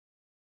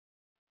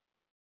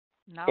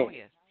Now, Okay.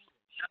 yes.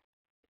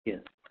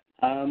 Yes.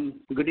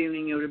 Good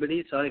evening,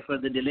 everybody. Sorry for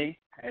the delay.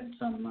 I had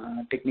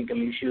some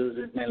technical issues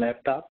with my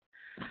laptop.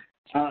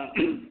 Uh,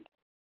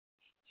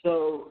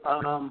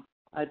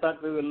 I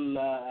thought we will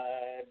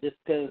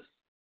discuss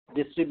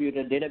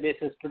distributed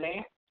databases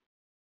today.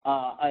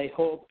 I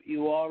hope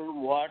you all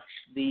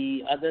watched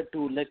the other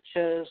two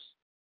lectures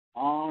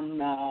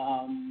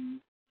on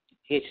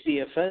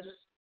HDFS.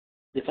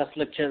 The first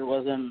lecture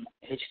was on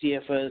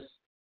HDFS,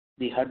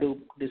 the Hadoop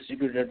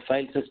distributed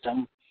file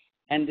system,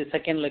 and the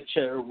second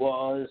lecture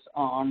was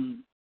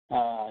on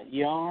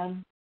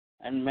Yarn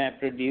and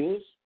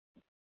MapReduce.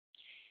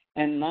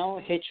 And now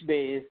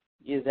HBASE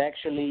is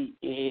actually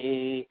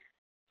a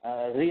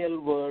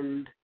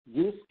real-world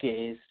use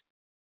case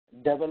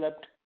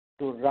developed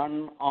to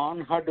run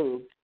on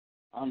Hadoop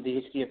on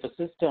the HDFS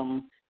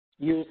system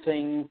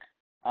using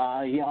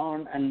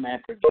Yarn and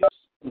MapReduce.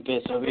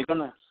 Okay, so we're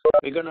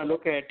gonna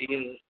look at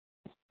a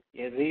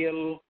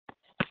real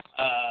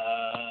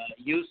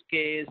use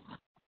case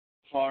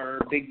for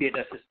big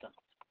data systems.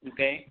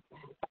 Okay,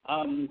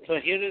 so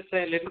here is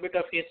a little bit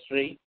of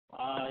history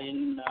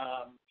on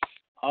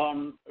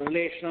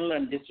relational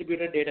and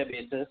distributed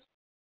databases.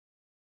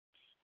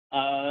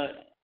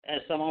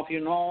 As some of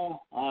you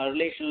know,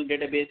 relational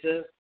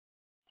databases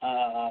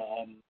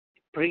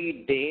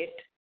predate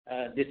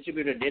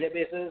distributed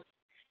databases.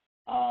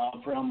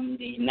 From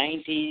the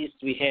 90s,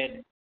 we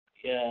had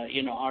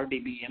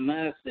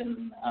RDBMS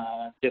in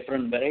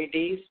different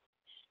varieties,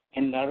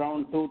 and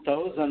around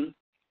 2000,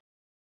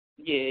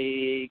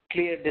 a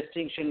clear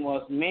distinction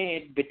was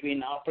made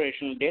between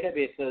operational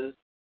databases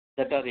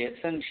that are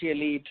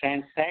essentially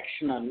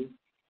transactional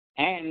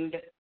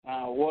and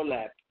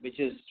OLAP, which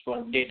is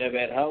for data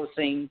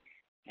warehousing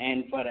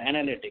and for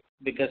analytics,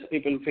 because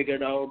people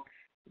figured out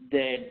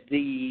that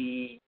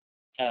the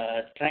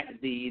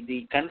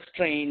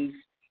constraints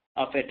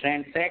of a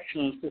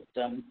transactional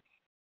system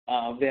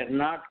were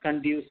not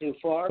conducive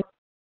for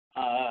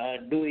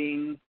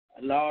doing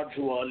large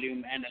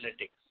volume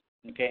analytics.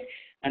 Okay,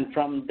 and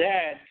from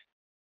that,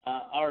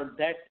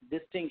 that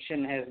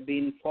distinction has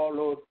been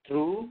followed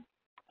through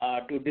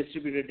to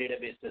distributed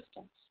database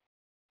systems.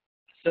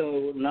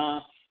 So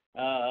now,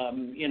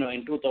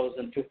 in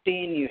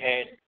 2015, you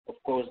had,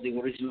 of course, the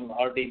original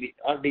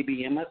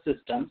RDBMS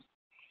systems,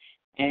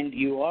 and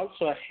you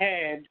also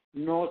had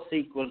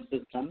NoSQL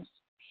systems,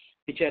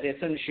 which are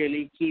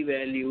essentially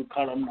key-value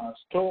columnar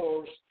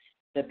stores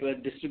that were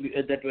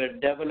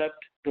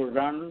developed to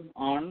run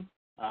on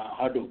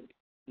Hadoop.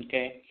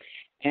 Okay,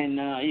 and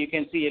you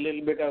can see a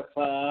little bit of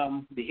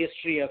the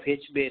history of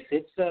HBASE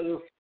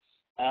itself.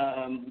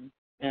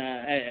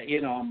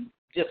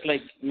 Just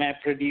like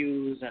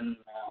MapReduce and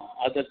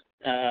other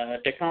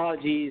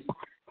technologies,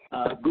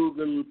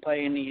 Google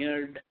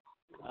pioneered,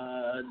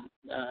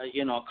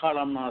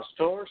 columnar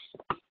stores.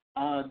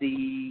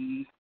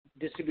 The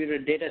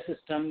distributed data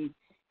system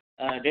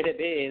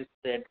database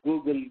that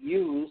Google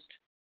used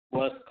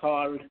was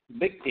called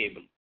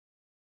Bigtable,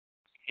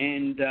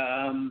 and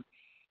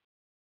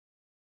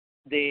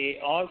they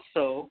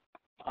also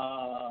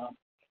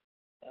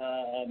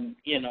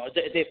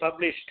they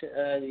published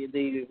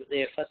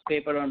their first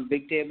paper on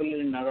Bigtable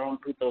in around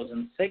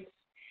 2006,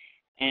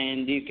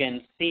 and you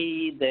can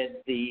see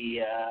that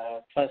the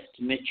first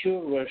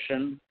mature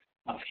version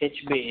of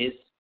HBASE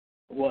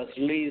was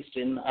released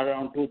in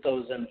around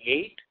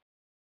 2008.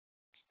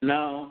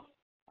 Now,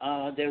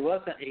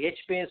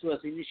 HBASE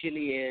was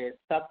initially a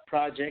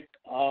sub-project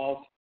of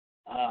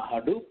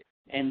Hadoop,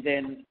 and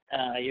then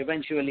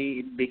eventually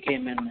it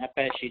became an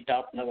Apache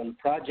top-level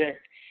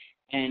project.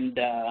 And,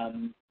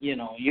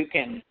 you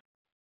can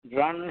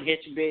run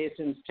HBASE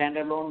in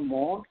standalone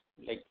mode,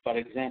 like, for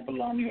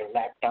example, on your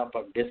laptop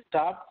or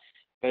desktop,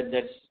 but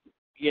that's,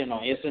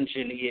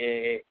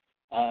 essentially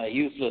a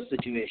useless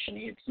situation.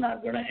 It's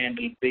not going to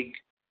handle big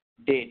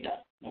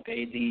data,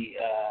 okay? The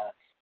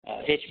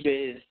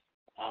HBASE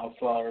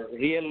for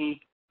real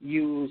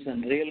use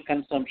and real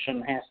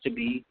consumption has to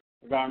be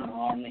run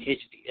on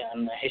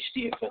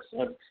HDFS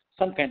or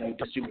some kind of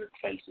distributed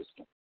file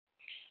system.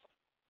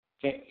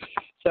 Okay,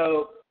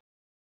 so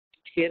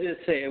here is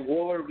an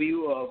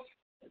overview of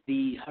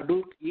the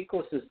Hadoop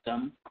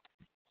ecosystem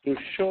to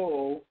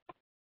show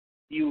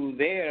you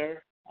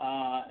where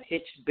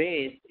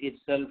HBASE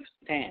itself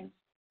stands.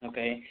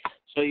 Okay,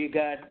 so you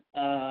got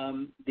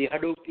the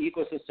Hadoop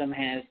ecosystem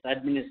has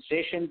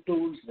administration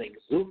tools like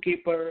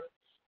Zookeeper,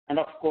 and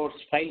of course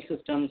file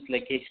systems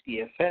like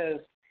HDFS,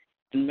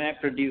 and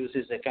MapReduce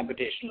is a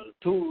computational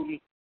tool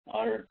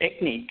or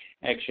technique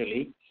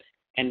actually.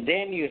 And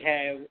then you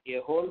have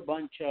a whole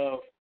bunch of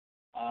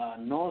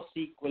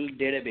NoSQL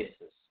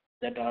databases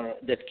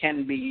that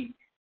can be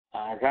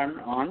run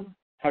on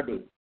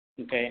Hadoop.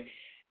 Okay,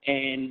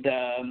 and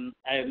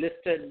I've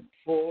listed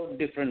 4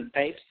 different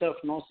types of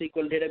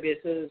NoSQL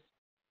databases.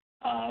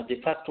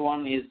 The first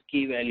one is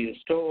key-value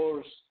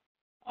stores.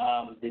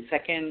 The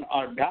second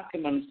are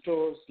document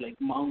stores like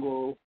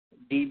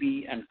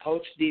MongoDB and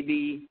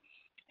CouchDB,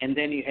 and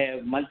then you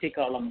have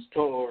multi-column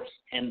stores,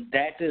 and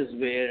that is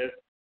where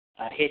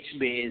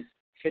HBASE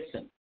fits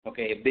in.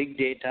 okay, big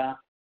data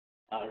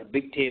or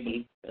big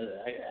table.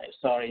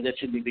 Sorry, that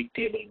should be big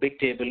table. Big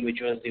table, which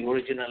was the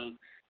original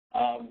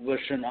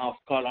version of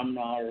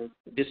columnar,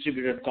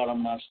 distributed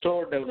columnar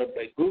store developed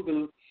by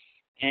Google,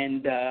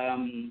 and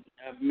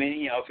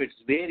many of its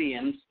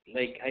variants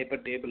like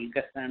Hypertable,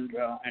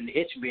 Cassandra, and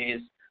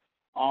HBASE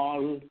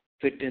all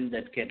fit in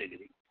that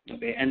category.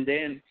 Okay, and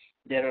then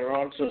there are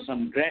also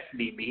some graph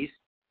DBs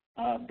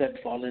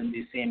that fall in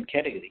the same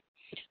category.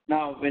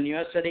 Now, when you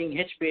are studying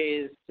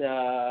HBASE,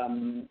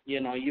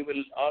 you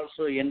will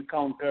also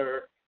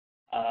encounter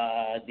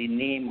the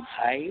name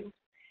Hive,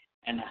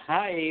 and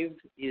Hive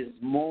is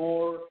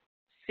more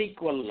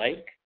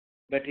SQL-like,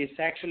 but it's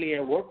actually a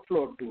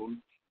workflow tool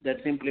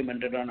that's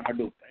implemented on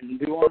Hadoop. And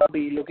we won't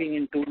be looking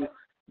into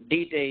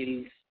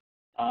details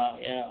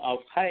of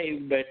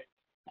Hive, but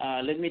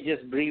let me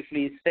just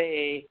briefly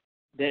say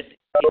that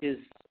it is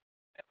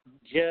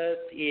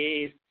just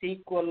a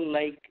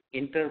SQL-like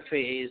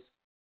interface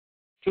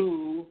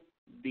to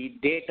the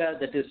data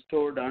that is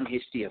stored on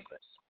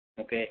HDFS.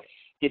 Okay,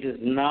 it does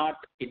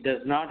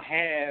not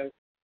have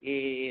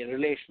a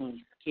relational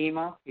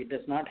schema. It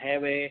does not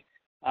have a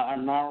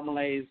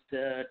normalized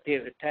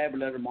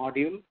tabular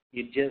module.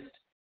 It is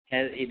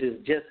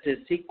just a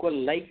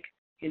SQL-like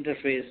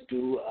interface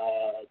to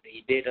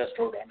the data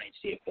stored on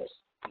HDFS.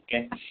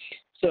 Okay,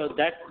 so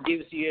that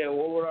gives you an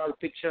overall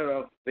picture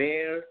of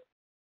where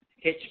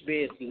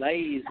HBASE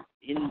lies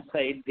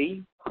inside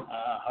the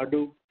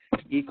Hadoop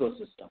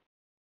ecosystem.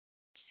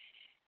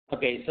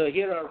 Okay, so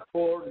here are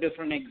 4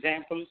 different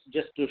examples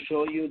just to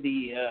show you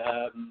the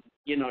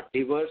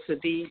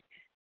diversity.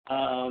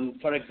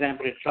 For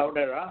example,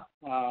 Cloudera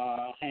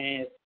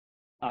has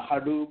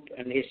Hadoop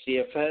and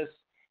HDFS.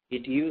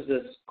 It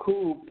uses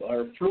Scoop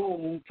or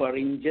Flume for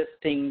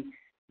ingesting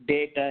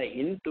data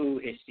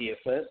into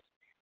HDFS,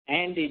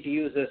 and it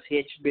uses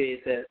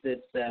HBASE as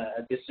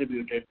its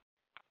distributed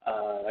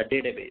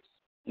database.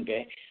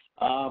 Okay.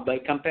 By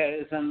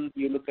comparison,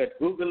 you look at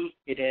Google,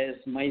 it has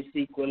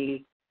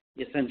MySQL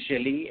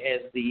essentially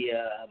as the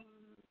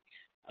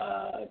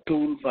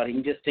tool for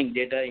ingesting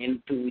data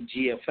into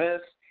GFS,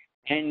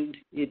 and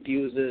it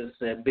uses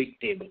big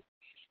table.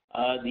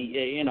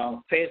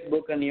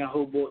 Facebook and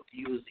Yahoo both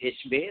use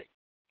HBASE.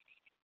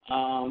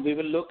 We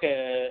will look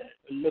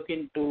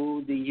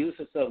into the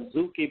uses of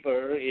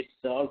Zookeeper.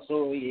 It's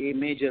also a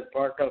major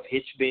part of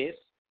HBASE,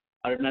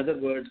 or in other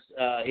words,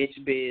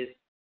 HBASE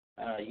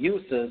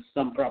uses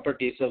some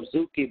properties of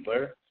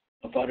Zookeeper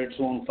for its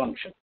own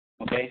function.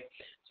 Okay,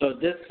 so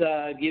this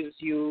gives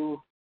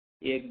you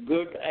a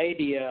good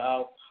idea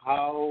of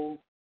how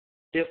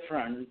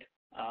different,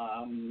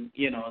 how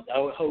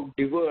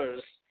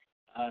diverse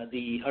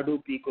the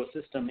Hadoop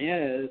ecosystem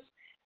is,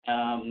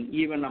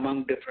 even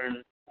among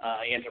different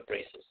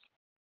enterprises.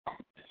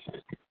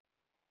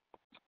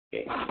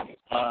 Okay,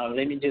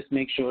 let me just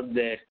make sure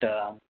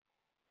that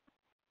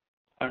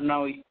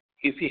now,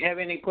 if you have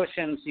any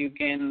questions, you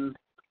can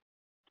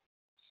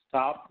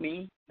stop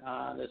me.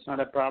 That's not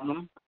a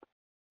problem.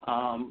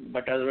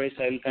 But otherwise,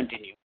 I will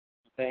continue.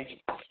 Okay.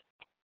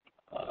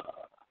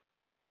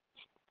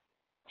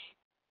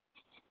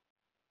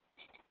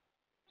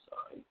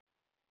 Sorry.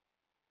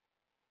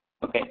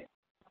 Okay.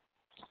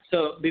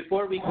 So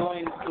before we go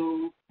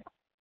into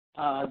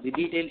the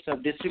details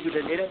of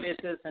distributed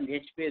databases and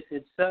HBASE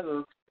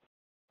itself,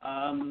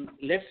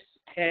 let's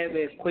have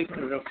a quick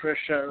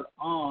refresher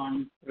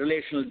on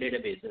relational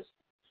databases.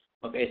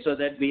 Okay, so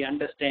that we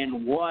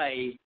understand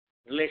why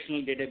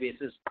relational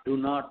databases do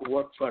not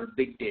work for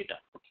big data.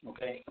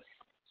 Okay,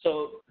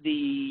 so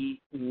the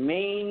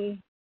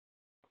main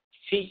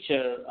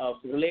feature of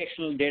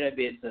relational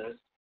databases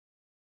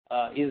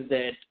is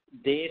that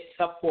they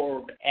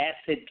support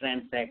ACID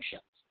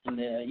transactions.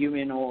 And you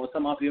may know,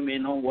 some of you may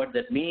know what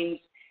that means.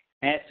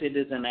 ACID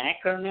is an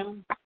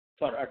acronym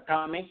for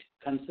atomic,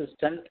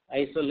 consistent,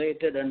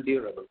 isolated, and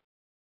durable.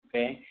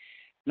 Okay.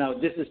 Now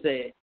this is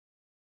a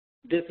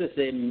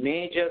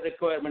major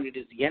requirement. It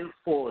is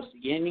enforced.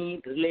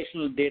 Any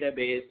relational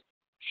database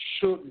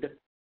should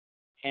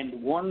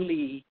and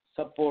only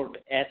support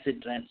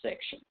ACID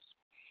transactions.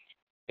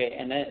 Okay.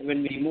 And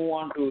when we move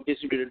on to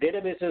distributed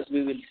databases,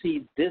 we will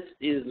see this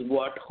is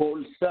what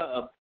holds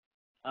up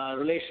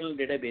relational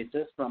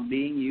databases from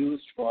being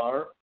used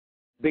for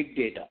big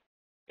data.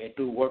 Okay,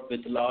 to work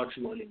with large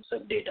volumes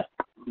of data.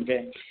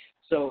 Okay,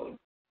 so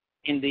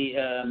in the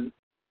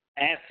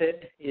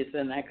ACID is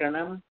an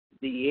acronym.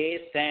 The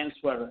A stands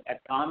for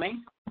atomic.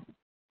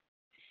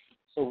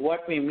 So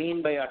what we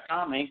mean by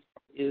atomic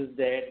is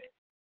that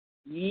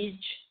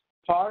each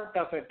part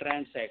of a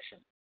transaction.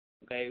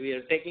 Okay, we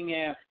are taking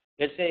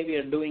let's say we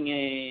are doing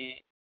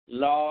a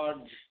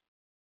large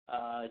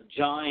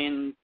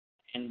join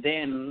and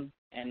then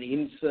an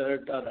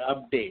insert or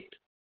update.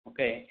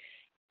 Okay.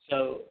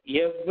 So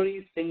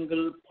every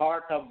single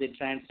part of the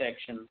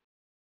transaction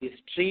is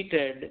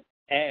treated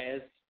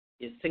as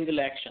a single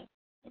action.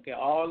 Okay,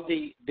 all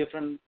the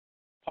different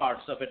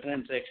parts of a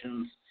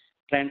transaction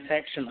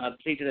are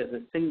treated as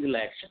a single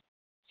action.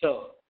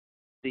 So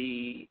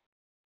the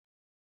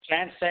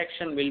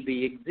transaction will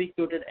be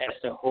executed as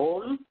a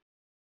whole,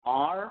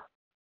 or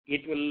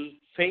it will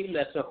fail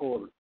as a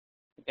whole.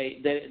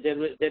 Okay,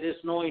 there is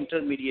no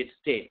intermediate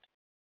state.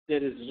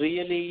 There is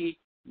really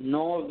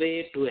no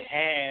way to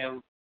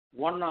have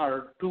one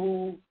or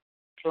two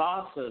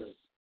classes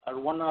or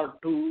one or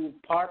two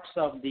parts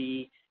of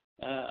the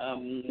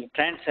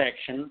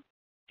transaction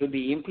to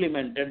be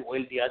implemented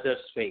while the others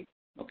fail.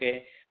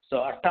 Okay,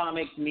 so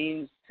atomic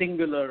means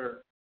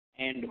singular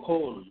and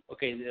whole.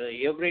 Okay,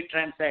 every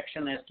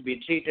transaction has to be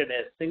treated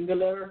as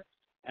singular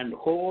and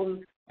whole,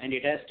 and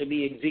it has to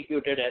be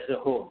executed as a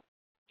whole.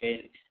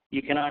 Okay,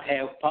 you cannot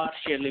have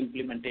partial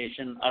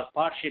implementation or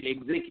partial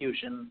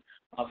execution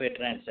of a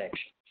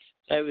transaction.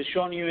 So I was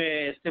showing you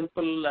a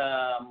simple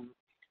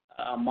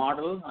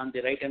model. On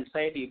the right hand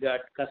side, you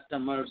got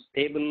customers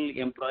table,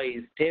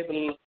 employees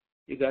table,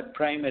 you got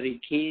primary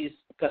keys,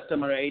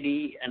 customer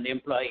ID and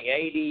employee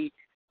ID,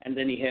 and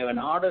then you have an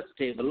orders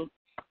table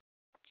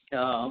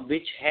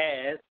which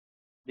has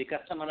the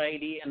customer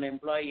ID and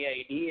employee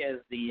ID as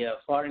the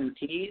foreign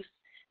keys,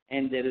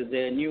 and there is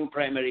a new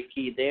primary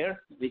key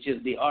there, which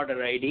is the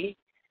order ID,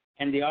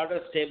 and the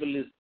orders table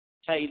is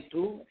tied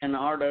to an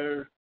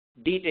order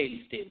details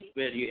table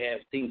where you have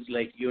things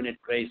like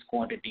unit price,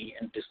 quantity,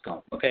 and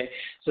discount. Okay,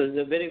 so it's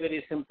a very,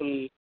 very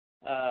simple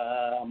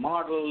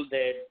model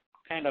that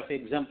kind of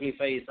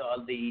exemplifies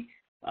all the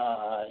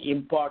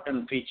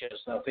important features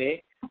of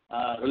a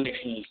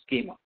relational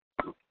schema.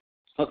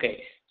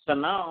 Okay, so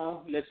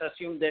now let's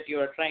assume that you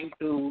are trying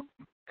to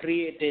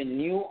create a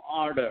new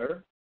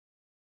order,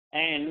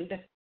 and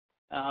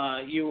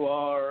you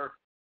are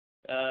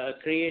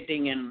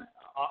creating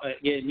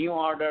a new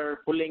order,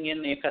 pulling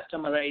in a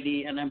customer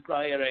ID, an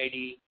employer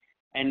ID,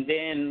 and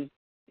then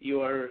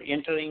you are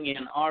entering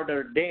an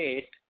order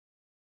date,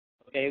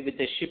 okay, with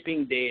a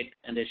shipping date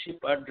and a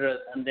ship address,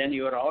 and then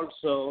you are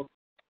also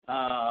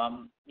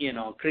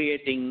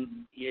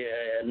creating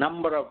a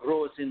number of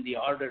rows in the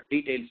order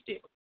details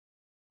table.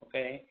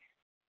 Okay.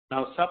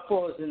 Now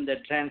suppose in the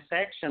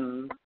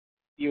transaction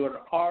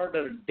your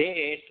order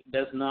date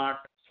does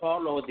not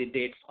follow the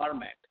date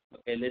format.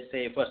 Okay, let's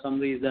say for some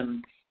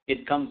reason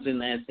it comes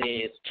in as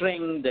a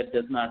string that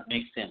does not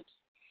make sense.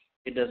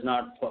 It is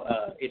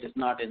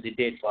not in the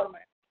date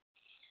format.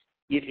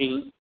 It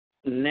will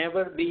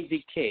never be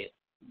the case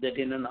that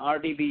in an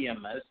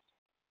RDBMS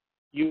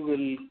you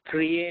will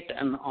create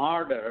an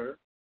order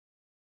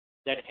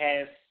that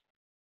has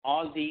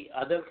all the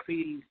other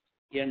fields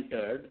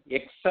entered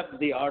except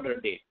the order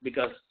date,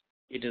 because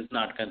it is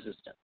not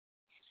consistent.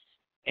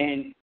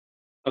 And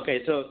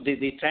okay, so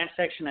the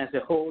transaction as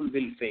a whole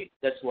will fail.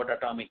 That's what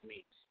atomic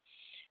means.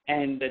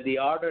 And the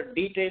order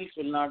details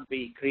will not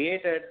be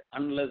created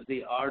unless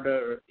the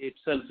order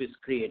itself is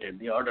created,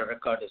 the order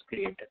record is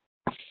created.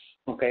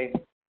 Okay,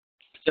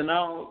 so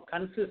now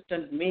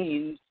consistent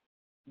means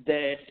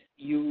that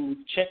you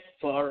check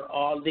for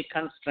all the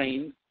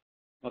constraints,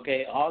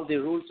 okay, all the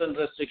rules and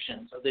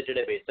restrictions of the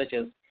database, such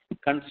as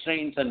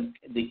constraints and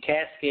the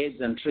cascades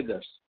and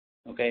triggers.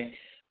 Okay,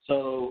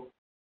 so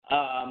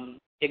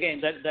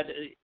again, that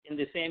in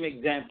the same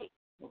example,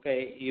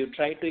 okay, you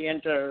try to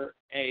enter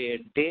a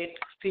date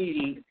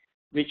field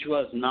which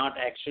was not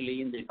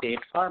actually in the date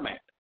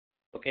format.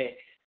 Okay,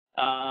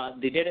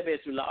 the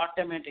database will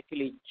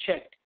automatically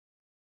check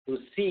to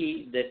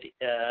see that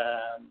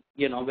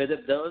whether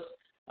those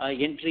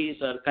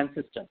entries are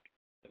consistent,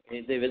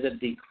 okay, whether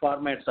the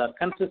formats are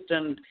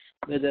consistent,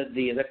 whether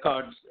the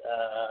records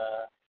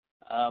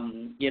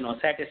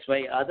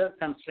satisfy other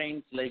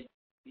constraints like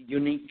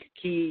unique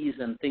keys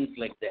and things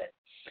like that.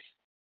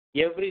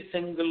 Every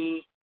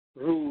single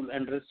rule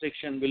and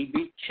restriction will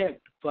be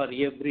checked for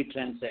every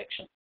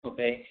transaction.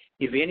 Okay,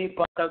 if any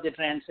part of the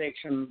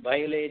transaction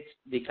violates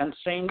the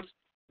constraints,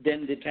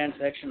 then the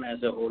transaction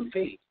as a whole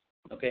fails.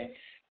 Okay,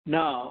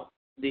 now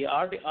the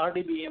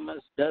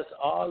RDBMS does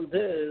all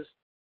this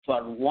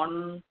for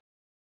one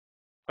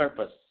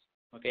purpose.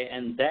 Okay,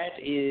 and that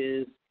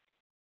is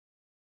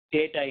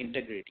data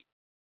integrity.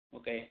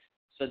 Okay,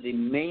 so the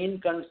main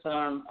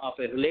concern of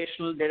a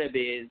relational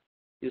database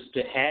is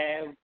to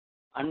have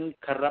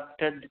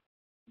uncorrupted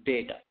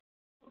data.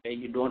 Okay,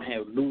 you don't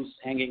have loose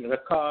hanging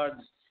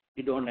records,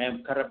 you don't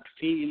have corrupt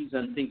fields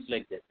and things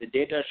like that. The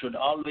data should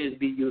always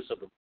be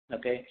usable.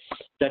 Okay,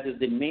 that is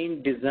the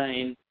main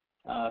design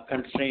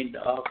constraint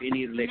of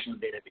any relational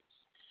database.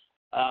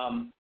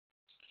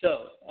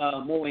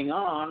 Moving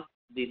on,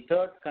 the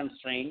third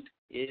constraint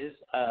is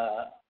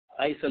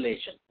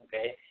isolation.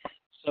 Okay,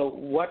 so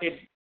what it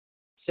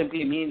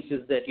simply means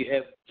is that you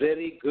have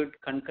very good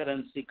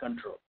concurrency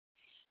control.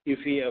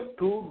 If you have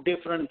two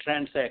different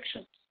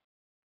transactions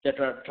that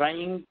are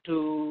trying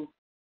to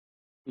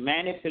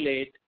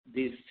manipulate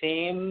the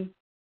same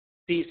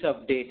piece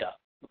of data,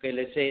 okay,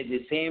 let's say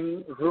the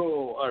same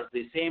row or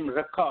the same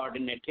record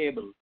in a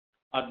table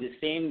or the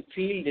same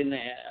field in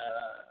a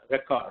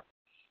record,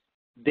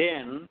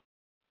 then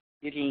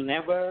it will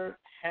never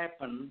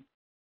happen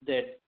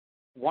that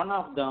one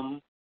of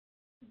them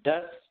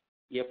does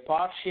a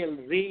partial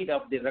read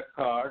of the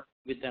record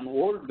with an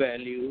old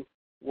value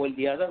while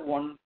the other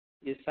one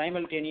is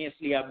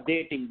simultaneously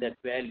updating that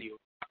value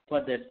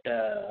for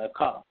that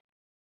column.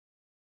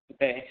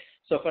 Okay,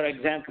 so for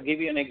example, give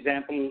you an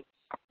example.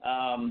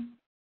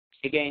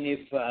 Again,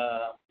 if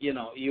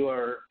you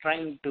are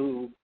trying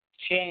to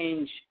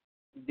change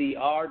the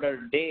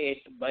order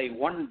date by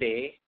 1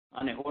 day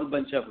on a whole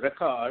bunch of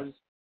records,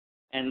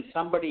 and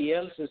somebody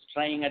else is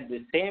trying at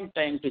the same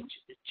time to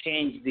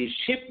change the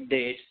shipping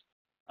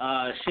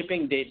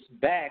dates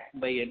back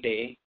by a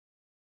day,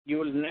 you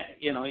will,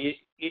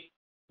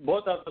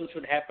 both of them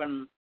should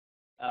happen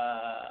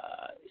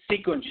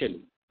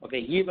sequentially. Okay,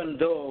 even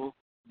though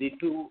the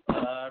two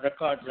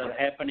records are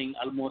happening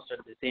almost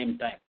at the same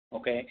time.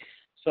 Okay,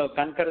 so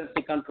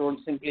concurrency control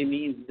simply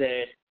means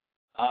that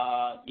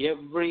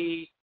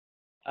every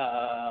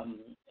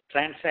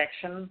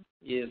transaction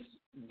is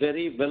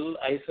very well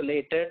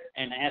isolated,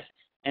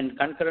 and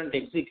concurrent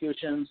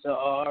executions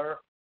are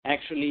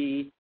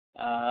actually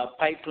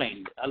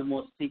pipelined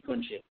almost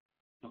sequential.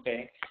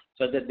 Okay,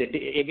 so that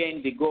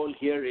again the goal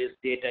here is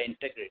data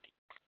integrity.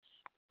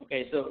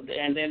 Okay, so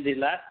and then the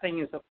last thing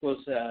is of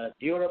course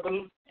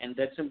durable, and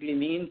that simply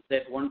means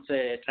that once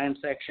a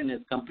transaction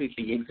is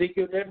completely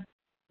executed,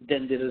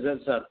 then the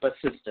results are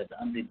persisted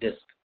on the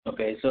disk.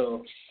 Okay,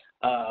 so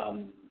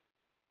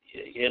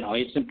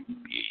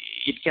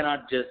it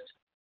cannot just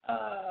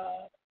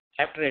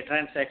after a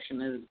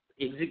transaction is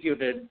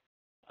executed,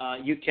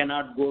 you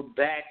cannot go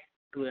back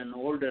to an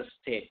older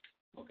state.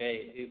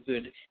 Okay,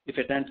 if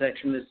a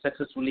transaction is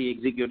successfully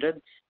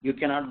executed, you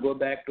cannot go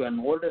back to an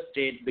older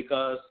state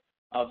because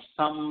of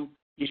some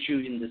issue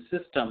in the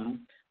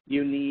system.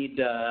 You need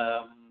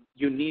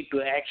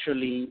to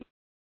actually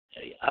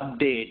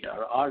update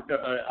or alter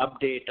or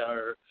update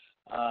or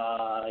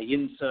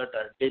insert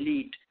or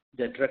delete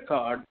that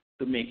record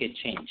to make a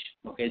change.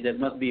 Okay, there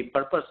must be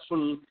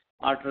purposeful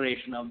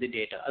alteration of the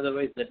data.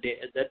 Otherwise, that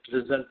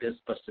result is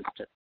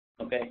persistent.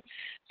 Okay,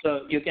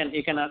 so you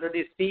can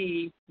already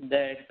see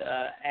that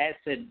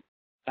ACID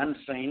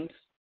constraints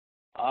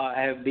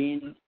have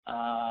been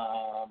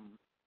are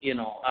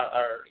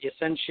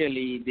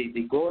essentially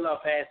the goal of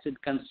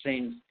ACID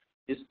constraints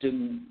is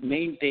to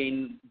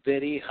maintain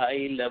very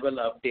high level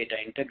of data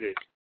integrity.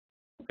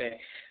 Okay,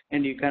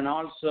 and you can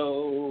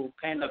also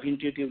kind of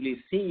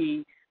intuitively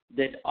see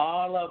that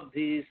all of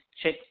these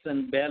checks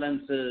and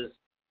balances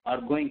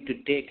are going to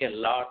take a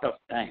lot of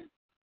time.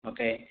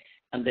 Okay,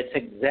 and that's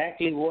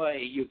exactly why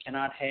you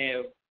cannot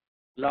have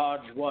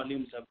large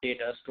volumes of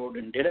data stored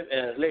in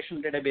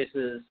relational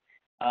databases.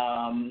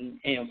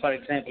 For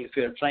example, if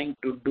you're trying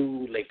to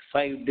do like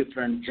 5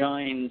 different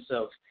joins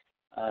of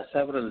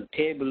several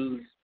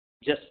tables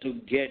just to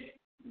get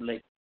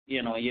like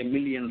a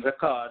million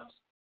records,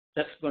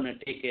 that's going to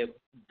take a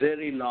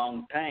very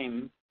long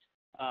time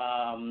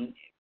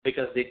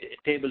because the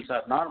tables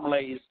are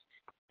normalized.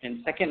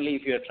 And secondly,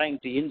 if you're trying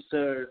to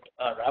insert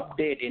or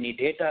update any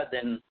data,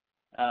 then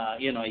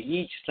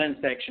each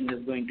transaction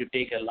is going to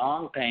take a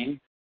long time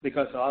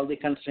because all the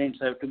constraints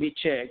have to be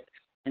checked.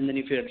 And then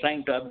if you're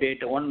trying to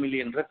update 1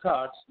 million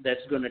records,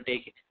 that's going to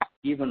take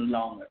even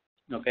longer.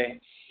 Okay,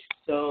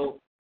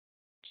 so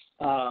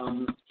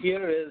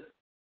here is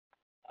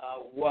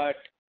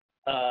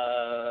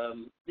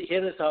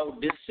here is how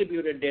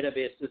distributed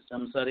database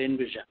systems are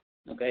envisioned.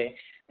 Okay,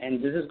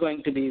 and this is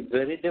going to be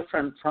very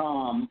different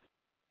from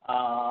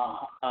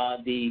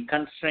the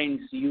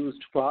constraints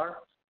used for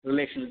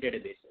relational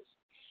databases.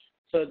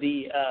 So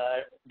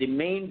the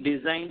main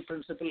design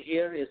principle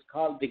here is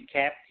called the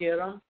CAP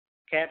theorem.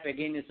 CAP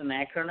again is an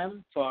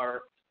acronym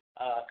for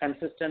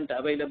consistent,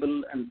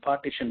 available, and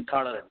partition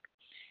tolerant.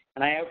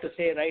 And I have to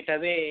say right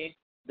away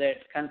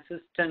that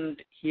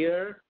consistent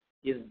here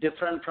is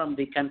different from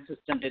the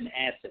consistent in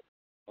ACID.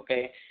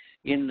 Okay,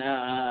 in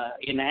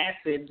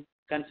ACID,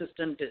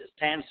 consistent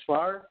stands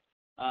for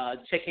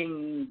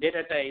checking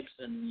data types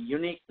and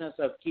uniqueness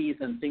of keys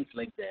and things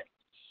like that.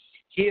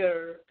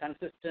 Here,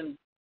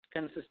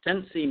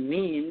 consistency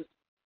means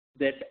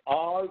that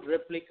all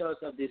replicas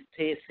of the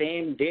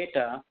same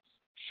data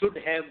should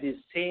have the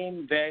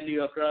same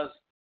value across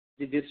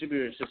the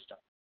distributed system.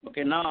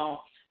 Okay,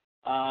 now,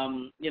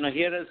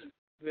 here is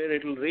where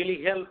it will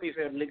really help if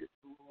you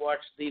watch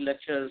the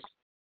lectures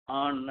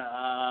on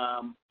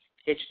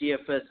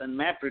HDFS and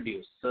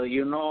MapReduce. So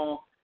you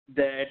know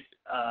that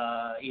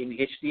in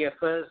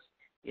HDFS,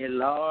 a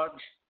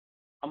large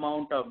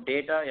amount of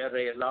data or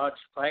a large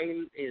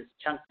file is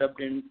chunked up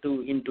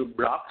into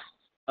blocks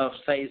of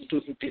size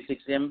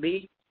 256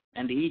 MB,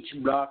 and each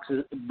block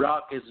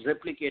is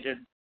replicated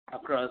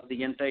across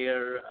the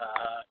entire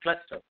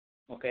cluster.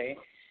 Okay,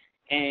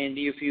 and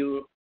if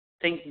you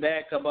think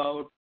back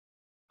about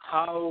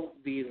how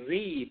we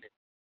read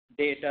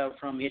data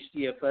from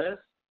HDFS,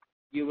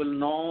 you will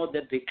know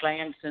that the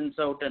client sends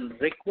out a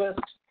request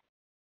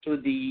to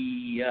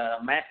the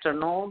master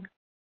node,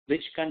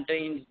 which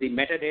contains the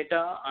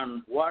metadata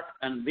on what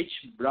and which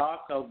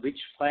block of which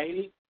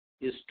file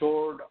is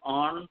stored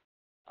on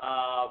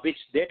which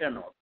data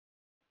node.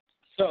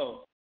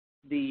 So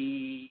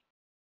the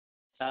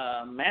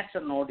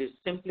master node is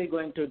simply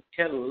going to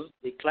tell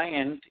the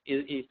client,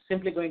 is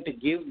simply going to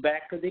give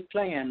back to the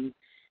client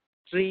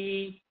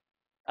 3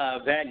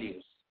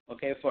 values.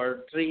 okay,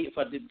 for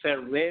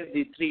where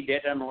the three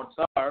data nodes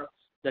are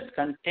that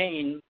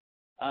contain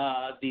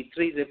the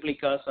three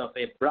replicas of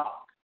a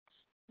block.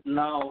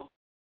 Now,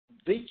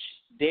 which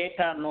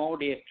data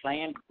node a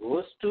client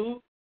goes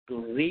to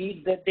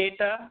read the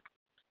data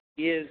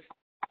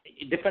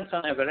it depends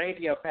on a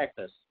variety of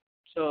factors.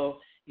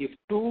 So if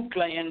two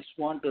clients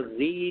want to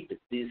read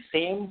the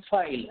same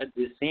file at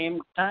the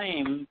same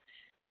time,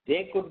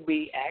 they could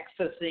be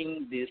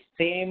accessing the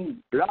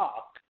same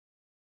block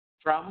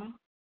from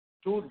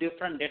two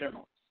different data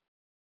nodes.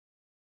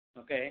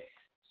 Okay,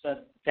 so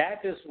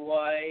that is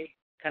why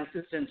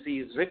consistency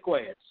is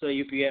required. So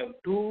if you have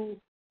two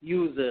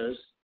users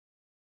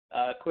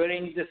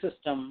querying the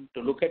system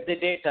to look at the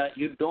data,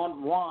 you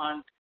don't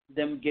want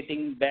them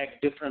getting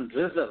back different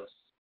results,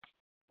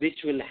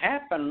 which will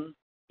happen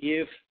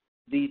if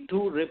the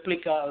two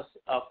replicas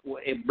of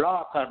a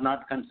block are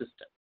not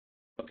consistent.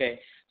 Okay,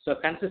 so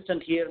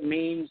consistent here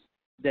means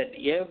that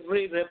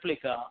every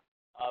replica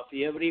of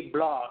every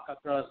block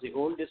across the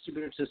whole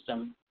distributed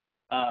system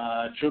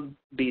should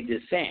be the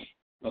same.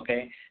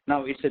 Okay,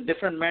 now it's a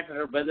different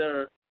matter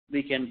whether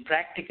we can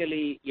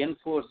practically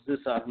enforce this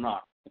or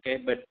not. Okay,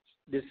 but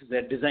this is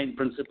a design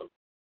principle.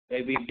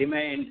 Okay? We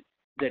demand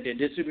that a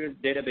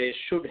distributed database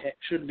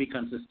should be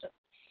consistent.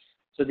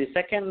 So the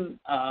second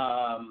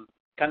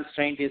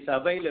constraint is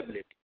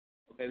availability.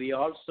 Okay, we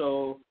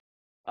also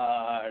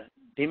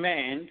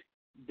demand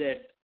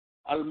that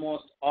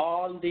almost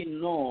all the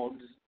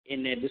nodes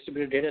in a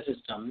distributed data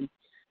system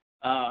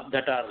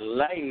that are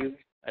live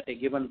at a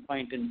given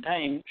point in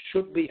time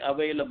should be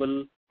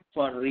available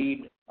for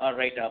read or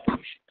write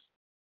operations.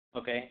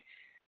 Okay,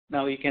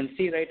 now you can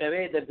see right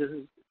away that this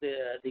is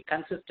the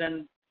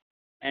consistent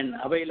and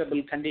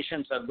available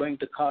conditions are going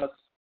to cause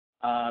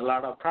a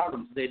lot of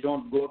problems. They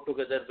don't go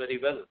together very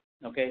well.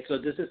 Okay, so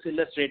this is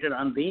illustrated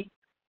on the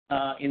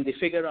in the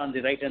figure on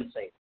the right hand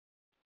side.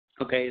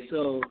 Okay,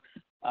 so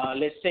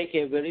let's take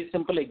a very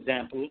simple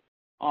example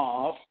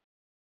of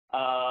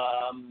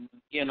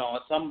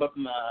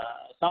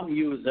some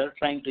user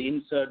trying to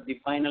insert the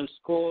final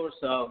scores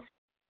of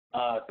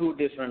two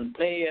different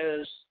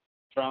players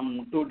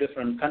from two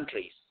different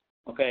countries.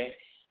 Okay,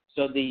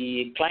 so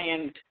the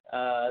client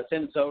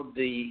sends out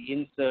the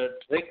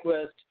insert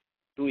request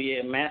to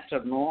a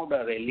master node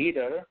or a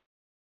leader,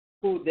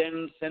 who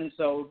then sends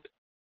out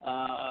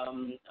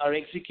or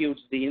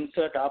executes the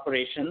insert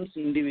operations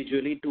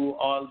individually to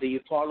all the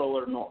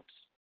follower nodes.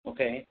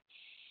 Okay,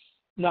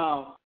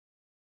 now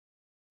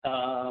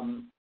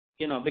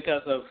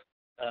because of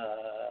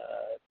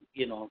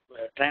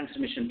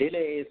transmission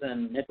delays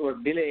and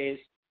network delays,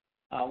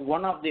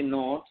 one of the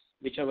nodes,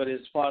 whichever is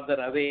farther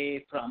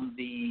away from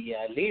the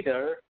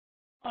leader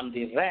on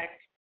the rack,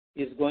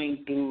 is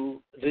going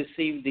to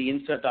receive the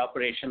insert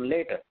operation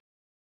later.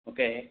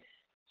 Okay,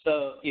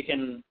 so you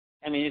can,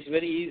 it's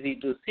very easy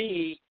to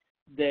see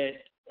that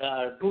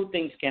two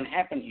things can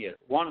happen here.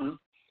 One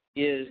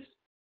is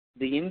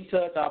the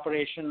insert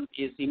operation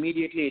is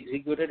immediately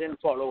executed in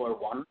follower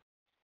one,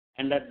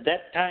 and at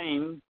that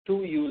time,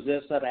 two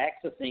users are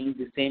accessing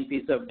the same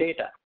piece of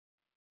data.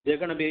 They're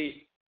going to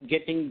be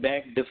getting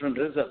back different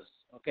results.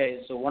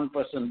 Okay, so one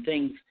person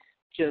thinks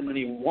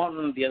Germany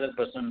won, the other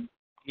person,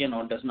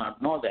 does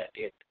not know that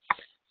yet.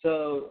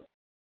 So,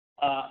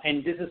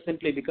 and this is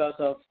simply because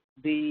of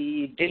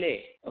the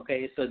delay.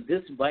 Okay, so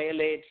this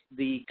violates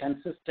the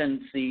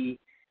consistency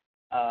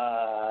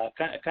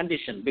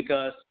condition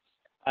because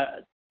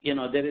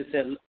there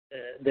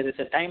is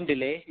a time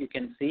delay, you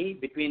can see,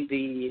 between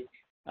the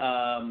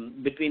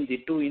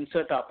two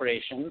insert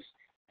operations,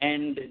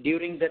 and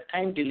during that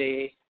time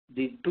delay,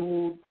 the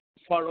two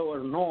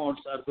follower nodes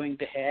are going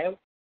to have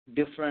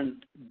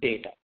different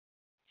data.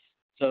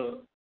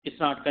 So it's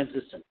not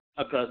consistent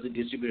across the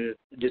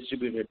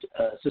distributed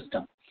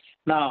system.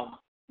 Now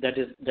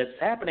that's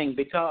happening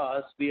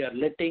because we are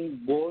letting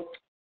both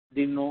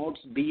the nodes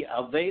be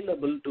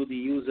available to the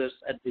users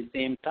at the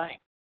same time.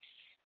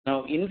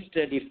 Now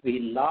instead, if we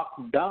lock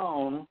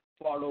down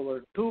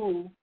follower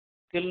 2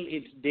 till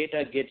its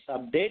data gets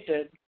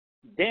updated,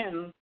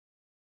 then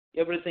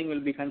everything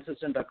will be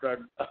consistent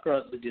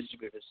across the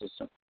distributed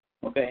system.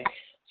 Okay,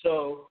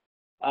 so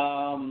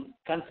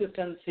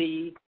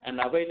consistency and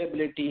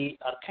availability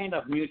are kind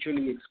of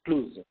mutually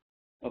exclusive.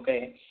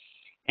 Okay,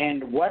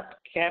 and what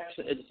caps?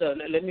 So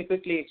let me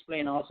quickly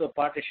explain also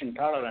partition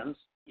tolerance.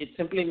 It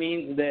simply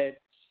means that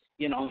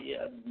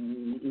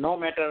no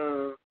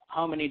matter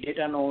how many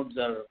data nodes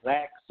or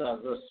racks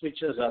or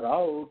switches are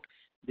out,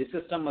 the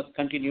system must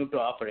continue to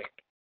operate.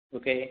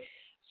 Okay,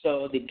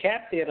 so the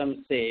cap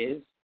theorem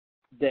says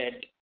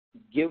that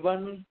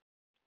given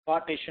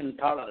partition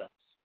tolerance,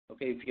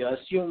 okay, if you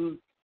assume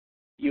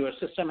your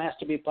system has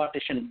to be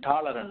partition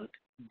tolerant,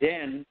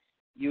 then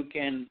you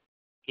can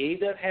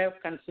either have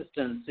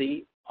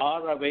consistency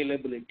or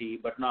availability,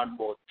 but not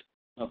both.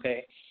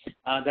 Okay,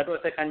 that was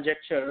a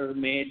conjecture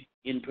made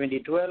in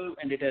 2012,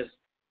 and it has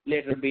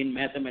later been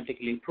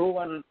mathematically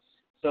proven.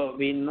 So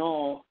we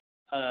know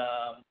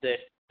that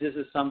this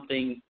is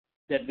something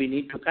that we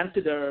need to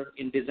consider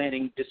in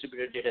designing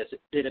distributed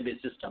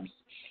database systems.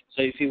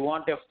 So if you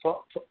want a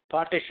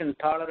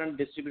partition-tolerant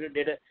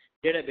distributed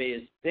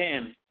database,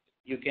 then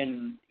you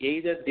can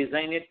either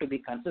design it to be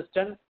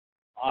consistent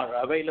or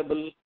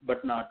available,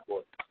 but not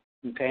both.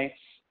 Okay?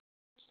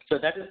 So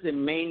that is the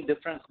main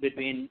difference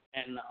between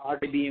an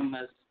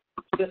RDBMS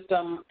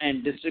system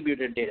and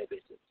distributed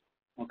databases.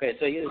 Okay,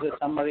 so here's a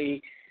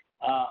summary.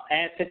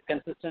 Asset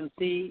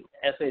consistency,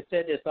 as I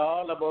said, is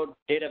all about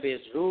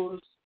database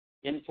rules,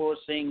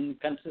 enforcing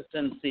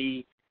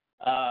consistency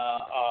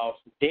of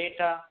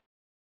data,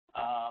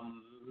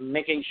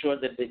 making sure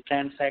that the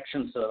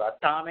transactions are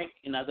atomic.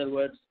 In other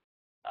words,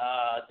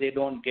 they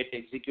don't get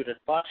executed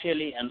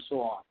partially, and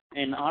so on.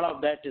 And all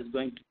of that is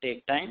going to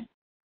take time.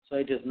 So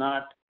it is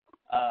not,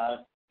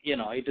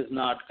 it is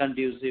not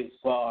conducive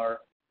for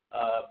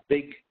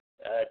big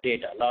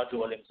data, large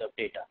volumes of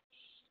data.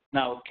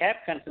 Now,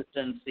 CAP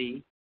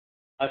consistency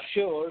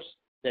assures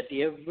that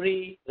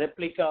every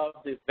replica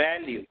of the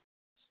value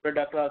spread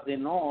across the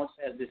nodes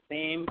has the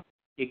same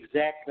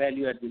exact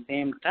value at the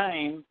same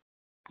time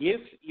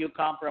if you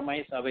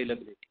compromise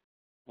availability.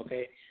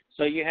 Okay,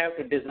 so you have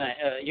to design.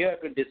 You have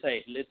to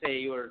decide. Let's say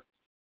you are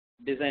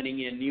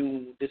designing a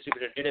new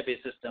distributed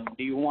database system.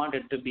 Do you want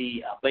it to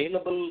be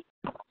available?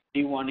 Do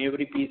you want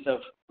every piece of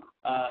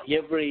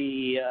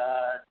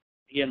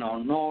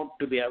node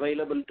to be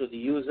available to the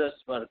users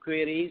for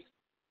queries?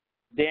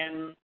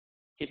 Then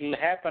it will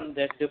happen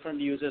that different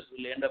users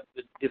will end up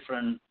with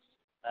different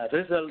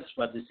results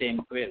for the same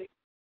query.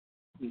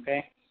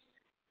 Okay.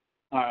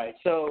 All right.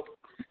 So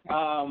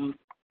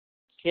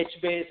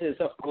HBASE is,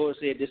 of course,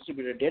 a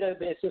distributed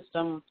database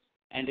system,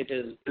 and it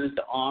is built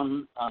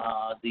on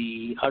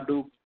the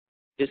Hadoop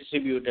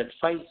distributed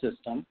file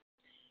system.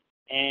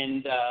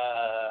 And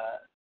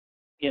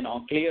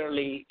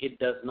clearly it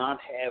does not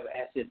have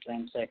ACID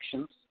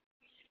transactions,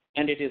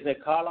 and it is a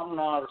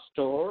columnar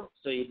store,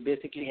 so it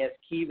basically has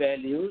key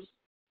values,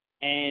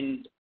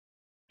 and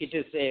it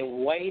is a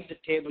wide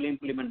table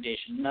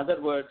implementation. In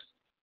other words,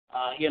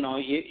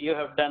 you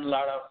have done a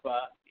lot of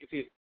if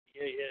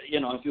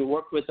you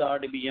work with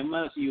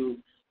RDBMS, you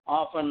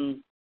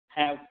often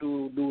have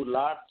to do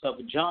lots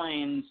of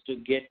joins to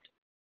get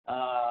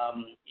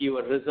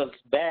your results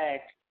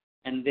back,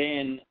 and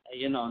then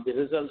the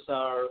results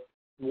are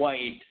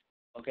wide.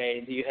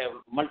 Okay, you have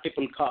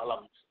multiple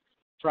columns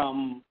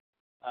from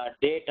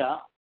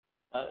data.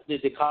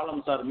 The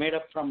columns are made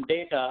up from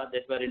data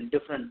that were in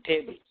different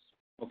tables.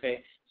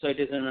 Okay, so it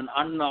is in an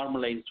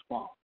unnormalized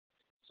form.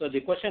 So the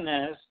question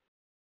is,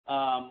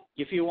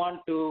 if you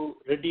want to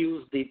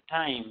reduce the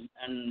time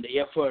and the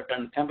effort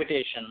and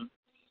computation,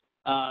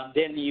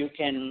 then you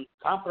can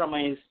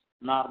compromise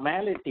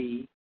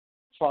normality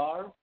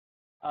for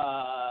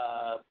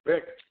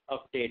breadth of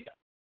data.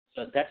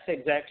 So that's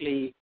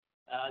exactly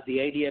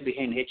the idea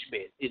behind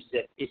HBASE. Is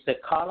that it's a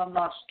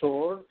columnar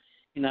store.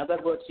 In other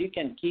words, you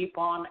can keep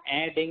on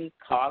adding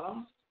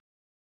columns,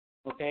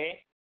 okay,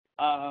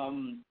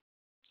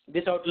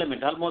 without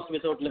limit, almost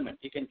without limit.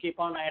 You can keep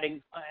on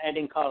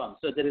adding columns.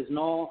 So there is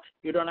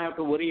you don't have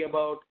to worry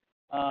about,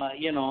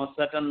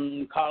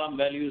 certain column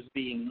values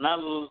being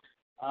null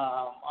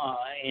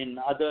in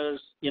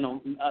others,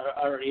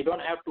 or you don't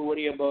have to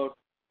worry about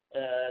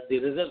the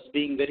results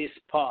being very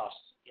sparse.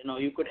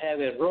 You could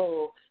have a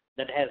row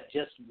that has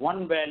just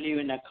one value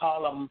in a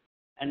column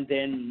and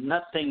then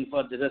nothing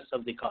for the rest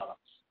of the columns,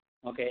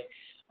 okay?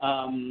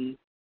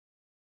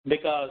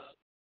 Because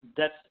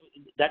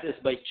that is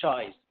by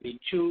choice. We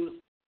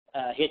choose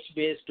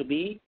HBASE to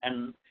be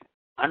an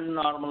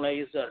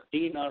unnormalized or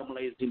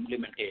denormalized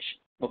implementation,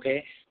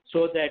 okay?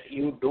 So that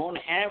you don't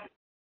have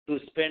to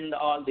spend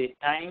all the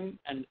time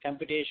and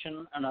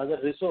computation and other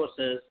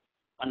resources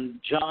on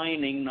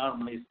joining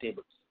normalized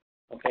tables,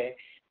 okay?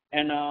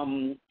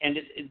 And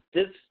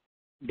this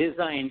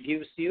design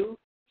gives you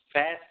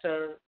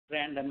faster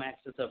random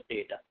access of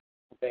data,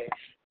 okay?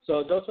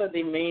 So those are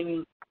the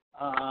main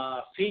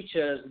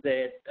features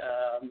that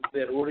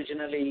were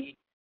originally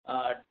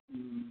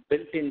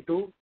built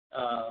into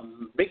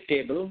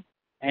Bigtable,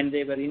 and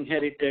they were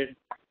inherited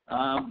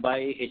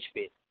by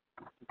HBASE,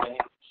 okay?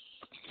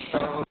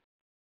 So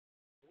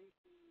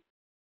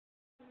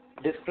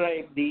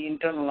describe the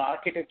internal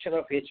architecture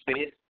of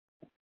HBASE.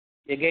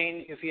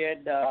 Again, if you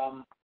had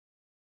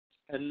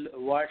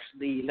watched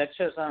the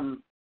lectures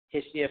on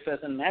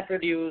HDFS and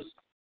MapReduce,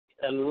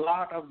 a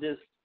lot of this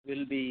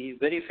will be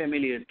very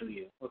familiar to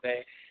you,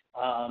 okay?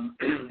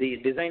 The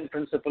design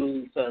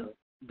principles are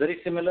very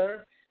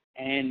similar,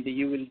 and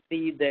you will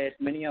see that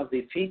many of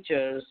the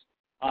features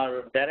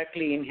are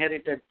directly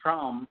inherited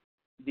from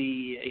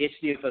the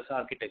HDFS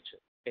architecture.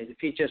 Okay? The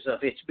features of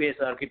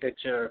HBASE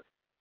architecture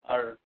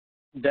are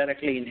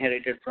directly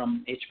inherited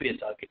from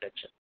HBASE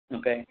architecture,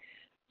 okay?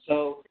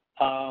 So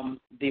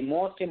the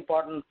most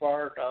important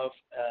part of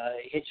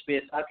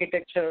HBASE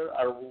architecture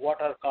are what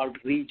are called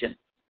regions,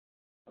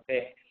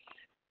 okay?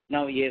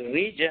 Now, a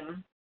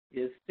region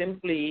is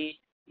simply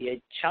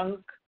a chunk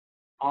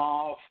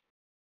of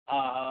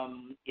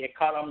a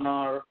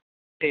columnar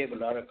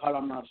table or a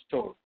columnar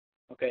store,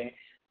 okay?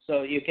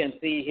 So you can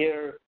see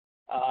here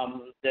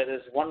there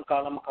is one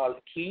column called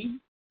key,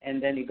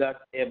 and then you got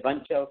a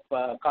bunch of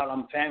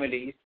column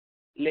families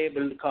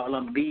labeled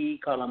column B,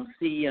 column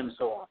C, and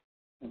so on.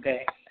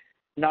 Okay.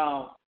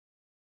 Now,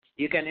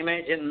 you can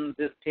imagine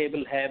this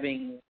table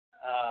having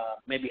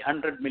maybe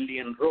 100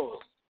 million rows.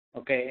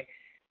 Okay.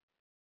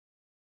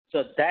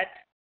 So that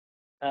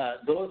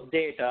those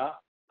data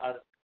are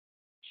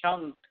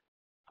chunked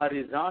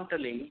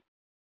horizontally,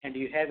 and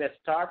you have a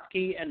start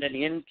key and an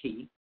end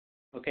key.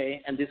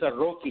 Okay, and these are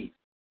row keys,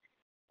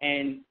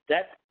 and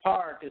that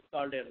part is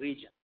called a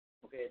region.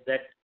 Okay,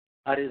 that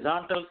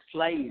horizontal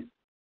slice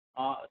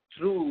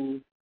through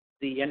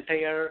the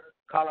entire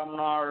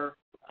columnar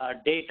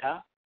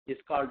data is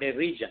called a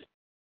region.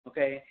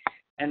 Okay,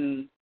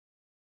 and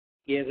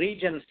a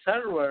region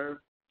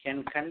server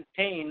can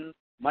contain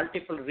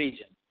multiple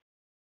regions.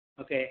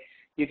 Okay,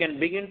 you can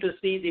begin to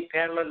see the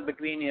parallel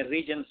between a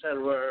region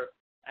server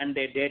and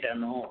a data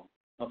node.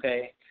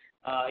 Okay,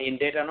 in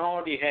data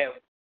node you have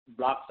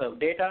blocks of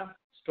data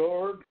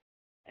stored,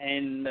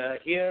 and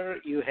here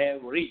you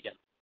have regions.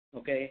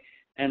 Okay,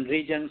 and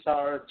regions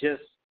are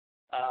just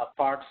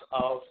parts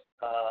of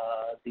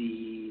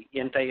the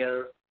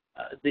entire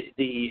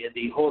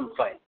the whole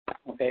file.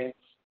 Okay.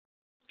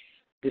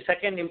 The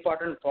second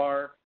important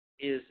part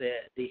is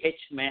the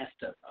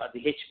HBASE or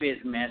the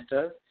HBASE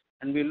master,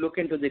 and we'll look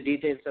into the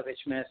details of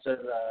HBASE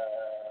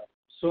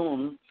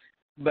soon.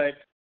 But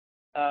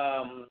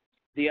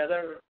the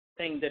other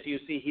thing that you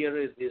see here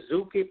is the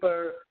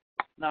Zookeeper.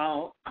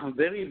 Now,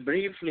 very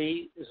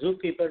briefly,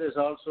 Zookeeper is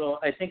also,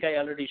 I think I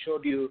already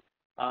showed you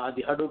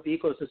the Hadoop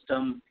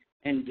ecosystem,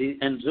 and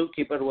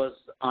Zookeeper was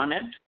on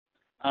it.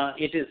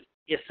 It is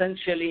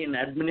essentially an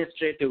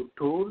administrative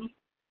tool.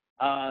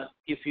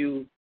 If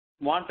you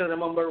want to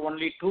remember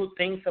only two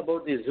things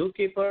about the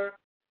Zookeeper,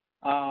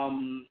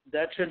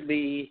 that should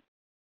be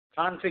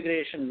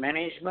configuration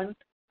management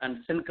and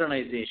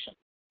synchronization.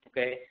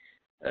 Okay,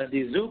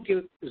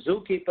 the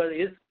Zookeeper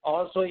is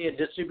also a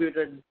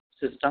distributed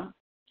system.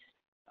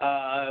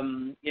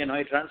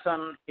 It runs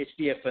on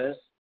HDFS,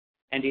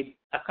 and it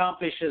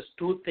accomplishes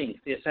two things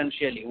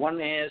essentially.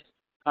 One is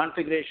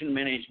configuration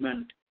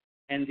management,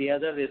 and the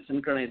other is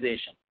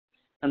synchronization.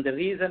 And the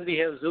reason we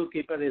have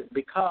Zookeeper is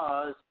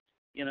because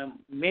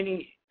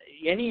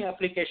any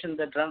application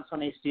that runs on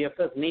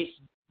HDFS needs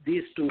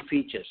these two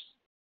features.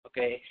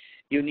 Okay,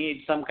 you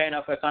need some kind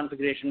of a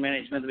configuration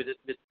management with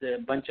a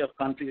bunch of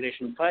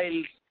configuration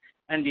files,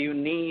 and you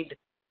need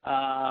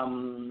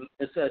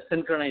it's a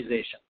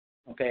synchronization.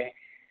 Okay,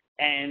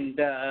 and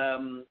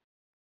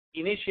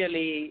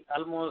initially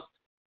almost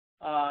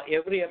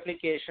every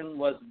application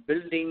was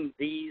building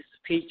these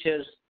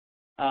features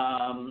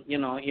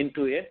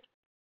into it.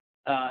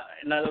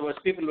 In other words,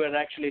 people were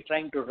actually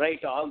trying to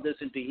write all this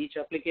into each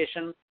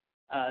application.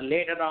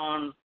 Later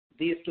on,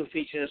 these two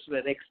features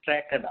were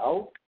extracted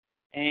out,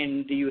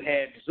 and you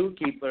had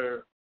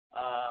Zookeeper,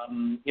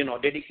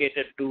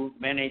 dedicated to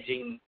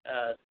managing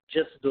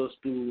just those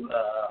two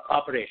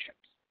operations.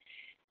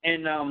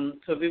 And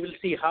so we will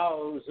see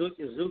how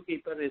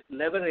Zookeeper is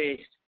leveraged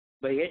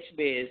by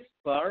HBASE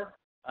for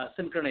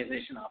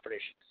synchronization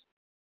operations.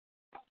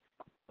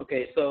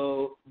 Okay,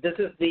 so this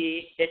is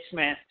the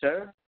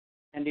HMaster,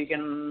 and you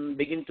can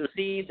begin to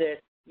see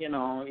that,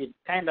 it's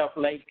kind of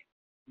like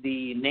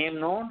the name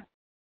node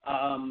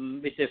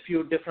with a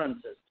few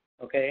differences.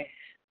 Okay,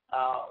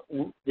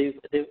 the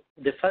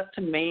first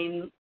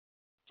main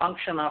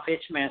function of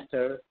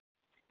HMaster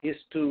is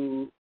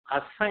to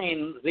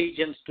assign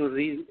regions to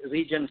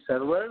region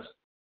servers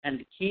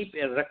and keep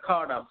a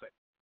record of it.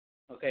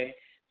 Okay,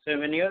 so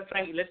when you're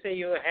trying, let's say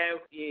you have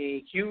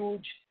a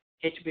huge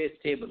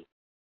HBASE table,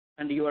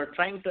 and you are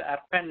trying to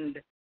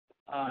append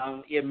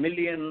a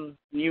million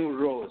new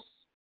rows.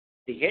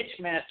 The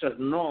HMaster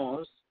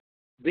knows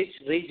which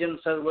region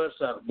servers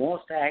are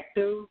most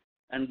active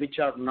and which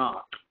are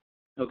not.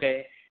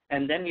 Okay,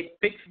 and then it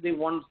picks the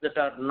ones that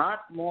are not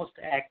most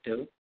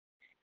active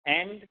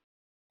and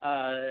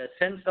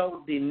sends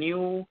out the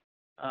new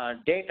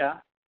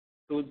data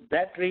to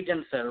that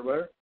region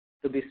server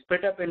to be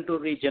split up into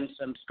regions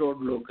and stored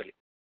locally.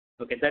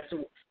 Okay, that's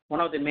one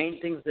of the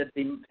main things that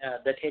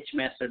that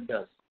HMaster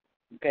does.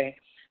 Okay,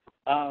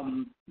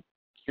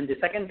 and the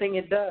second thing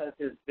it does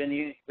is when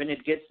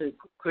it gets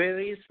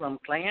queries from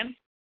clients,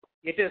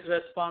 it is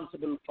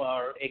responsible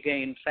for,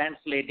 again,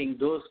 translating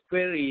those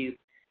queries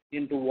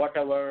into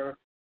whatever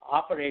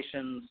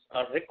operations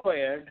are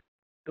required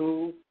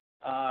to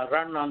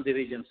run on the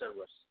region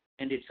servers,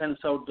 and it sends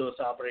out those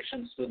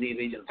operations to the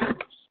region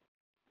servers.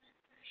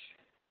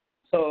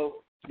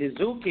 So the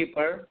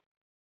Zookeeper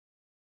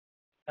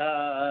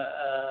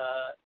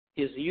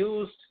is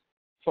used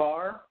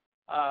for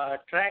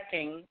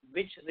tracking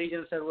which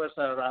region servers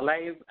are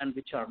alive and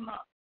which are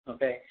not.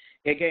 Okay.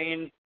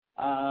 Again,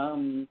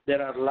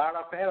 there are a lot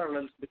of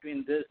parallels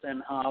between this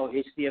and how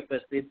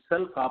HDFS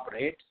itself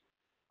operates.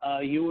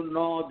 You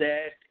know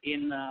that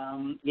in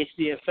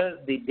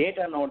HDFS, the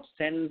data nodes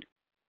send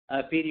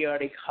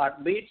periodic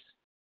heartbeats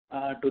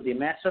to the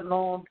master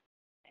node,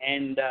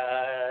 and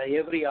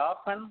every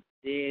often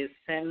they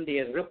send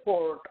a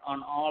report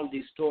on all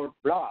the stored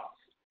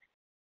blocks.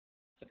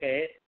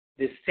 Okay,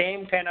 The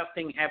same kind of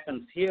thing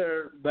happens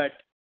here, but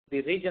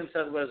the region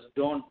servers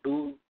don't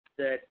do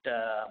that,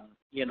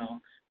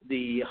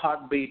 the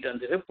heartbeat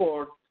and the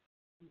report.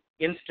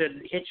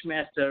 Instead,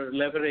 HMaster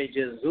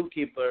leverages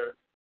Zookeeper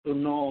to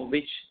know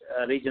which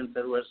region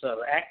servers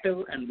are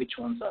active and which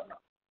ones are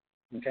not.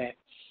 Okay,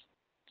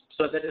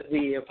 so that is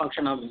the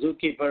function of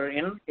Zookeeper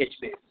in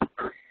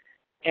HBASE.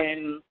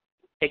 And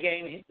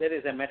again, there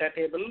is a meta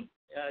table.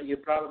 You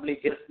probably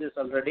guessed this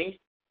already.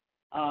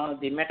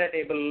 The meta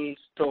table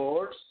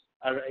stores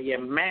a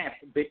map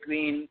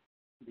between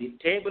the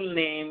table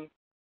name,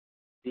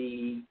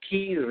 the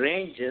key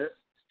ranges,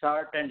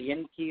 start and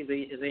end key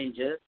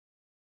ranges,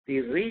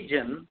 the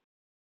region,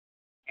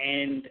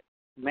 and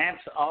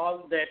maps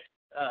all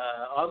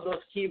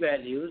those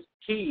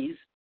keys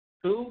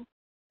to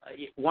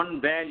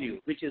one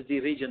value, which is the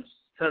region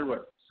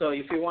server. So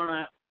if you want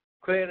to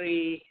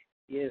query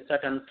a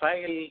certain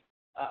file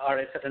or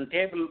a certain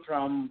table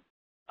from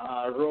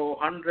row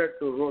 100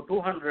 to row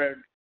 200,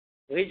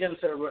 region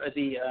server,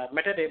 the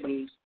meta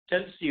table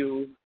tells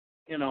you,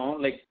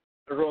 like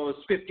rows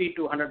 50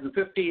 to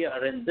 150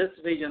 are in this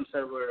region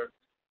server,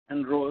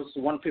 and rows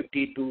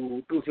 150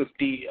 to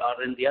 250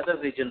 are in the other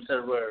region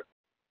server,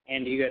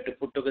 and you have to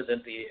put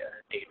together the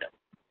data.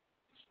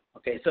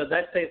 Okay, so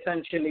that's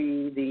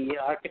essentially the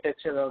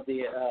architecture of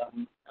the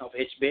of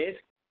HBASE.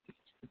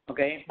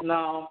 Okay,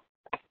 now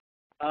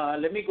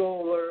let me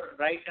go over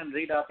write and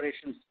read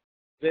operations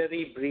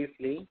very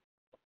briefly.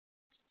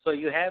 So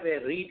you have a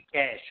read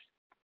cache.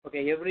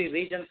 Okay, every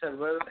region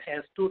server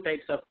has two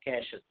types of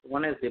caches.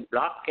 One is the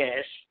block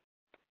cache,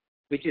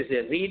 which is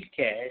a read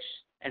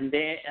cache, and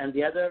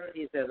the other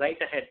is a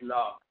write-ahead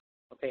log.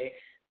 Okay,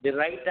 the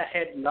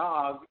write-ahead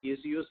log is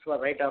used for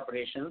write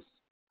operations,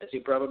 as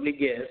you probably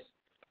guessed,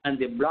 and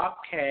the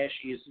block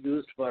cache is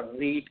used for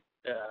read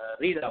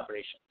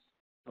operations.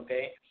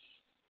 Okay,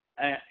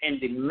 and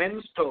the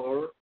mem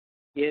store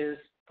is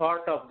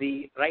part of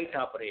the write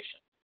operation.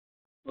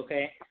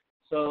 Okay,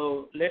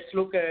 so let's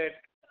look at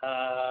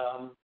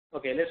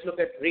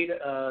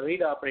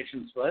read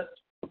operations first,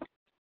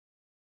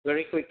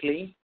 very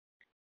quickly.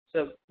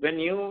 So when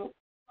you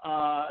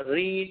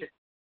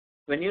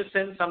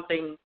send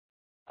something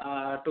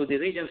to the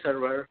region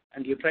server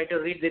and you try to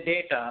read the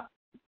data,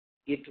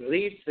 it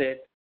reads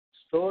it,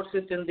 stores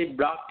it in the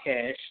block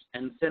cache,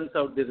 and sends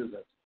out the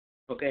results.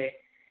 Okay,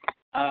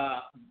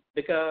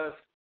 because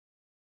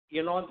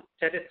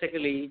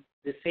statistically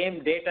the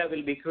same data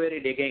will be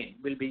queried again,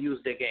 will be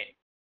used again.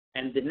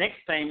 And the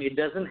next time, it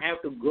doesn't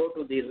have to go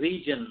to the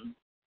region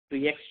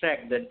to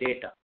extract the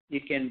data.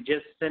 You can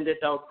just send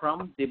it out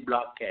from the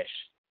block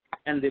cache.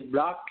 And the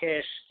block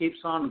cache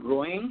keeps on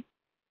growing.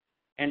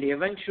 And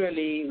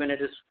eventually, when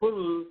it is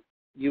full,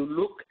 you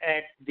look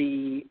at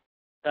the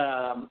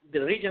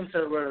region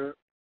server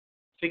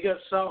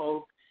figures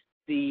out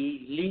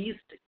the least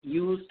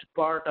used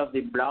part of the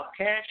block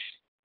cache,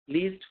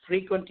 least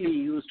frequently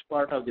used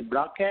part of the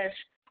block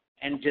cache,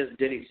 and just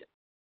deletes it.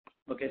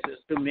 Okay,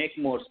 so to make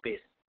more space.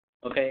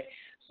 Okay,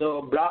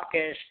 so block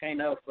cache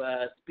kind of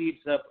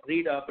speeds up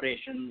read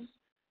operations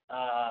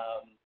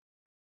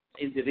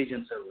in the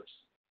region servers.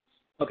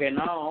 Okay,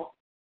 now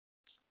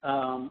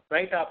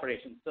write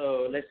operations.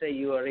 So let's say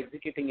you are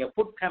executing a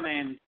put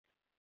command.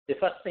 The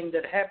first thing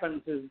that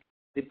happens is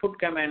the put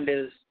command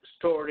is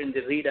stored in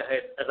the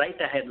write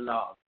ahead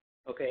log.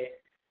 Okay,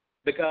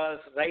 because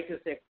write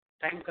is a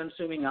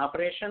time-consuming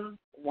operation.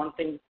 One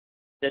thing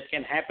that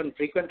can happen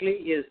frequently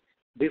is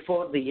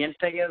before the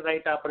entire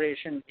write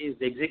operation is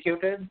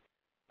executed,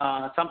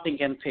 something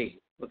can fail.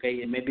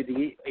 Okay, maybe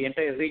the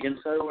entire region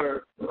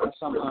server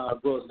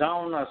goes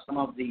down, or some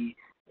of the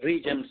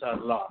regions are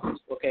lost.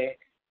 Okay,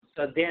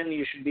 so then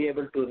you should be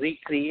able to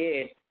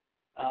recreate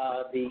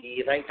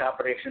the write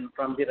operation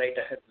from the write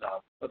ahead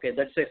log. Okay,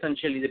 that's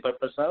essentially the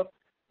purpose of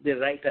the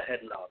write ahead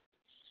log.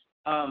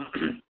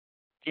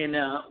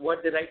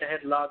 What the write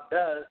ahead log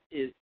does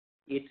is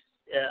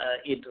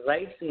it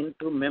writes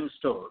into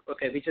memstore.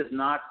 Okay, which is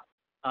not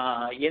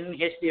in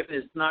HDF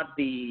is not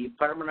the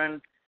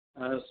permanent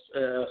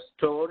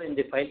store in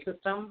the file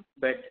system,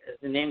 but as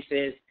the name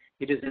says,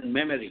 it is in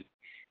memory.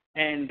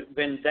 And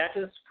when that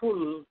is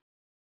full,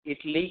 it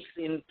leaks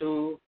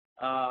into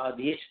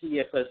the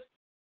HDFS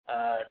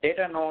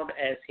data node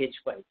as H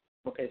files.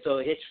 Okay, so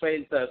H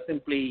files are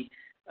simply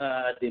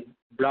the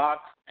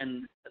blocks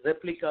and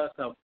replicas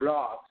of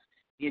blocks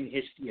in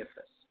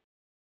HDFS.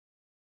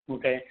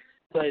 Okay,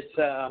 so it's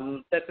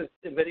that's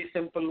a very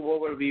simple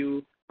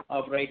overview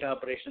of write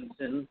operations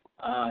in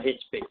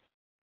HBASE.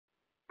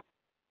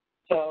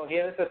 So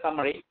here is a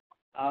summary.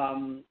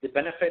 The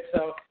benefits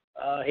of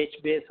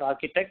HBASE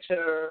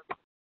architecture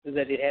is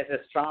that it has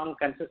a strong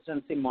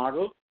consistency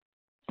model.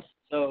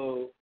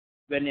 So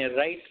when a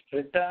write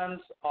returns,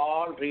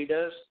 all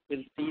readers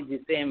will see the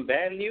same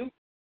value.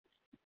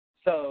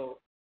 So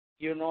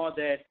you know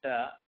that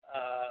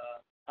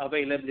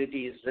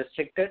availability is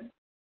restricted,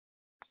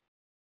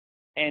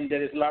 and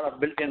there is a lot of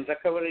built-in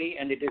recovery,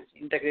 and it is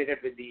integrated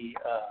with the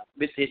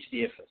with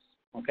HDFS.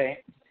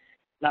 Okay.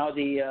 Now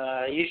the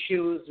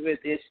issues with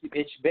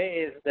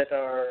HBASE that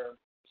are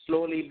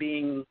slowly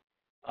being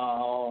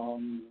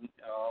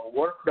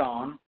worked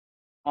on,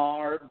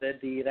 or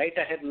that the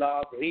write-ahead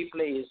log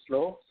replay is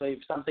slow. So if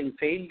something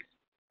fails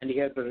and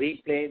you have to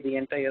replay the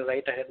entire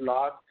write-ahead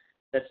log,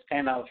 that's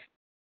kind of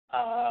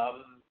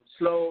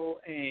slow,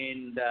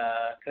 and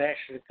crash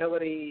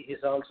recovery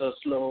is also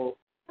slow.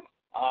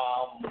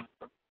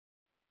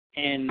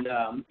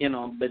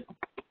 But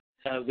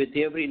with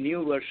every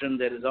new version,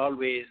 there is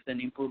always an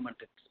improvement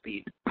in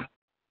speed.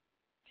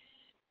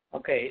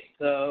 Okay,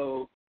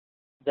 so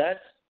that's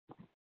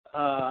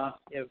a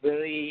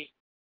very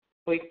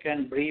quick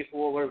and brief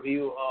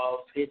overview of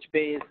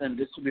HBASE and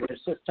distributed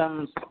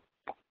systems.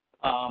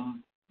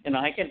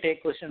 I can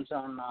take questions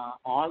on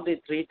all the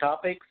three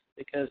topics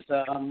because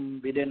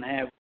we didn't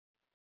have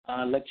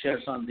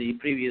lectures on the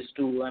previous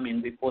two.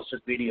 We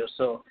posted videos.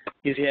 So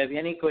if you have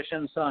any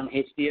questions on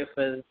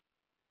HDFS,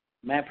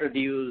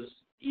 MapReduce,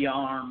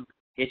 Yarn,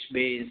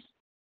 HBASE,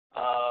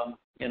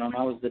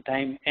 now is the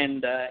time.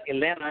 And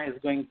Elena is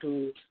going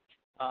to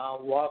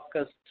walk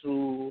us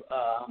through,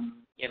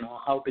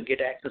 how to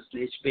get access to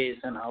HBASE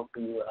and how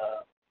to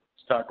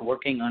start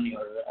working on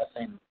your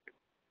assignment.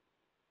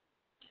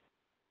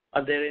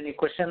 Are there any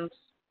questions?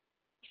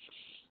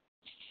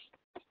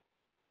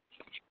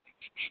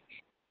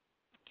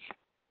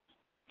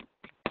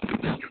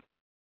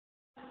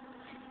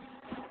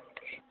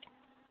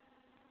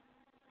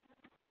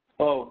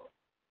 Oh,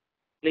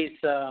 please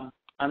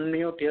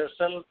unmute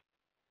yourself.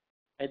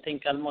 I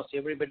think almost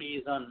everybody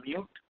is on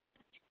mute.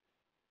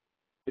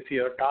 If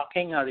you're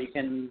talking, or you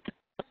can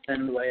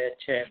send via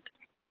chat.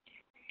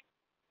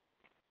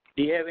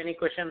 Do you have any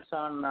questions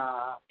on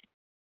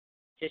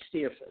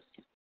HDFS?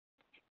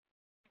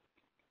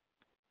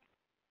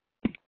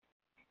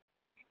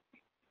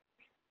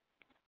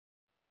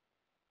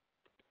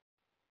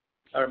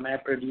 Or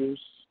MapReduce?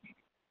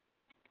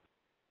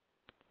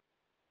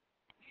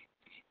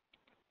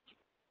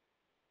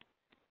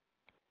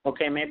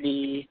 Okay,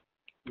 maybe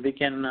we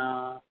can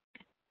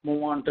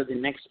move on to the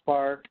next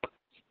part,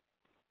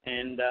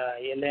 and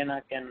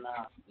Elena can.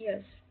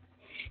 Yes.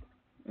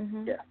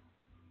 Mm-hmm. Yeah.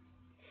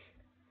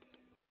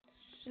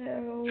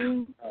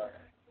 So.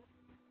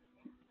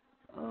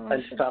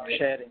 I'll stop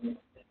sharing.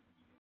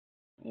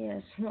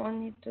 Yes, no, I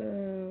need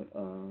to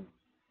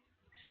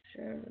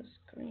share the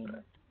screen.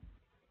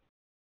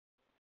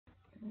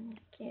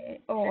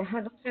 Okay. Oh, I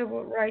don't have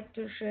a right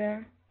to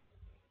share.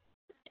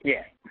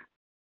 Yeah.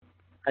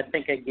 I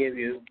think I gave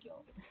you.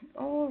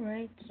 All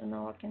right, so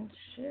now I can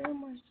share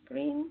my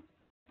screen.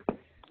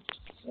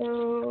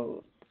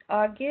 So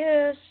I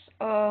guess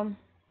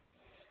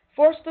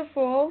first of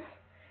all,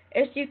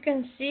 as you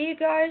can see,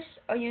 guys,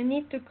 you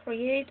need to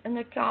create an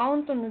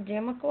account on the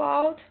demo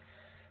cloud.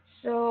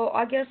 So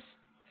I guess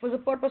for the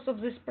purpose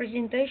of this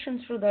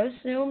presentation, should I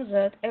assume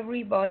that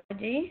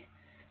everybody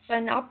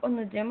sign up on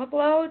the demo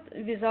cloud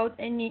without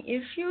any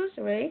issues,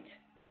 right?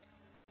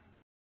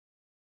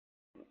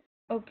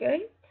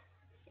 Okay.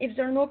 If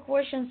there are no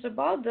questions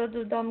about that,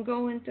 then I'm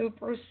going to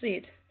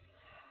proceed.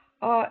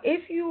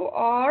 If you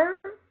are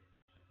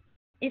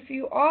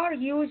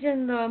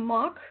using the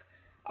Mac,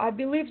 I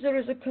believe there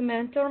is a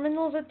command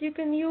terminal that you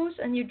can use,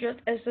 and you just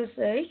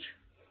SSH.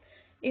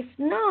 If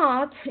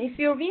not, if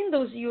you're a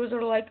Windows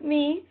user like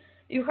me,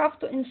 you have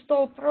to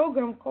install a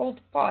program called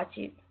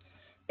PuTTY,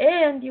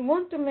 and you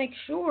want to make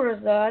sure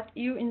that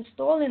you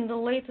install in the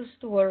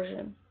latest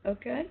version.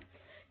 Okay,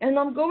 and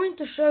I'm going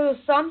to show you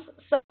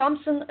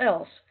something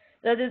else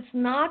that it's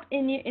not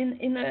in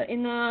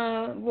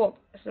a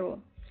walkthrough,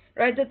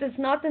 right? That is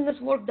not in this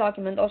work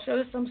document. I'll show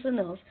you something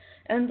else,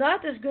 and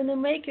that is going to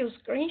make your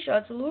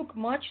screenshots look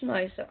much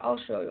nicer. I'll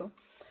show you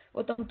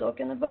what I'm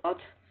talking about.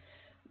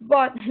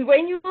 But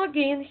when you log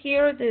in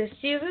here, the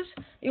series,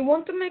 you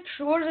want to make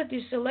sure that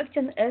you select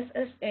an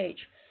SSH.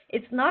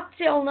 It's not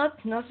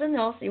telnet, nothing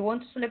else. You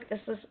want to select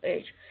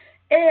SSH.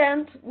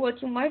 And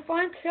what you might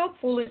find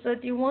helpful is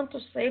that you want to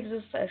save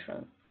the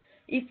session.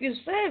 If you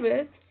save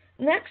it,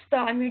 next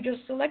time you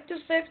just select your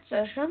saved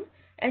session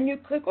and you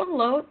click on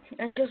load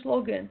and just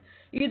log in.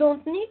 You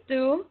don't need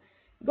to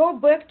go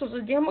back to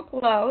the demo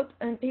cloud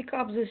and pick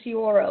up this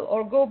URL,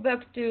 or go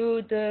back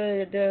to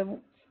the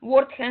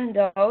Word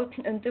handout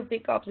and to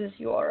pick up this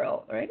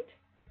URL, right?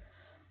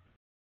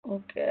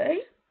 Okay.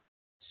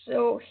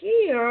 So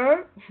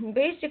here,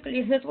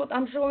 basically, that's what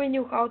I'm showing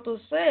you how to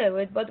save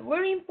it, but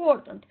very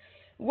important.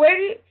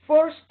 Very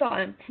first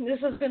time, this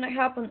is going to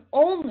happen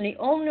only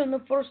on the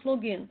first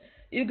login.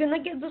 You're going to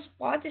get this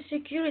PuTTY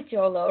security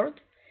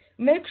alert.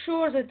 Make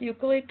sure that you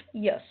click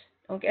yes,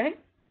 okay?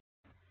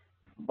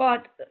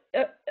 But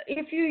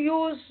if you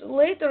use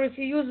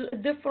a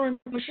different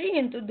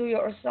machine to do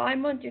your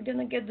assignment, you're going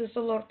to get this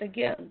alert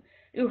again.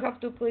 You have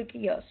to click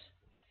yes,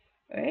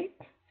 right?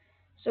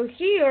 So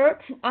here,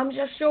 I'm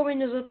just showing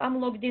you that I'm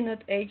logged in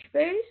at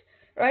HBASE,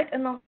 right?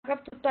 And I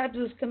have to type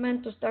this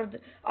command to start.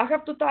 I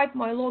have to type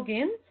my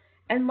login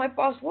and my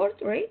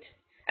password, right?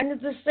 And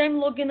it's the same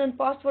login and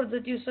password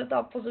that you set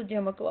up for the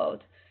demo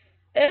cloud.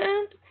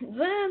 And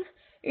then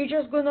you're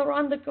just going to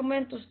run the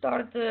command to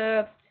start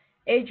the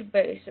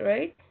HBASE,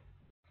 right?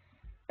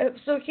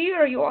 So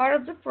here you are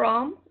at the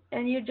prompt,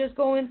 and you're just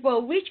going,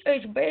 well, which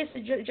HBASE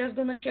is just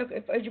going to check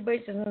if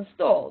HBASE is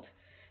installed.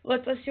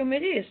 Let's assume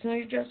it is. So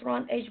you just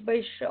run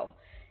HBASE shell.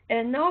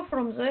 And now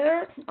from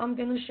there, I'm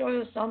going to show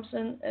you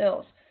something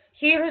else.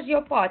 Here is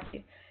your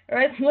party,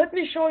 right? Let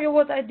me show you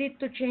what I did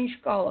to change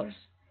colors.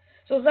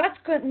 So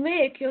that can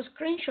make your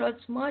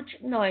screenshots much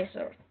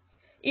nicer.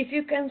 If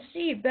you can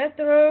see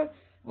better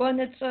when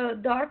it's a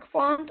dark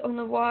font on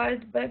a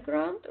white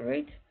background,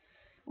 right?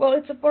 Well,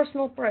 it's a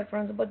personal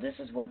preference, but this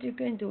is what you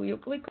can do. You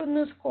click on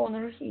this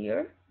corner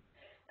here,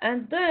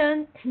 and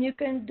then you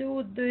can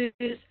do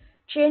this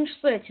change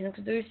settings.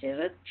 Do you see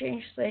that?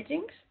 Change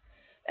settings.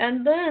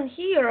 And then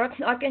here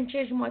I can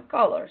change my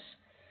colors.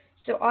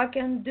 So I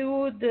can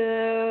do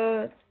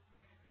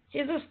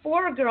see this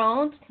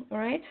foreground,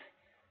 right?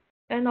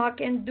 And I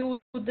can do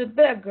the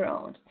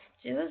background.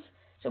 See this?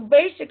 So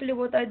basically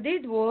what I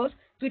did was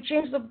to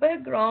change the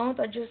background,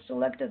 I just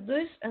selected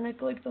this and I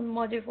clicked on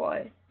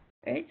modify,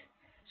 right?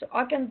 So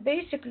I can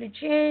basically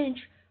change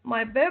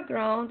my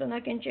background and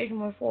I can change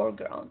my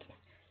foreground.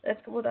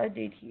 That's what I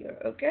did here,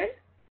 okay?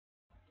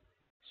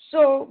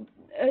 So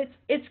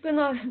it's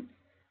gonna,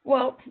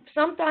 well,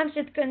 sometimes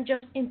it can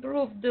just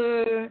improve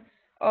the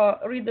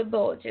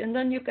readability, and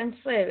then you can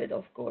save it,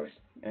 of course,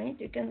 right?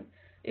 You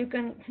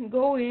can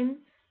go in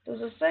to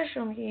the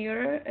session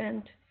here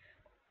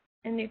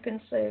and you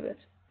can save it,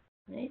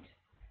 right?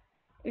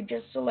 You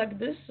just select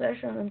this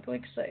session and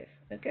click save,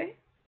 okay?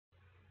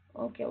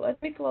 Okay,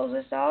 let me close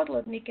this out,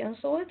 let me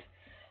cancel it.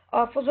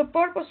 For the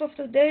purpose of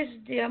today's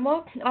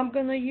demo, I'm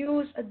gonna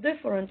use a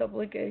different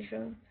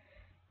application.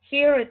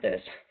 Here it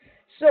is.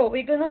 So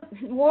we're gonna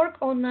work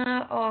on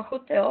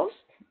hotels,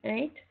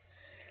 right?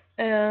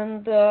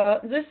 And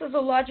this is a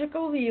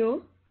logical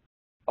view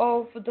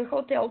of the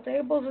hotel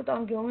table that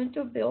I'm going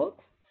to build.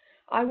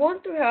 I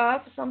want to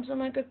have something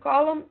like a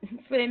column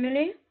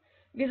family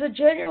with a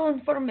general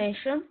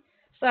information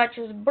such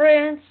as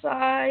brand,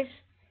 size,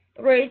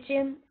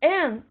 rating,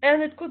 and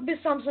it could be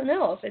something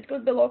else. It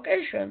could be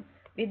location.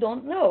 We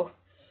don't know.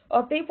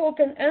 People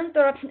can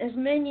enter as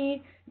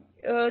many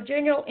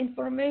general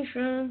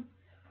information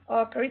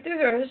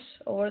criteria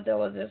or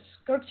this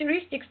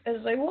characteristics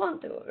as they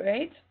want to,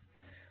 right?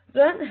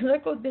 Then there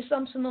could be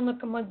something on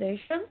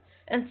accommodation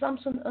and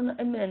something on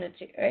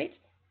amenity, right?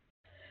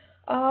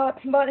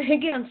 But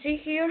again, see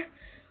here,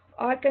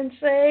 I can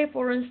say,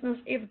 for instance,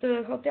 if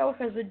the hotel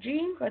has a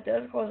gym,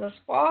 hotel has a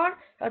spa,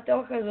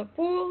 hotel has a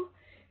pool,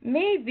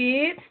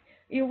 maybe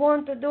you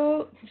want to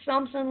do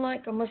something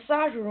like a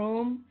massage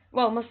room.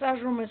 Well,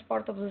 massage room is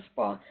part of the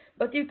spa,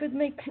 but you could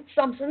make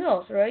something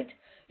else, right?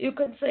 You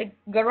could say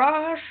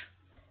garage.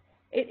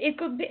 It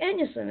could be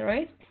anything,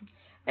 right?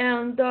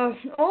 And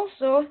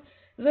also,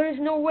 there is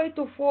no way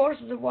to force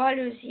the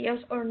values yes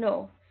or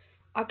no.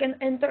 I can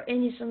enter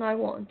anything I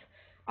want.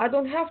 I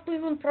don't have to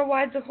even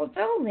provide the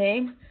hotel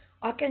name.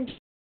 I can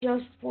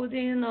just put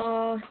in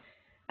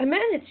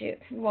amenity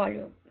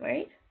value,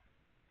 right?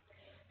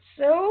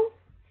 So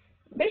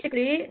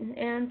basically,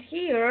 and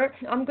here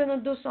I'm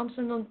gonna do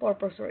something on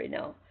purpose right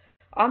now.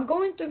 I'm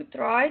going to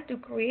try to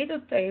create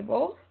a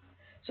table.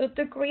 So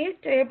to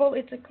create table,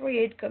 it's a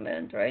create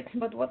command, right?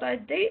 But what I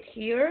did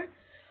here,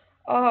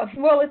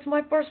 well, it's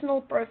my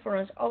personal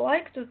preference. I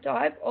like to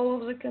type all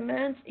of the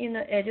commands in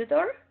the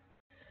editor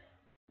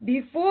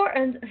before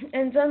and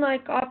then I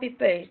copy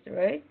paste,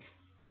 right?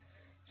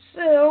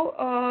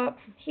 So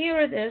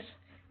here it is.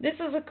 This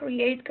is a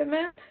create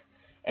command,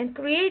 and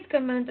create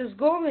command is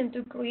going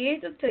to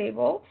create a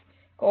table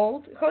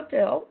called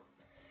hotel,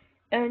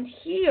 and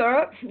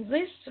here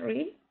these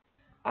three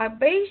are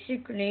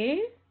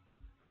basically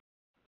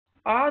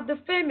are the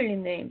family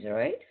names,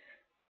 right?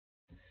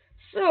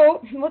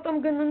 So what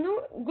I'm gonna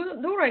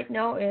do right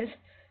now is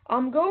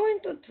I'm going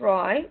to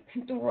try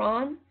to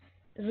run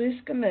this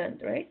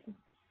command, right?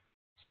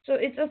 So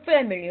it's a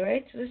family,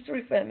 right? There's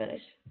three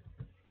families.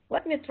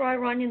 Let me try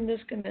running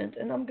this command,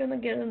 and I'm gonna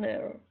get an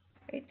error,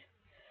 right?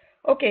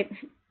 Okay,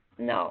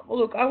 now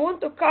look, I want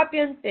to copy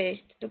and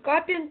paste. To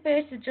copy and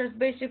paste, it's just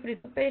basically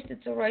to paste.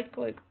 It's a right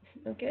click,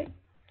 okay?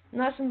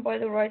 Nothing by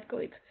the right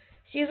click.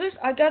 See this?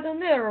 I got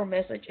an error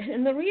message,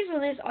 and the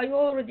reason is I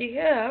already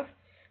have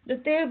the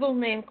table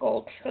name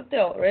called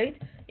hotel, right?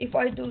 If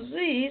I do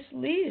this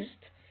list,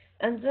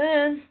 and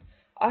then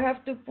I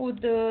have to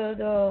put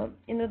the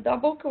in the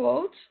double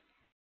quotes,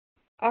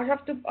 I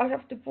have to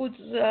put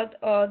that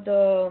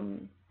the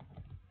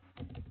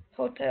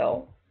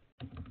hotel.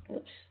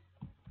 Oops.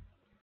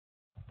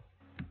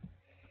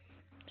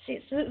 See,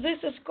 so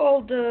this is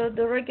called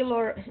the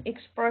regular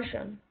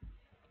expression,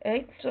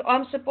 right? So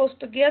I'm supposed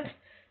to get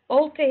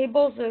all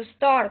tables that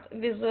start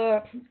with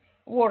the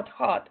word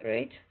hot,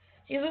 right?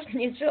 See, this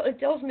it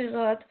tells me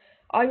that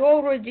I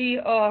already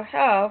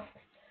have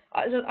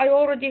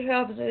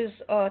this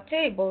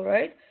table,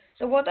 right?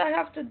 So what I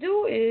have to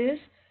do is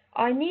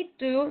I need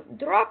to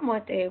drop my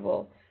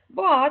table,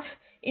 but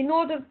in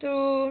order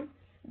to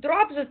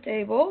drop the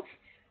table,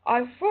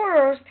 I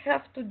first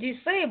have to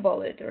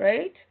disable it,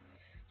 right?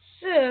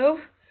 So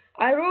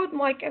I wrote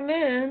my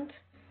command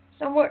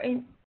somewhere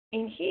in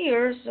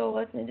here. So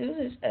let me do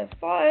this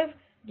F5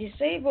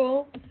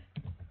 disable,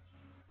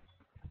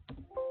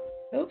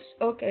 Oops,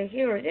 okay,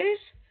 here it is.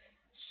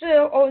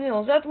 So, oh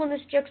no, that one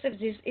is checks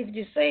if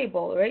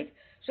disabled, right?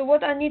 So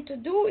what I need to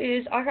do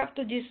is I have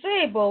to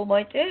disable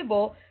my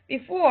table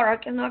before I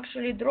can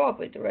actually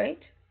drop it, right?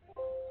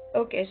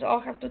 Okay, so I'll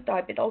have to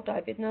type it. I'll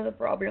type it, not a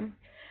problem.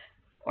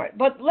 Alright,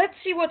 but let's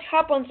see what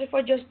happens if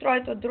I just try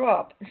to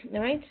drop,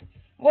 right?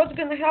 What's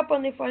gonna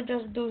happen if I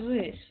just do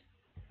this?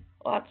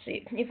 Let's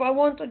see. If I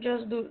want to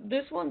just do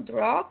this one,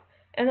 drop,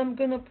 and I'm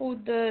gonna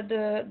put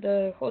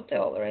the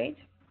hotel, right?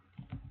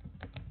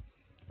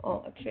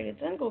 Oh, actually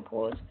it's angle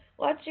quotes.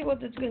 Let's see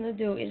what it's gonna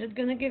do. Is it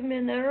gonna give me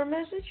an error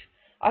message?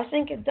 I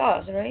think it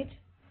does, right?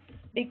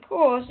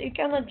 Because you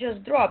cannot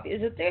just drop.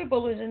 The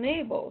table is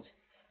enabled.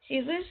 See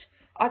this?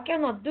 I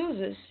cannot do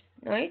this,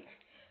 right?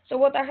 So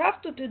what I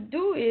have to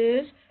do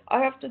is I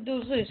have to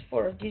do this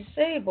for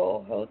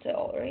disable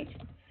hotel, right?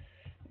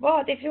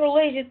 But if you're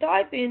lazy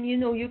typing,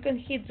 you can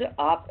hit the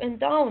up and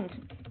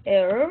down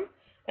arrow,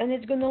 and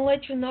it's gonna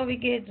let you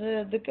navigate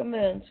the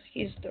command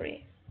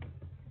history.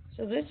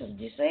 So this is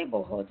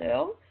disable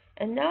hotel,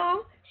 and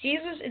now see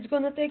this, it's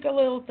gonna take a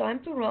little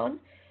time to run.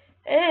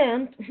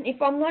 And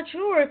if I'm not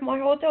sure if my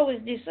hotel is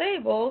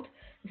disabled,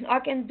 I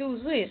can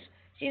do this.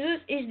 See,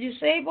 this is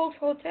disabled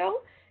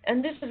hotel,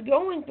 and this is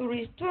going to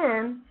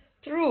return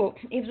true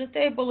if the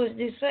table is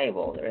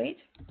disabled, right?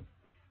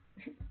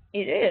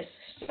 It is.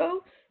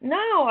 So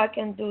now I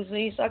can do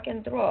this, I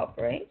can drop,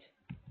 right?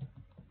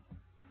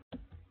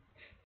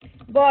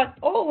 But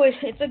always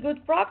it's a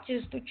good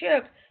practice to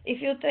check if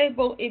your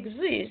table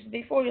exists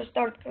before you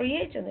start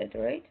creating it,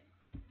 right?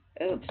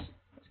 Oops,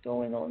 what's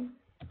going on?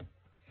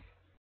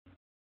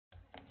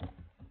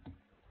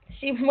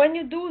 See, when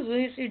you do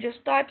this, you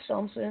just type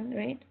something,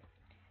 right?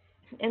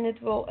 And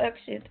it will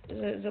exit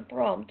the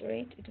prompt,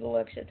 right? It will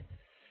exit.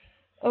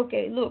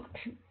 Okay, look.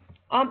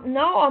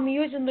 Now I'm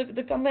using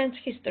the command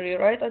history,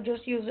 right? I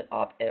just use the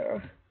up arrow.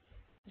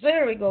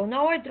 There we go.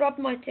 Now I dropped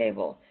my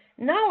table.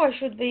 Now I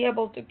should be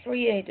able to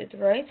create it,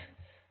 right?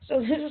 So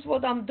this is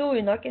what I'm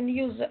doing. I can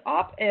use the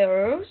up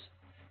arrows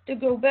to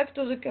go back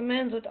to the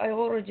command that I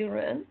already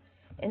ran.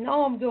 And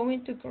now I'm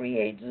going to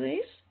create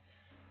this.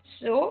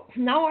 So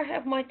now I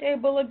have my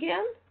table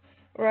again,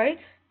 right?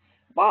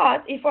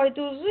 But if I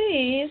do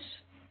this,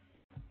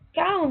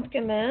 count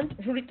command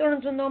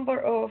returns the number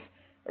of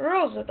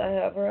rows that I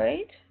have,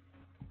 right?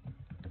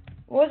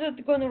 What's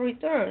it going to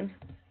return?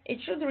 It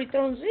should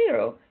return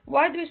 0.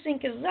 Why do you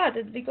think is that?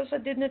 It's because I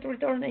did not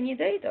return any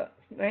data,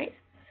 right?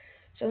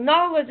 So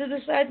now let's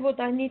decide what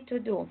I need to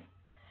do.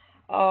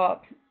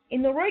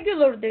 In a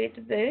regular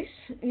database,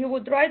 you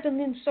would write an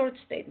insert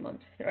statement,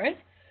 right?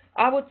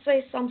 I would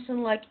say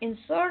something like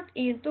insert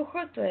into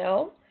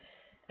hotel,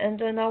 and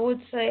then I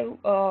would say,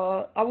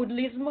 I would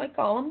list my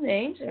column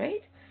names,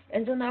 right?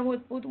 And then I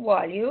would put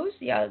values,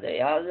 yada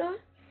yada,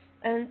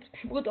 and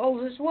put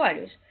all these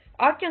values.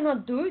 I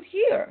cannot do it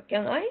here,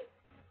 can I?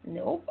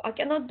 Nope, I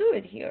cannot do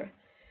it here.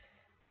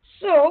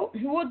 So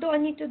what do I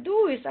need to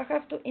do is I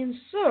have to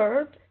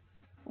insert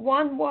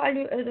one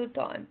value at a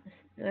time,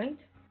 right?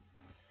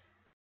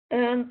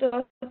 And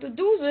to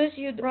do this,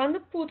 you run the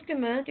put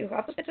command. You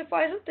have to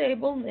specify the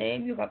table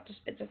name. You have to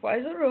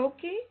specify the row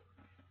key,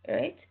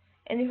 right?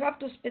 And you have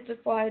to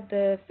specify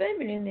the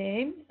family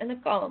name and a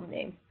column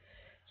name.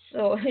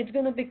 So it's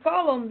going to be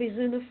column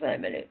within a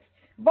family.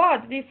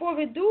 But before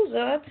we do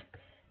that,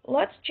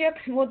 let's check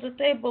what the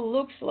table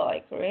looks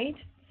like, right?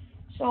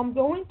 So I'm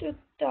going to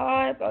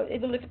type, I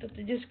believe it's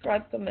the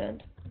describe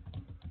command.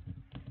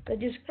 The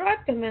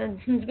describe command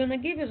is going to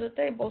give you the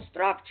table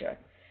structure.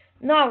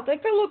 Now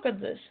take a look at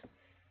this.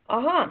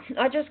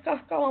 I just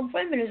have column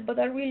families, but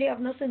I really have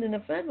nothing in the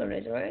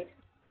families, right?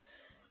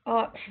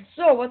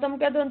 So what I'm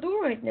going to do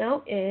right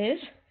now is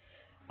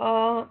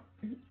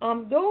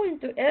I'm going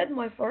to add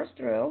my first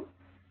row.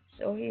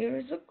 So here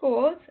is the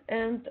code,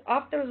 and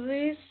after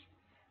this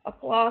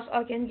class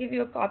I can give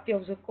you a copy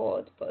of the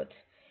code, but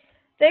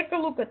take a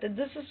look at it.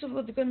 This is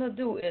what it's gonna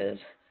do is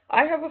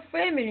I have a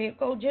family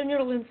called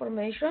general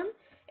information,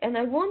 and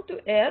I want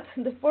to add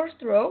the first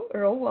row,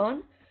 row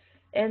 1,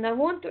 and I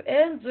want to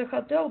add the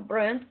hotel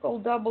brand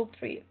called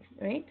DoubleTree,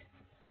 right?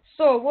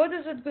 So what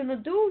is it gonna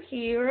do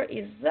here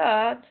is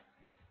that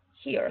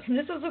here,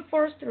 this is the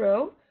first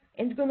row,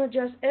 and it's gonna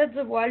just add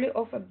the value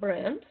of a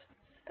brand,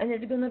 and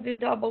it's gonna be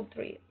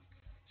DoubleTree.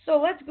 So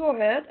let's go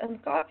ahead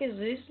and copy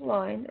this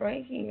line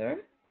right here,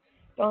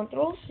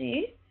 Control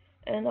C,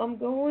 and I'm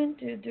going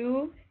to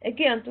do,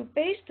 again, to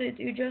paste it,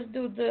 you just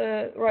do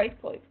the right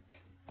click.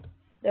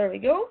 There we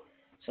go.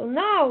 So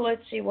now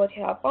let's see what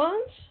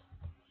happens.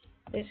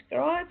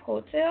 Describe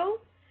hotel.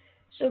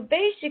 So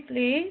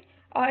basically,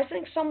 I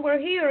think somewhere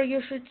here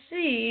you should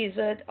see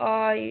that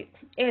I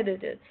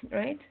edited,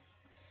 right?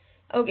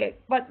 Okay,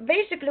 but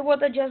basically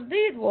what I just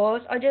did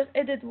was I just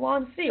added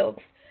one field.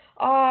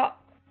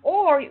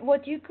 Or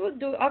what you could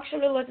do,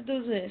 actually, let's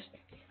do this.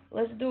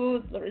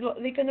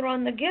 We can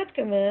run the get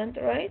command,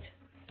 right?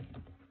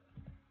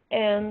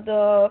 And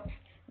the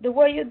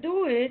way you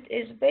do it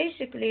is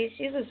basically,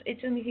 see this,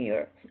 it's in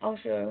here. I'll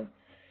show you.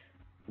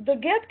 The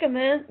get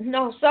command,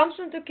 now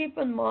something to keep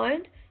in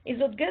mind is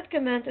that get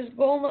command is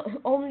going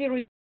to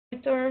only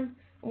return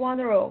one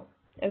row.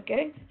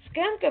 Okay,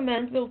 scan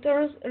command will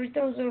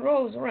return the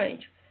rows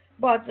range,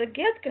 but the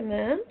get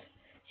command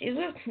is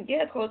just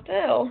get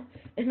hotel,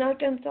 and I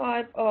can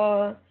type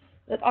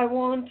that I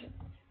want,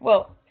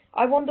 well,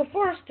 I want the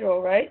first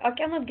row, right? I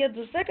cannot get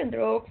the second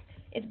row.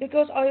 It's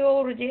because I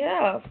already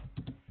have.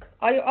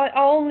 I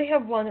only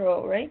have one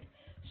row, right?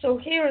 So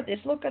here it is.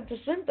 Look at the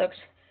syntax.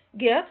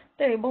 Get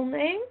table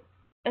name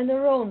and the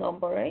row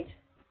number, right?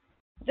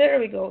 There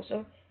we go.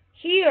 So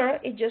here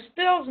it just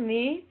tells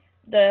me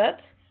that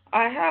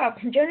I have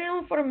general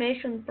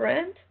information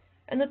brand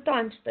and a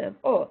timestamp.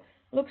 Oh,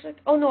 looks like,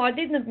 oh no, I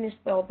didn't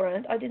misspell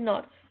brand. I did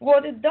not.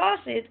 What it does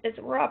is it's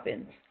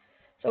wrapping.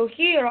 So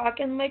here I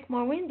can make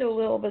my window a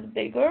little bit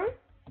bigger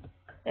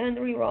and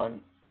rerun.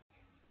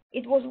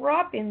 It was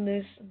wrapping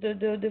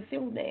the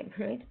field name,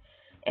 right?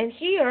 And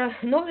here,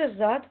 notice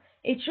that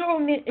it showed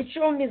me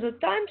the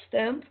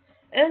timestamp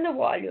and the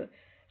value.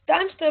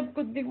 Timestamp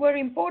could be very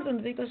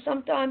important because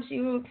sometimes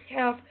you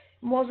have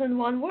more than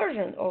one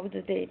version of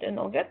the data, and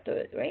I'll get to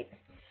it, right?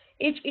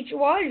 Each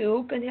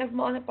value can have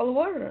multiple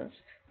versions.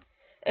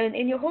 And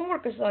in your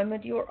homework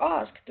assignment, you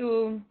ask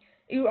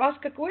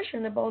a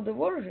question about the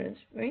versions,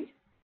 right?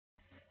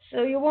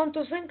 So you want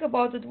to think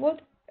about it.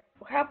 What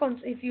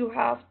happens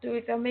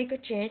if I make a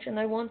change and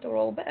I want to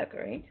roll back,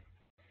 right?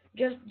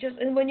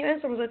 And when you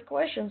answer that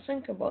question,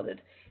 think about it.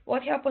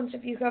 What happens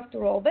if you have to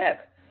roll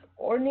back?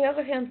 Or on the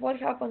other hand, what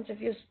happens if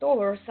you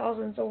store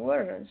thousands of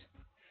versions?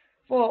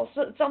 Well,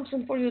 so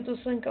something for you to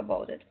think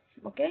about it.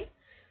 Okay?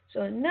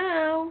 So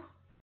now,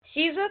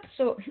 see that?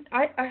 So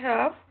I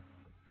have,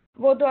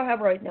 what do I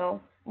have right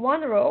now?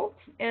 One row,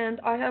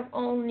 and I have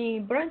only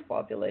brand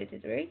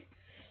populated, right?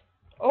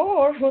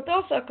 Or what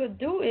else I could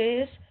do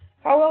is,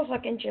 how else I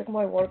can check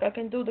my work? I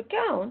can do the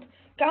count.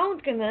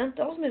 Count command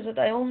tells me that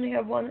I only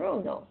have one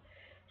row now.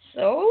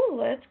 So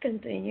let's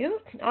continue.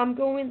 I'm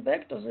going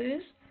back to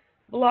this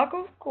block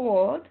of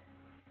code,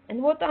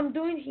 and what I'm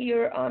doing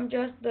here, I'm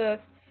just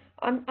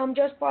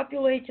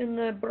populating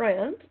the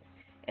brand,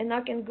 and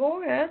I can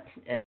go ahead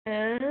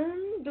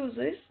and do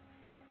this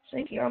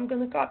thing here. I'm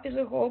gonna copy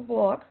the whole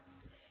block,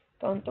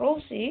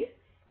 Control C,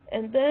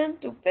 and then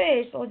to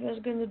paste, I'm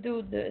just gonna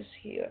do this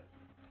here.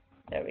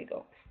 There we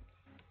go.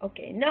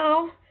 Okay,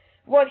 now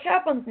what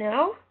happened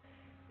now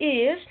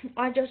is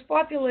I just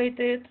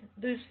populated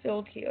this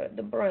field here,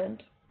 the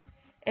brand.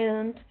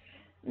 And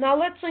now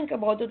let's think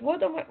about it. What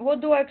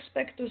do I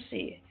expect to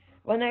see?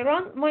 When I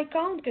run my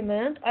count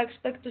command, I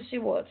expect to see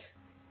what?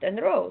 10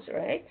 rows,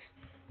 right?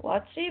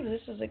 Let's see if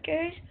this is the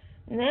case.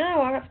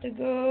 Now I have to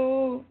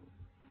go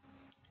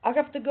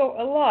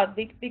a lot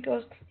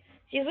because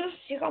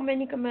see how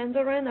many commands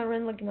I ran? I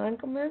ran like 9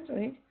 commands,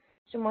 right?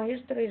 So my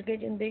history is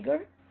getting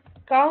bigger.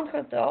 Count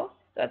hotel,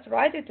 that's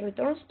right, it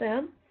returns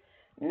 10.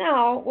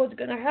 Now what's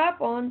gonna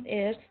happen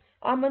is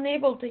I'm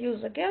unable to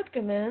use the get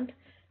command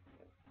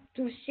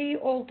to see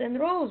all 10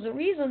 rows. The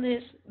reason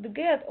is the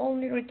get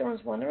only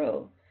returns one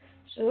row.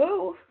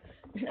 So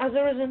as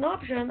there is an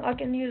option, I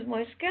can use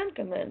my scan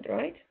command,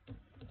 right?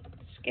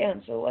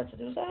 Scan. So let's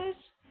do this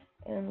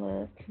and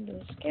let's do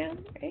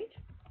scan, right?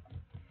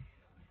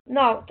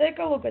 Now take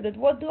a look at it.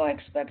 What do I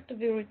expect to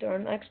be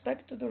returned? I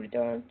expect to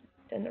return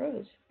 10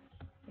 rows,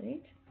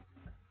 right?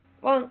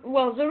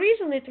 Well, the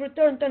reason it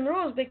returned 10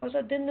 rows because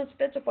I didn't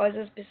specify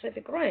the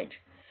specific range.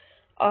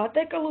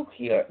 Take a look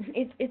here.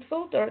 It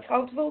filtered,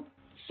 how it will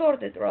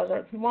sort it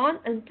rather, 1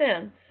 and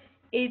 10.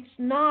 It's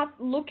not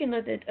looking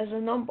at it as a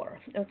number,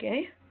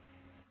 okay?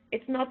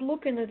 It's not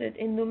looking at it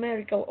in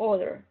numerical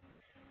order.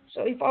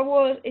 So if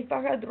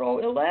I had row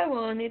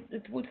 11,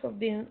 it would have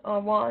been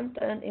 1,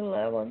 10,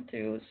 11,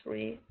 2,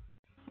 3,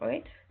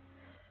 right?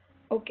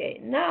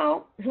 Okay,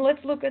 now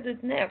let's look at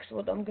it next.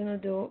 What I'm gonna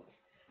do,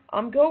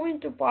 I'm going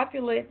to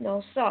populate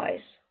now size.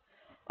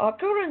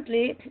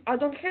 Currently, I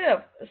don't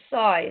have a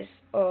size.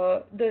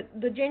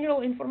 The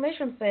general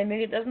information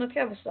family does not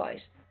have a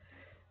size.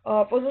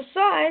 For the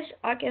size,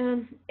 I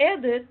can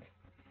add it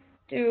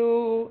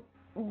to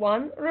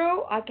 1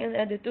 row, I can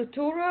add it to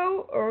 2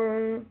 row,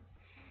 or,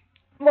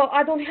 well,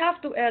 I don't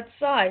have to add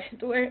size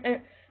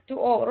to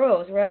all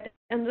rows, right?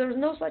 And there's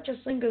no such a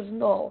thing as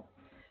null.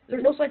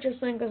 There's no such a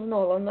thing as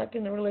null, unlike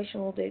in a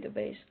relational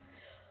database.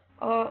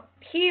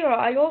 Here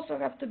I also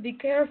have to be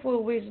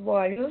careful with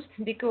values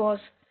because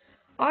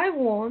I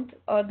want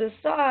the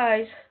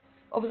size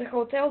of the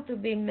hotel to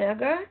be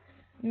mega,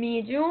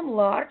 medium,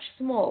 large,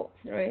 small,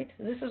 right?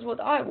 This is what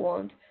I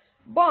want.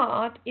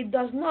 But it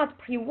does not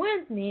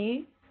prevent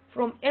me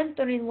from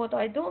entering what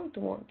I don't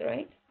want,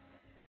 right?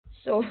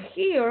 So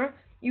here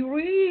you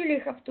really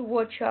have to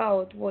watch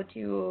out what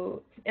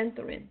you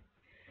enter in.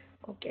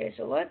 Okay,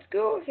 so let's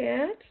go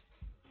ahead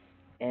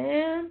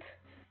and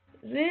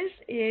this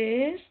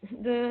is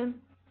the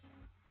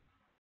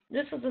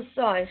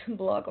size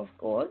block of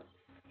code.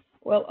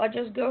 Well, I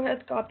just go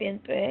ahead, copy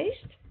and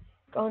paste,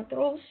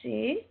 Control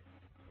C.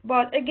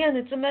 But again,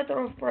 it's a matter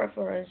of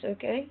preference,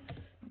 okay?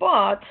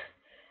 But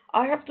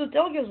I have to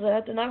tell you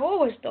that, and I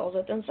always tell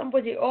that, and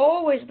somebody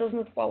always does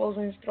not follow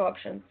the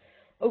instruction.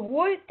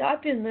 Avoid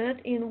typing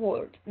that in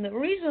Word. And the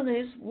reason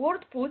is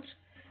Word puts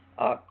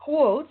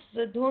quotes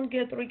that don't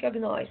get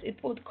recognized.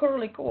 It put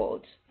curly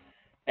quotes.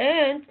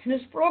 And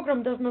this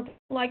program does not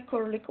like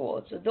curly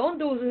quotes. So don't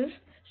do this.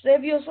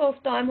 Save yourself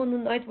time on the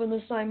night when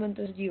assignment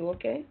is due,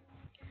 okay?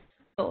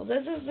 No,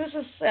 this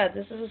is sad.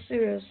 This is a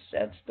serious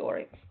sad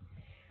story.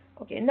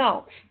 Okay,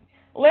 now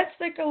let's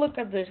take a look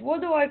at this.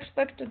 What do I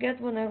expect to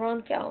get when I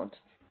run count?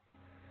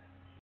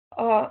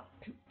 Uh,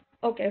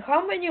 okay,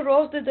 how many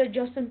rows did I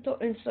just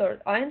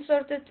insert? I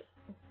inserted.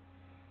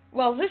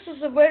 Well, this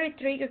is a very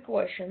tricky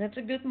question. It's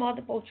a good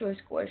multiple choice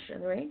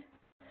question, right?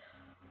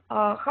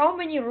 How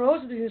many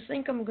rows do you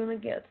think I'm gonna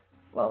get?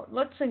 Well,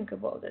 let's think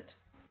about it.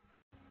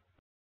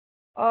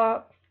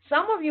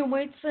 Some of you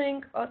might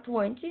think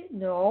 20.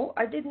 No,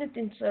 I didn't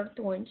insert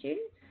 20.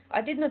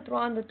 I did not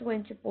run the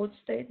 20 put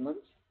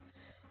statements.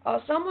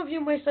 Some of you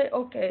may say,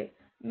 okay,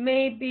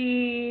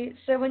 maybe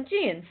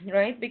 17,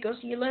 right? Because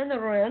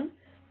Yelena ran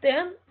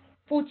 10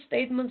 put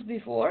statements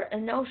before,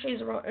 and now she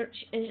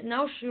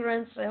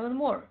ran 7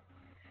 more.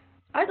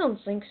 I don't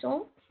think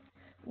so.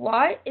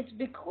 Why? It's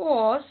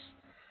because,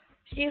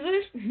 see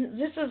this?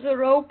 This is a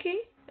row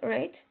key,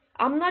 right?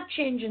 I'm not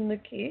changing the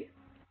key,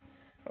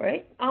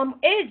 right? I'm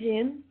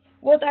adding,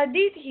 what I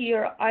did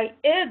here, I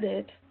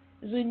added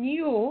the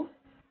new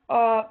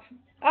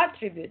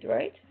attribute,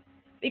 right?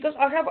 Because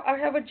I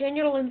have a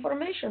general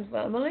information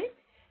family,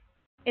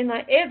 and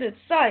I added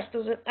size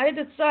to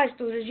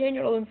the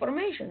general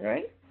information,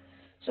 right?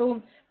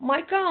 So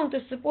my count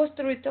is supposed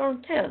to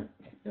return 10,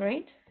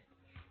 right?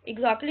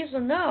 Exactly. So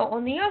now,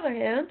 on the other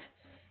hand,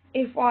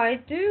 if I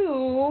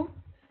do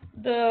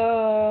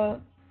the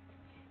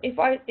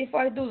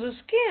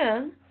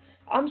scan,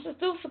 I'm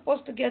still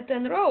supposed to get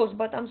 10 rows,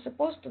 but I'm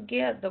supposed to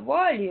get the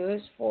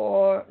values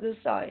for the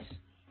size.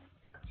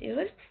 See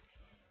this?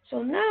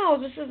 So now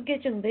this is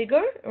getting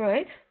bigger,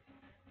 right?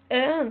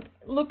 And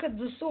look at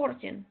the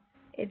sorting.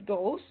 It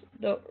goes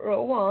the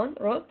row 1,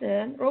 row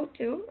 10, row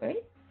 2,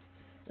 right?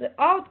 The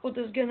output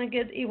is gonna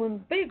get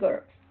even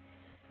bigger.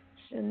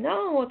 So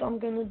now what I'm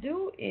gonna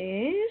do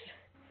is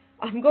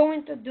I'm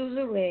going to do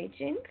the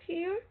rating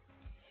here,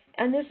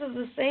 and this is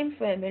the same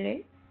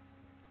family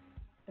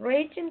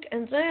rating,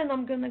 and then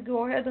I'm gonna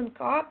go ahead and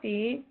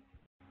copy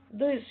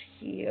this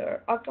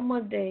here,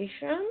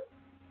 accommodation.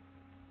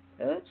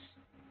 Oops,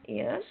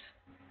 yes.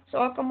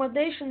 So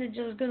accommodation is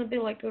just gonna be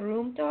like a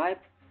room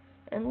type,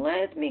 and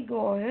let me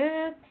go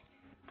ahead,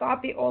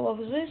 copy all of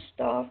this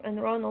stuff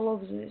and run all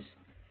of this,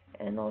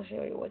 and I'll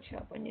show you what's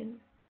happening.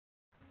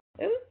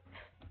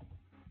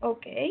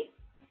 Okay,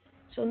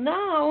 so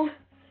now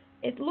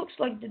it looks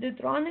like, did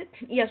it run it?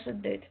 Yes,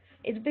 it did.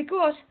 It's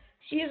because,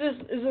 see,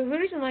 the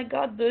reason I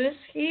got this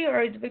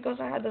here is because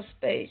I had a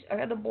space. I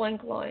had a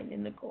blank line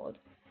in the code.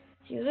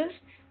 See this?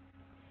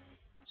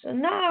 So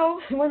now,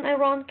 when I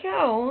run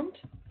count,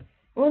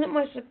 what am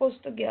I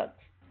supposed to get?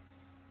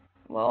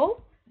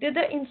 Well, did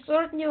I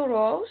insert new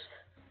rows?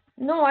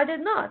 No, I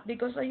did not,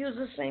 because I used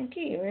the same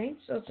key, right?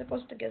 So it's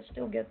supposed to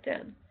still get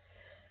 10.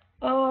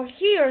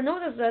 Here,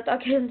 notice that I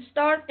can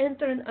start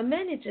entering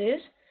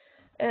amenities,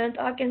 and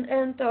I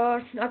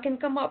can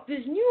come up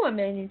with new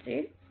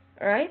amenity,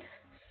 right?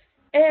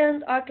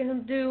 And I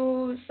can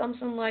do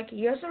something like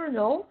yes or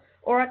no,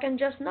 or I can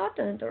just not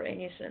enter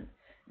anything.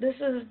 This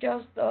is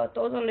just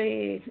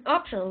totally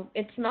optional.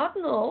 It's not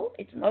null,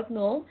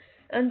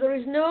 and there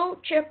is no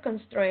check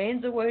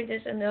constraint the way it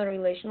is in a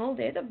relational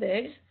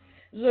database.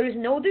 There is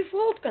no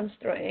default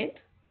constraint,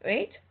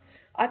 right?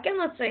 I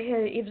cannot say,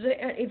 hey,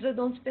 if they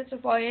don't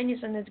specify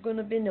anything, it's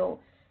gonna be no.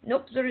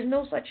 Nope, there is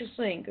no such a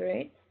thing,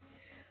 right?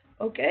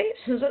 Okay,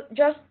 so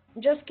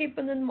just keep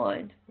it in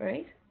mind,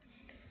 right?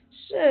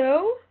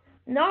 So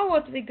now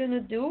what we're gonna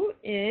do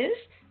is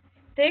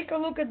take a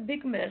look at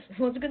big mess.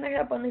 What's gonna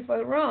happen if I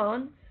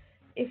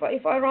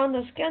run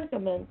the scan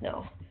command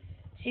now?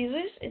 See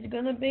this? It's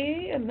gonna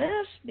be a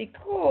mess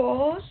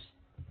because,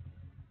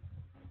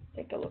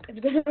 take a look,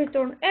 it's gonna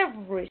return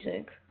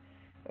everything,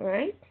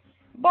 right?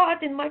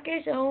 But in my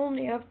case, I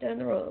only have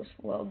 10 rows.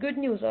 Well, good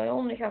news, I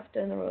only have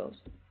 10 rows,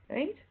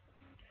 right?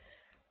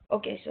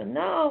 Okay, so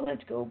now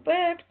let's go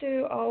back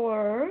to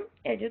our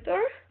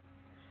editor.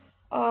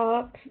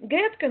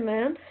 Get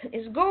command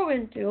is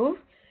going to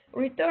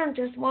return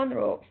just one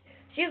row.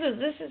 See that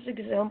this is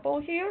example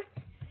here.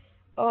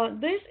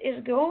 This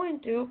is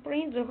going to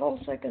print the whole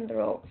second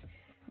row.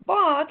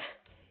 But,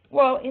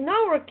 well, in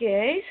our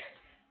case,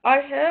 I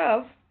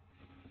have,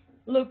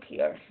 look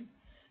here.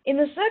 In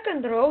the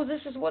second row,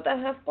 this is what I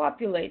have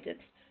populated.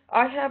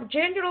 I have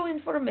general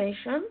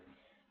information,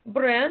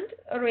 brand,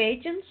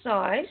 rating,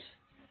 size,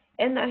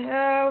 and I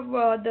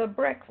have the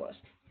breakfast.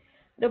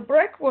 The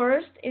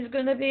breakfast is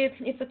going to be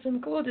if it's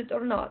included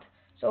or not.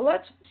 So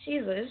let's see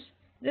this.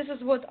 This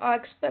is what I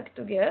expect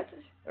to get,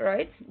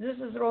 right? This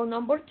is row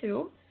number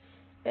 2.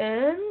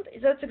 And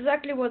that's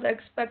exactly what I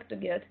expect to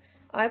get.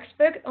 I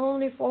expect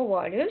only 4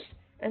 values,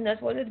 and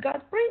that's what it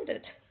got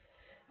printed.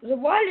 The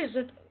values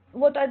that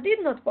what I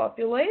did not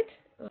populate,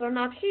 they're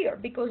not here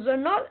because they're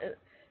not.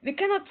 We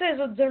cannot say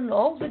that they're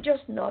null. They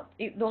just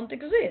don't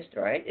exist,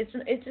 right?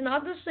 It's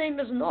not the same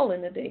as null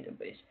in the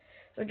database.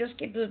 So just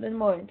keep that in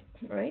mind,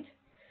 right?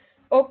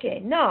 Okay,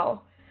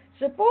 now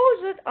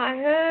suppose that I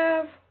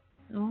have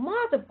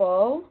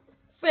multiple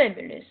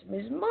families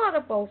with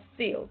multiple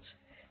fields,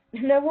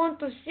 and I want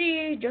to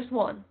see just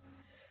one,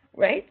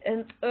 right?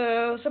 And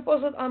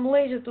suppose that I'm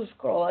lazy to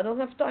scroll, I don't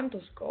have time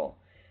to scroll.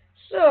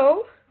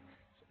 So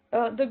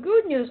the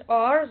good news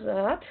are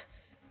that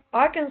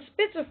I can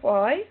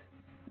specify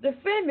the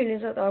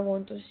families that I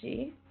want to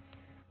see.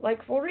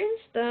 Like for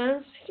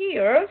instance,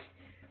 here,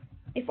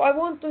 if I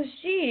want to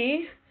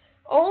see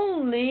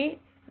only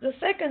the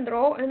second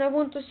row and I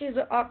want to see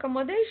the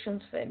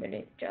accommodations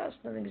family, just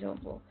an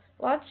example.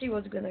 Let's see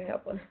what's gonna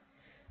happen.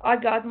 I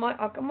got my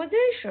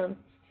accommodation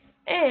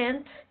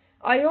and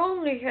I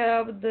only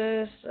have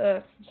this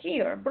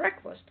here,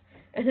 breakfast,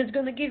 and it's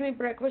gonna give me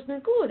breakfast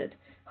included.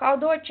 How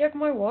do I check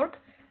my work?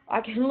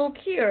 I can look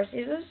here,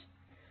 see this?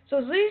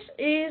 So this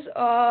is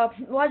a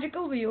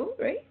logical view,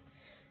 right?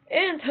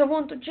 And I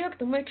want to check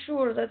to make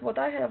sure that what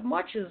I have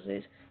matches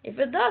this. If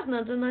it does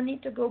not, then I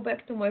need to go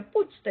back to my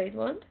put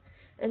statement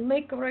and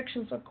make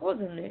corrections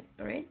accordingly,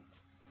 right?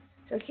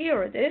 So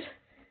here it is.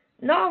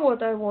 Now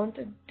what I want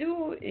to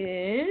do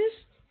is,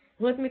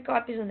 let me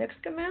copy the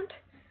next command.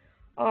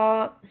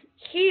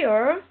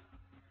 Here,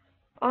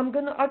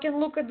 I can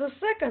look at the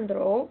second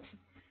row.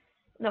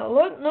 Now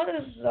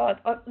notice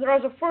that there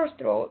is a first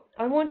row.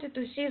 I wanted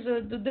to see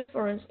the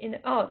difference in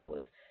the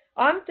output.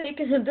 I'm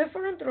taking a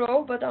different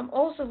row, but I'm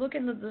also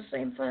looking at the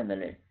same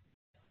family.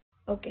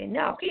 Okay,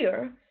 now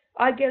here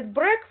I get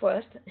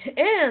breakfast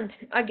and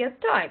I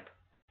get type.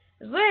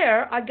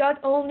 There I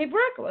got only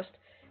breakfast,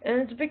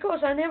 and it's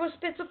because I never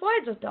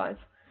specified the type.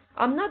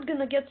 I'm not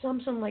gonna get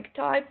something like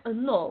type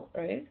and null,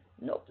 right?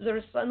 Nope,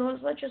 there's no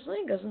such a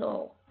thing as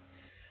null.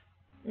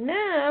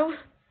 Now,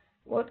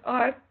 what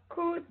I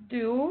could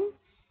do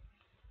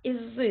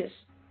is this.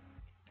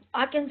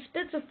 I can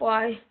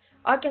specify,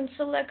 I can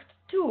select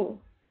two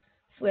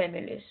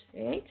families,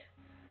 right?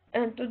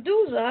 And to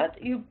do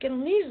that, you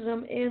can leave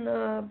them in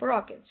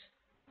brackets,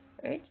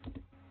 right?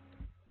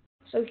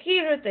 So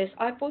here it is.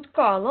 I put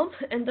column,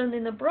 and then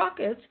in the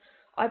brackets,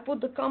 I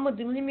put the comma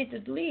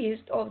delimited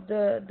list of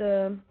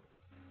the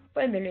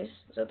families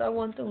that I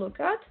want to look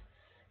at,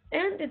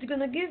 and it's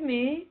gonna give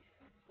me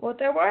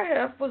whatever I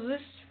have for these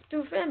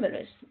two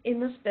families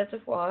in a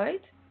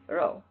specified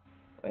row,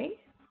 right?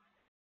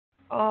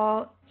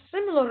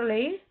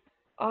 Similarly,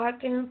 I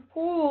can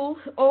pull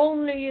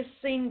only a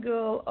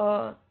single,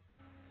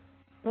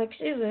 like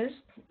see this,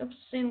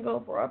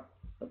 single,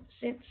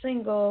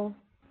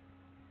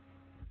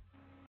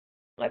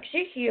 like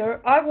see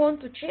here, I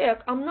want to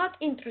check, I'm not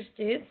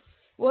interested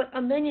what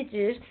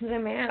amenities they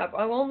may have.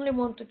 I only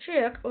want to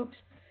check,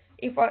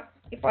 if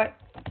I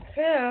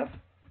have,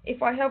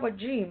 if I have a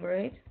gym,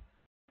 right?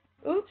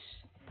 Oops,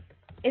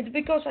 it's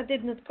because I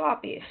did not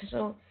copy.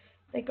 So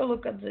take a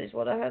look at this.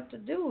 What I have to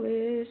do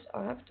is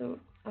I have to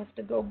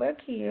go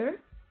back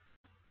here.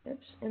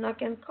 Oops, and I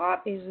can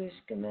copy this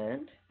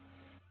command.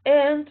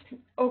 And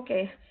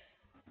okay,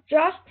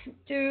 just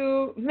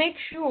to make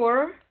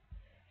sure,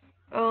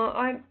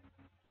 I'm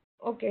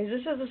okay.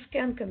 This is a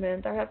scan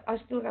command. I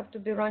still have to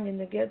be running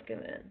the get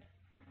command.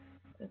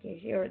 Okay,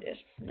 here it is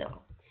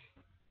now.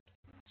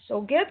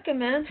 So get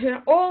command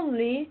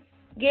only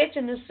gets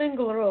in a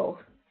single row,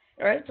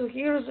 right? So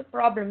here's the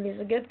problem with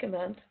the get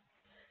command.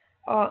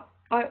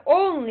 I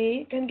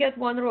only can get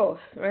one row,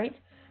 right?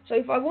 So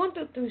if I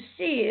wanted to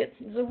see it,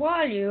 the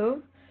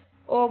value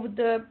of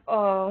the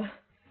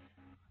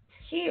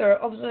here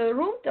of the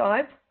room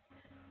type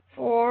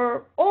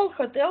for all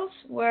hotels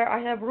where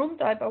I have room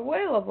type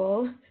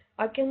available,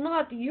 I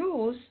cannot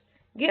use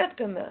get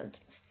command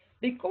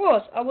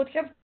because I would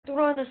have to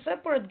run a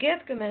separate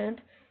get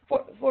command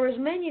for as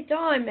many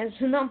times as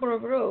the number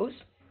of rows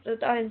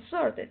that I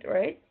inserted,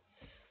 right?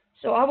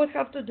 So I would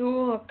have to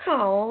do a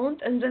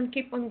count and then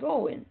keep on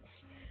going,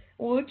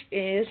 which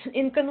is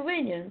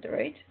inconvenient,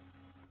 right?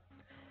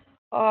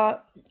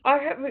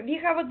 We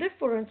have a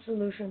different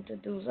solution to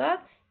do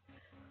that.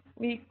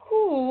 We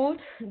could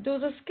do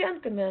the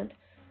scan command.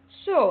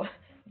 So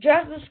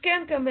just the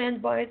scan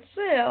command by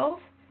itself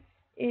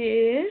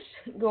is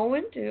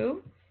going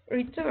to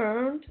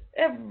return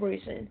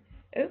everything.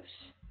 Oops.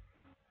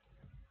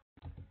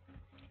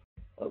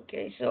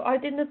 Okay, so I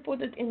didn't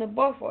put it in a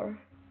buffer.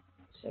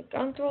 So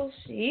Control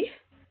C,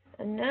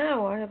 and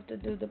now I have to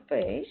do the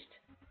paste.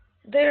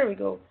 There we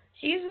go.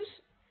 See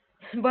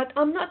this? But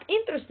I'm not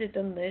interested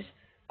in this.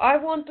 I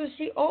want to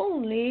see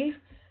only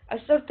a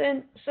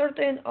certain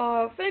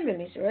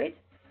families, right?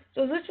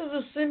 So this is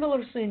a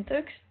similar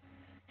syntax,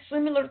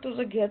 similar to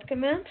the get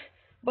command,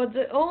 but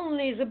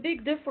the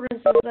big difference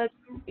is that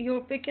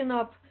you're picking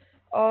up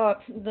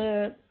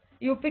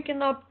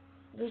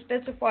the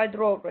specified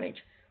row range.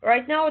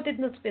 Right now it did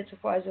not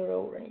specify the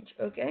row range,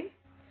 okay?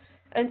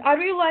 And I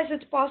realize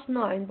it's past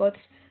 9, but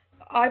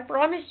I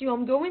promise you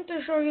I'm going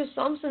to show you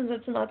something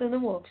that's not in the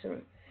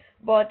walkthrough.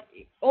 But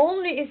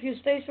only if you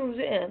stay through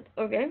the end,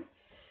 okay?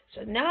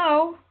 So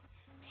now,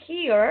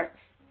 here,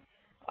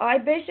 I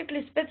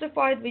basically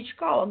specified which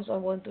columns I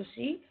want to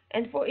see.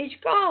 And for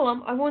each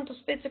column, I want to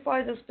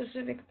specify the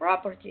specific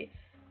property,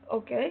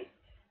 okay?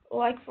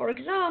 like for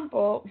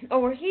example,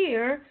 over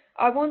here,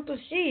 I want to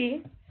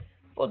see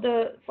for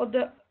the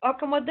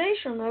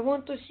accommodation, I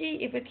want to see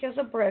if it has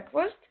a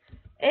breakfast,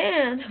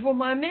 and for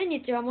my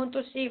amenity, I want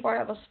to see if I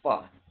have a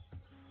spa,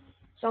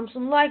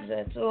 something like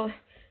that. So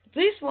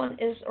this one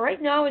is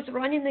right now it's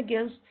running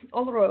against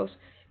all rows.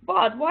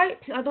 But why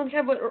I don't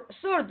have a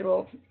third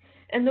row?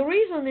 And the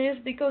reason is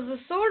because the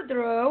third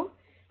row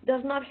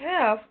does not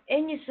have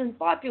anything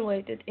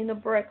populated in a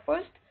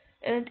breakfast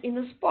and in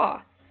a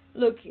spa.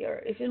 Look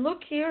here. If you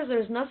look here, there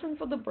is nothing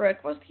for the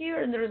breakfast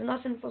here, and there is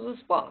nothing for the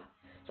spa.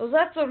 So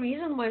that's the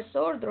reason my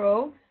third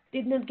row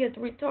did not get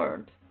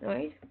returned,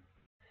 right?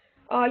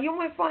 You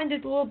might find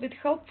it a little bit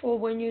helpful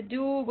when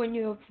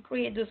you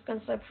create this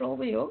conceptual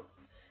view.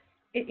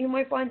 You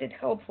might find it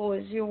helpful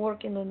as you're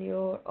working on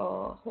your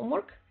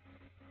homework.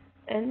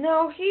 And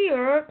now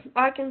here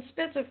I can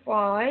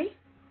specify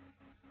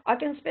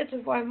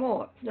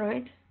more,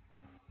 right?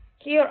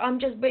 Here I'm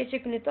just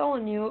basically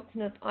telling you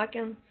that I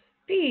can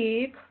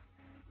pick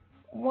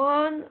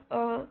one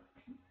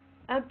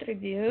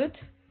attribute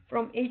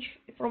from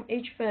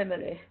each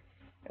family,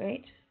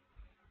 right?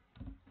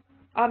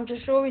 I'm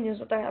just showing you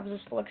that I have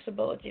this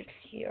flexibility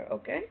here,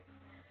 okay?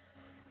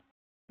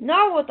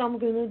 Now what I'm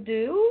gonna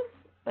do,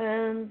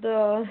 and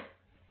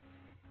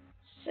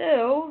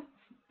so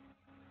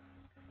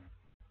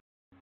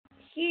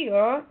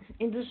here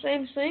in the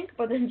same thing,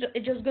 but then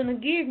it's just gonna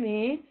give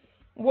me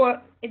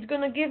what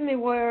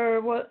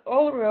what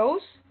all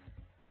rows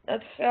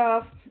that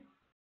have,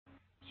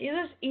 see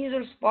this,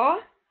 either spa.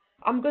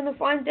 I'm gonna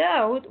find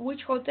out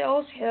which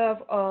hotels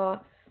have a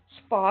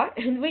spa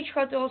and which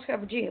hotels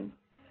have gym,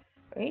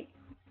 right?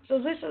 So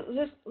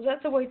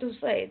that's a way to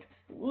say it.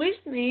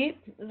 List me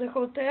the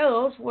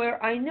hotels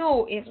where I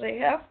know if they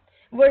have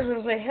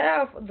whether they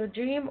have the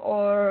gym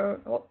or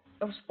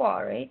spa,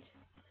 right?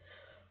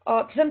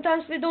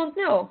 Sometimes we don't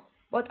know,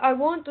 but I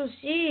want to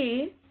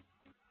see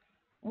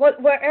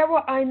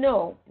wherever I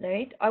know,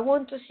 right? I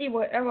want to see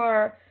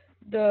wherever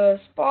the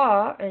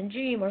spa and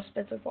gym are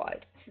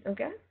specified.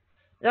 Okay,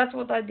 that's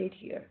what I did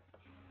here.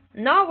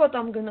 Now what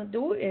I'm gonna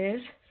do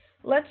is,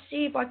 let's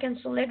see if I can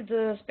select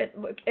the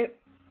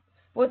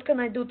what can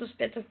I do to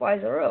specify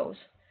the rows.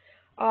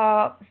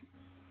 Uh,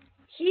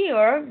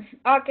 Here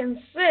I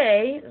can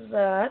say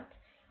that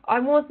I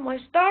want my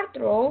start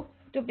row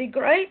to be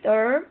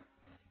greater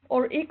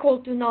or equal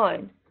to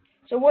 9.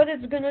 So what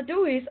it's going to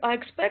do is I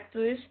expect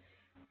this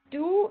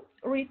to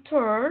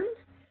return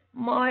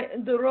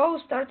the row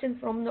starting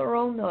from the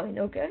row 9,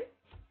 okay?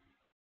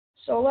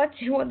 So let's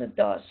see what it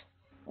does.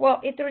 Well,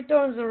 it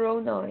returns the row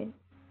 9.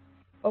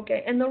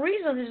 Okay, and the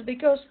reason is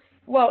because,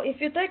 well,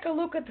 if you take a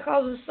look at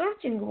how the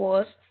sorting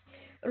was,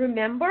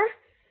 remember,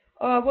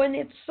 when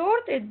it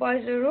sorted by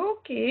the row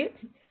key,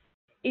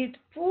 it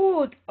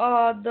put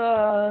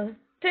the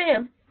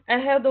 10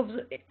 ahead of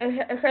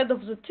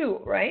the 2,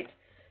 right?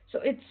 So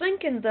it's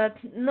thinking that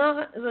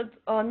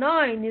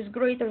 9 is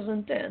greater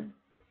than 10,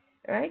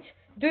 right?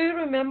 Do you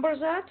remember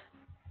that?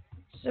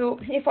 So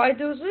if I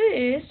do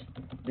this,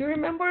 do you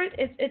remember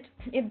it?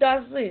 It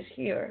does this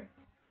here.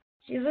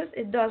 See this?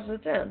 It does the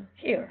 10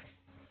 here.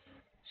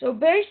 So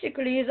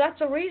basically, that's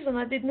the reason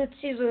I did not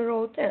see the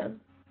row 10.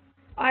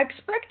 I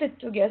expected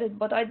to get it,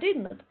 but I did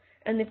not.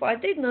 And if I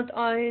did not,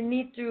 I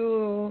need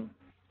to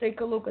take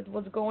a look at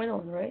what's going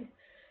on, right?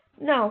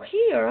 Now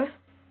here,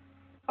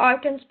 I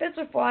can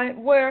specify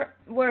where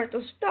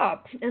to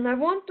stop, and I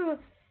want to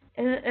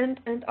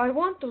I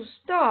want to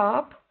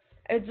stop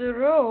at the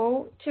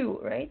row 2,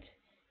 right?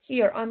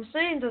 Here, I'm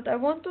saying that I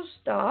want to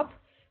stop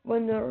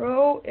when the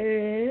row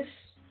is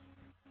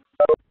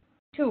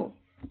 2.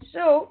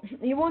 So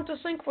you want to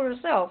think for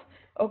yourself,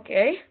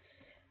 okay?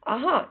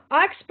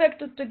 I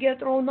expected to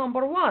get row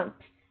number 1.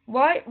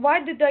 Why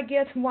did I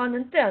get 1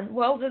 and 10?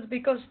 Well, that's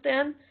because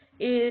 10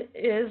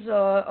 is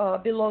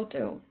below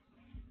 2,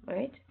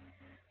 right?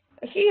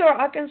 Here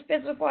I can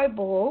specify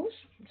both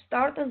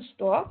start and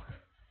stop,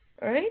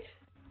 right?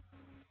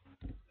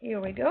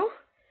 Here we go.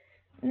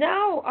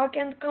 Now I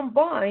can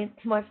combine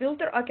my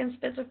filter. I can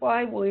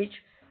specify which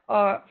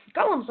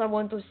columns I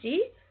want to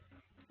see,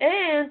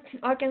 and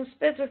I can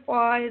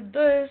specify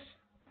the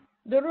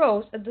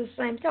rows at the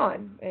same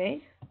time,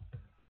 right?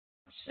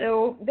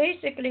 So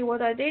basically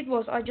what I did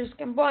was I just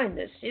combined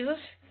this. See this?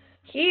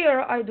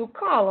 Here I do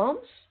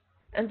columns,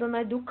 and then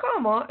I do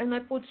comma, and I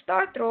put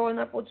start row and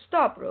I put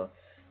stop row.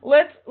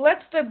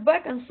 Let's step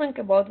back and think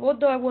about what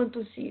do I want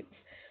to see.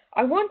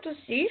 I want to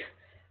see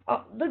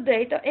the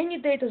data, any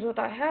data that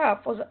I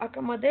have for the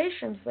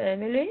accommodation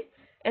family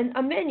and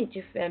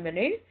amenity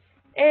family,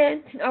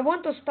 and I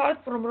want to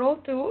start from row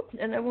 2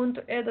 and I want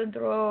to add a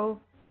row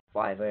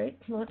 5, right?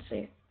 Let's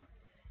see.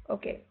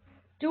 Okay,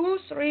 2,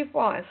 3,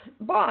 5,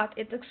 but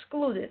it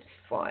excluded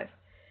 5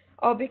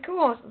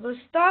 because the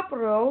stop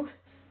row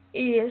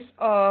is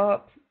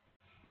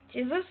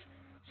see this?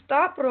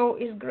 Stop row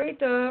is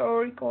greater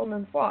or equal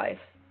than 5,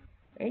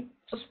 right?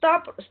 So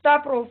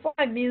stop row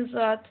 5 means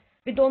that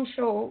we don't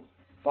show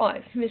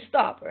 5, we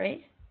stop,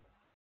 right?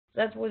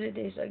 That's what it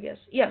is, I guess.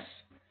 Yes.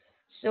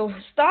 So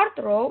start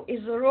row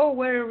is the row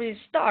where we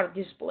start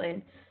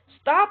displaying.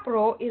 Stop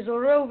row is a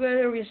row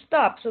where we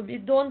stop, so we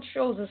don't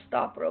show the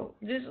stop row.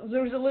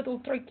 There's a little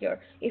trick here.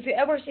 If you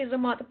ever see the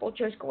multiple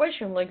choice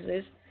question like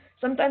this,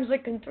 sometimes they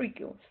can trick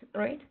you,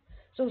 right?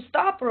 So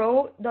stop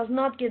row does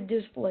not get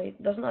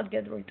displayed, does not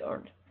get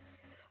returned.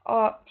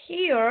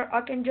 Here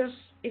I can just,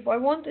 if I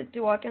wanted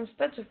to, I can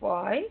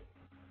specify,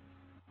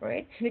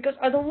 right? Because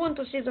I don't want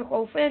to see the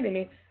whole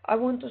family, I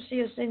want to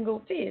see a single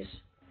piece,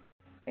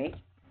 right?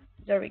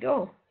 There we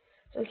go.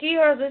 So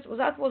here,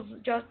 that was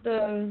just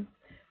the.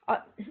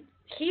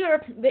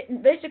 Here,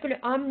 basically,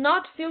 I'm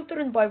not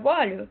filtering by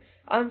value.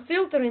 I'm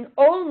filtering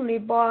only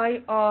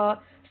by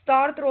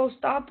start row,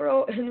 stop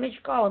row, and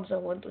which columns I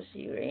want to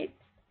see, right?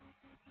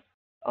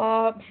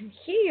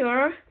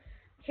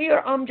 Here,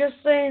 I'm just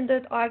saying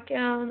that I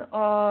can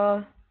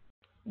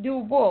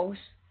do both.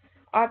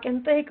 I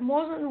can take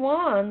more than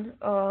one.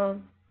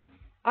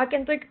 I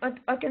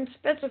can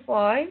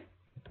specify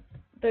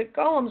the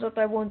columns that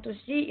I want to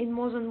see in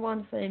more than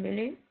one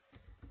family,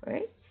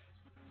 right?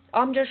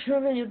 I'm just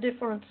showing you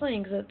different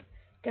things that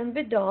can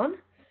be done.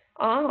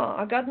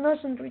 I got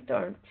nothing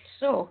returned.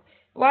 So,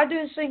 why do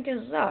you think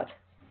is that?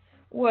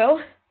 Well,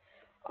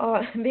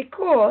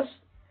 because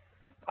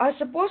I'm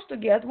supposed to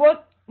get,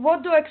 what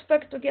do I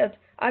expect to get?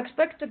 I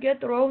expect to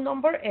get row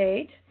number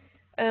 8,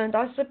 and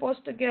I'm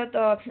supposed to get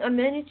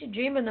amenity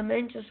gym and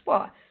amenity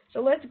spa.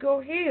 So let's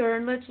go here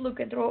and let's look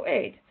at row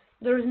 8.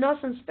 There is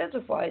nothing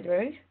specified,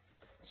 right?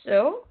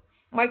 So,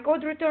 my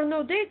code returned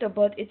no data,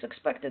 but it's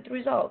expected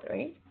result,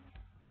 right?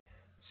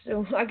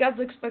 So I got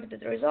the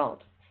expected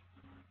result.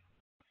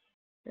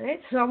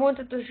 Right? So I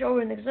wanted to show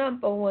an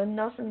example when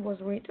nothing was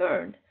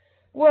returned.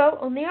 Well,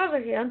 on the other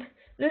hand,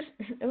 this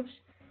oops,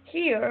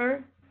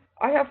 here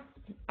I have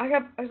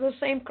the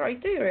same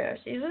criteria.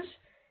 See this?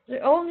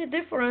 The only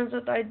difference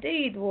that I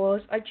did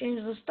was I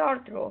changed the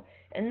start row,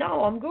 and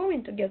now I'm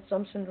going to get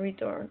something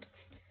returned.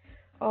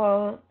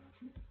 I'm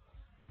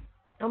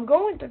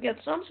going to get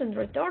something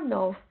returned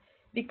now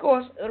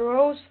because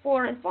rows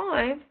 4 and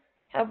 5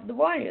 have the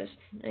values,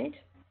 right?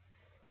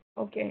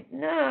 Okay,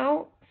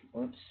 now,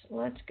 oops,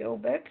 let's go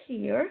back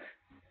here.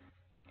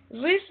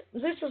 This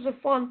is a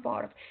fun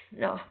part.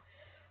 Now,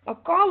 a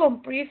column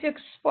prefix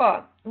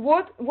spa.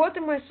 What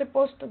am I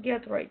supposed to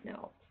get right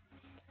now?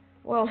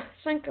 Well,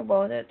 think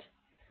about it.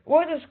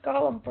 What is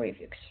column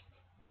prefix?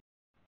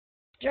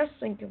 Just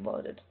think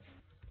about it.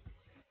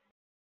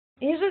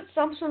 Is it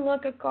something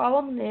like a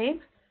column name?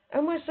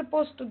 Am I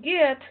supposed to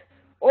get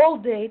all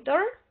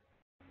data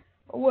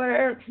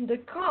where the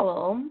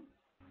column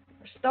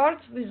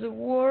starts with the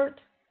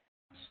word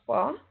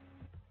spa?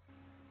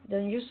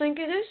 Then you think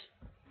it is?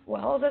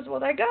 Well, that's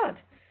what I got.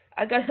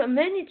 I got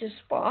amenity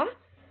spa.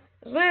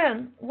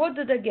 Then, what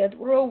did I get?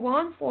 Row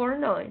 1, 4,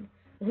 9.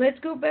 Let's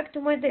go back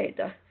to my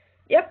data.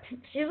 Yep,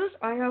 see this?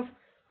 I have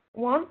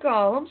one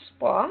column,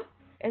 spa,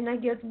 and I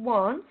get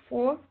 1,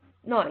 4,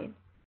 9.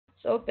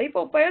 So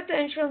people pay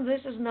attention,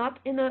 this is not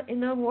in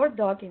a Word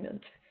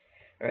document,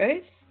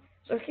 right?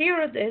 So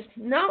here it is.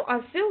 Now I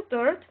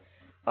filtered,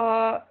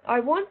 I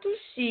want to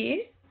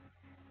see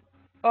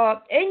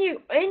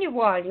any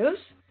values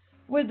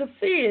with the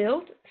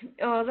field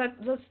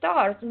that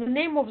starts, the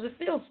name of the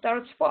field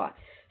starts spa.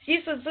 See,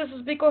 so this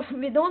is because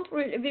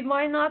we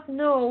might not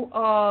know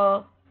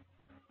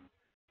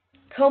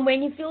how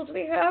many fields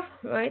we have,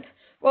 right?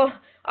 Well,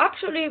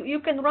 actually, you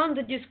can run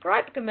the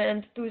describe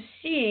command to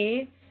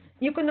see.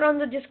 You can run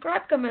the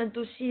describe command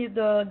to see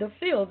the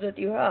fields that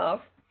you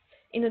have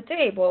in a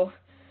table.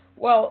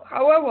 Well,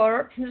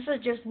 however, this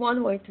is just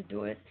one way to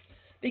do it,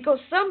 because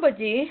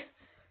somebody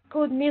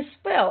could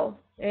misspell,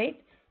 right?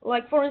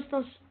 Like, for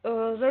instance,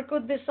 there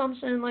could be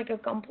something like a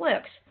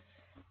complex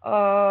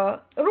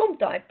room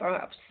type,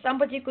 perhaps.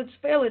 Somebody could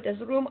spell it as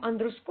room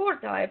underscore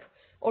type,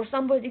 or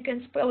somebody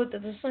can spell it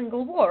as a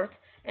single word.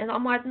 And I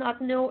might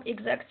not know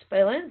exact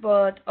spelling,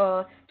 but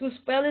two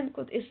spelling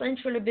could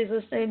essentially be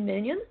the same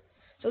meaning.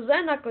 So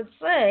then I could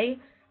say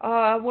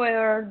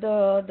where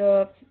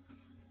the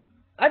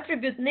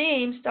attribute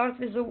name starts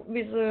with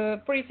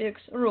the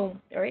prefix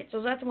room, right?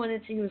 So that's when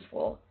it's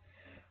useful.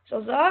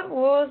 So that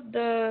was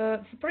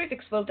the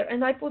prefix filter,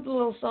 and I put a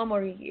little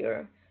summary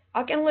here.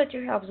 I can let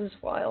you have this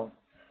file,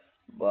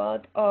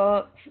 but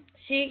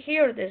see,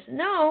 here it is.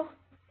 Now,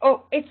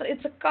 oh,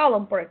 it's a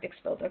column prefix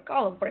filter.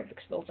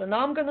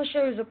 Now I'm gonna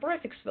show you the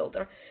prefix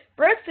filter.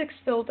 Prefix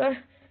filter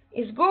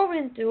is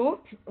going to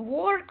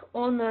work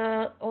on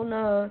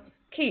a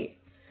key.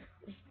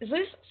 This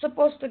is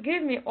supposed to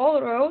give me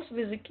all rows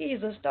with the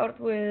keys that start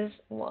with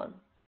 1,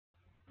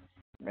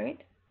 right?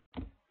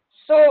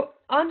 So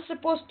I'm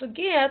supposed to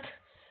get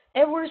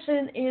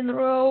everything in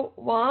row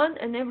 1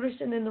 and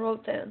everything in row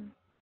 10.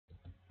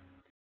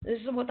 This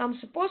is what I'm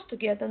supposed to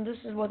get, and this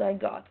is what I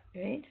got,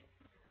 right?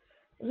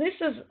 This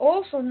is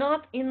also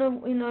not in a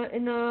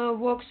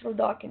walkthrough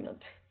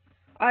document.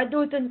 I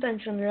do it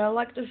intentionally. I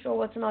like to show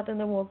what's not in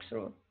the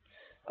walkthrough.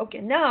 Okay,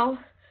 now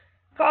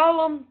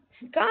column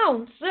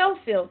count cell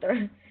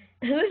filter.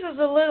 This is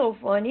a little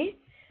funny,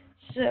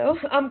 so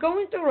I'm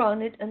going to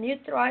run it, and you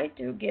try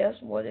to guess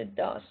what it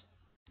does.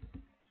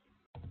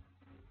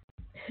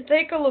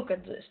 Take a look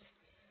at this.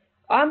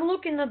 I'm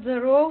looking at the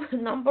row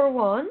number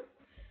 1,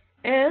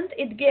 and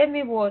it gave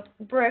me what?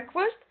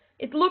 Breakfast.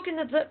 It's looking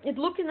at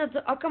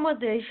the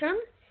accommodation,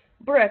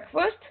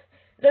 breakfast,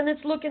 then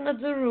it's looking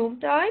at the room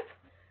type,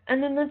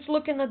 and then it's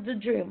looking at the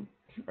gym,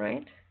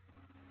 right?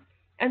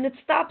 And it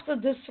stops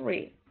at the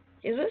 3.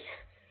 Is this?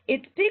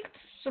 It picked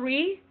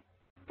 3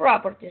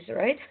 properties,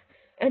 right?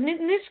 And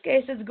in this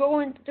case, it's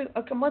going to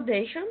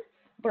accommodation,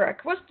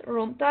 breakfast,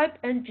 room type,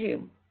 and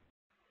gym.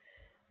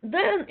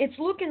 Then it's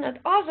looking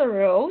at other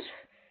rows,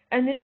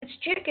 and it's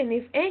checking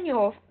if any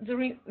of the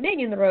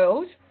remaining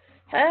rows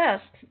has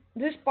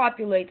this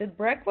populated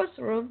breakfast,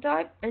 room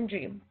type, and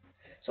gym.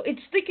 So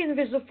it's sticking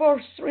with the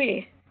first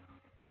 3,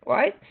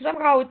 right?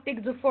 Somehow it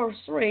picked the first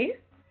 3,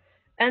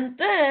 and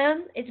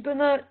then it's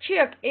gonna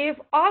check if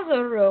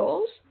other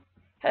rows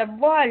have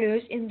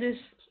values in this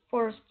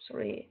first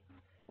 3,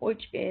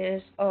 which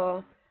is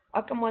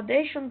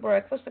accommodation,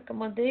 breakfast,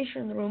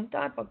 accommodation, room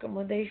type,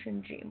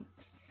 accommodation, gym.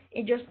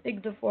 It just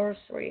picked the first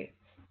 3.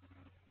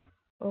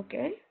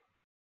 Okay.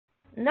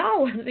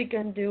 Now what we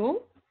can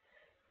do,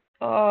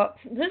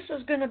 this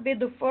is gonna be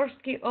the first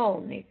key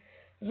only.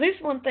 This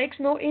one takes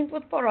no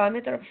input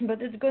parameter,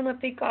 but it's gonna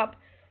pick up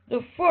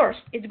the first.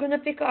 It's gonna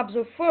pick up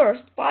the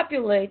first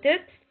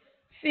populated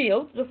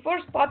field, the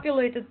first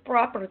populated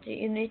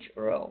property in each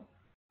row,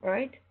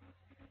 right?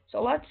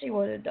 So let's see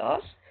what it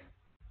does.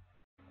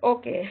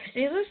 Okay,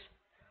 see this?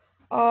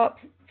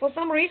 For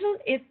some reason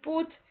it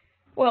put,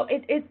 well,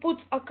 it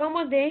puts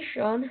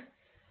accommodation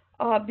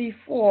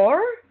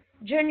before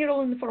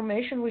general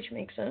information, which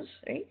makes sense,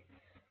 right?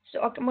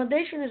 So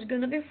accommodation is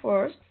going to be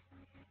first,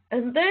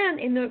 and then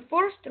in the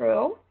first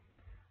row,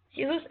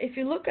 see this, if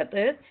you look at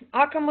it,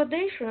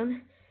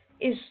 accommodation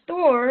is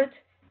stored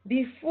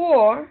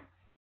before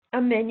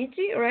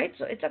amenity, right?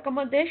 So it's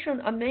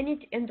accommodation,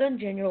 amenity, and then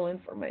general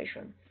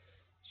information.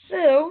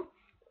 So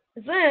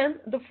then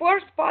the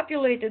first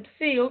populated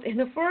field in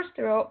the first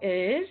row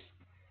is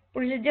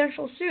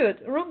presidential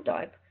suite, room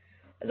type.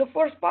 The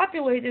first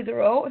populated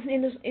row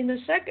in the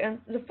second,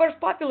 the first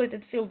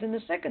populated field in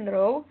the second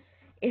row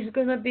is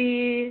gonna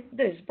be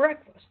this,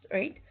 breakfast,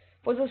 right?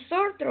 For the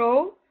third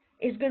row,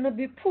 it's gonna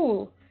be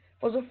pool.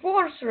 For the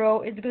fourth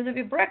row, it's gonna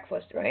be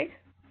breakfast, right?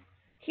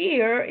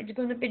 Here, it's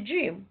gonna be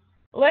gym.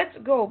 Let's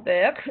go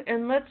back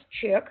and let's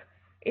check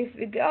if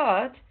we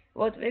got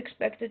what we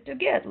expected to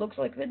get. Looks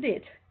like we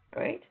did,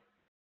 right?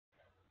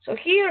 So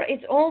here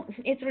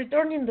it's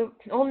returning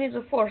only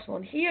the first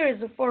one. Here is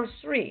the first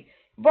 3.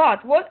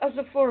 But what are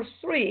the first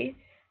 3?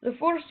 The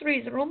first 3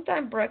 is room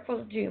time,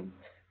 breakfast, gym.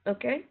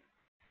 Okay?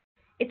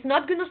 It's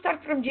not going to start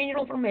from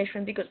general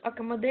information because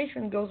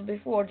accommodation goes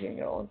before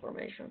general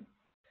information.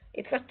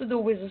 It has to do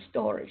with the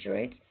storage,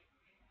 right?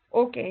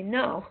 Okay,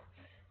 now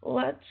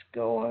let's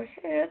go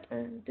ahead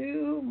and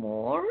do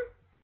more.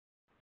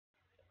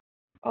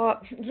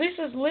 This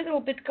is a little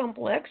bit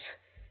complex.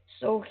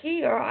 So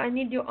here I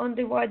need your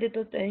undivided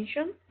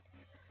attention.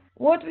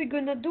 What we're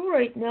gonna do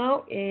right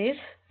now is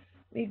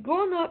we're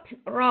gonna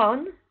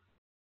run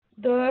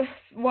the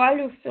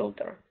value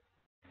filter.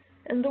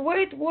 And the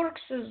way it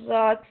works is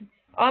that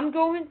I'm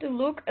going to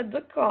look at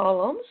the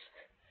columns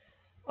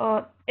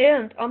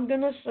and I'm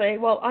gonna say,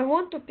 well, I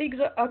want to pick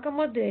the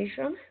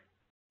accommodation,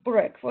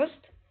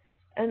 breakfast,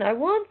 and I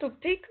want to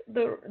pick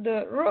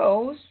the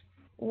rows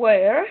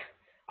where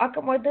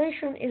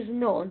accommodation is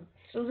none.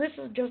 So this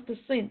is just the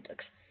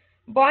syntax.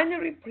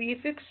 Binary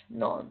prefix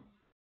none.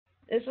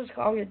 This is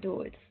how you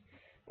do it.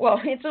 Well,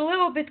 it's a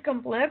little bit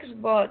complex,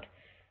 but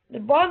the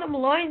bottom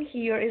line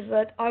here is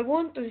that I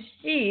want to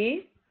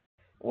see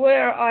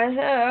where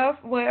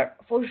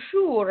for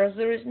sure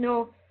there is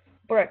no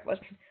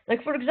breakfast.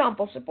 Like, for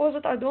example, suppose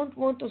that I don't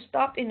want to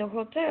stop in a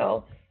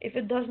hotel if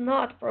it does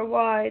not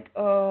provide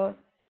a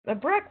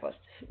breakfast,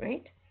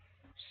 right?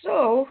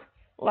 So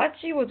let's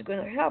see what's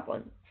going to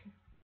happen.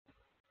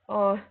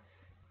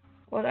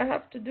 What I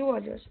have to do, I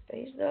just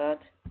paste that.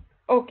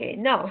 Okay,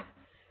 now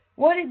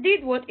what it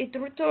did, it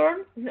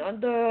returned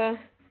the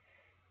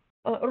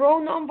row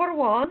number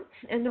 1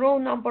 and row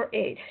number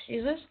 8.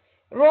 See this?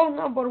 Row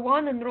number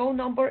 1 and row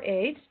number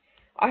 8.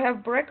 I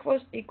have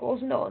breakfast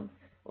equals none.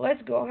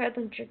 Let's go ahead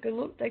and take a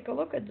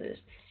look at this.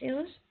 See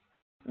this?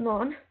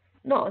 None,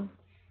 none.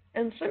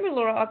 And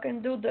similar, I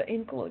can do the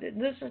included.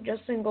 This is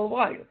just single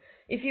value.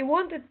 If you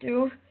wanted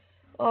to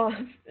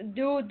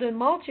do the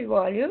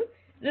multi-value,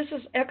 this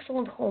is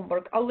excellent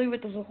homework. I'll leave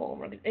it as a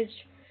homework.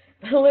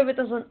 I'll leave it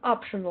as an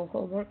optional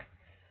homework.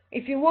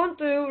 If you want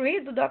to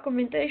read the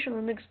documentation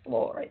and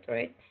explore it,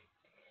 right?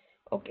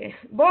 Okay,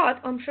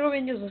 but I'm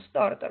showing you the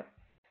starter.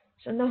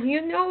 So now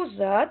you know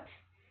that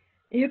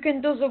you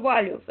can do the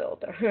value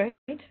filter,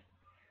 right?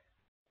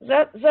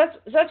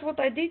 That's what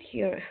I did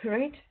here,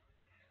 right?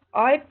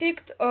 I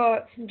picked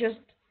just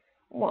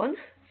one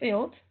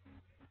field,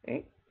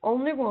 right?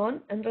 Only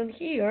one, and then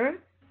here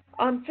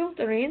I'm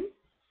filtering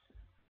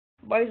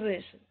by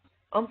this.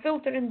 I'm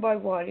filtering by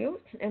value,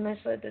 and I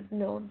set it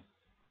none.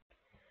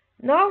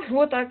 Now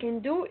what I can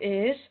do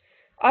is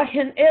I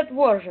can add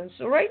versions.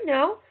 So right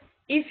now,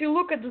 if you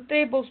look at the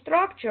table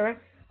structure,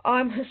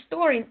 I'm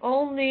storing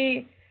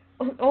only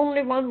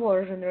only one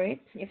version,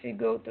 right? If you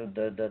go to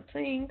the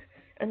thing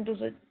and do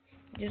the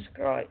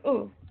describe,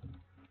 oh,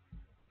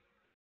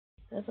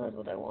 that's not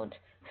what I want.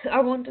 I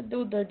want to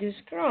do the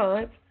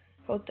describe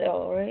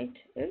hotel, right?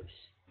 Oops.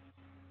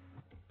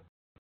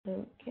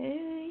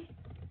 Okay.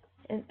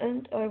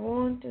 And I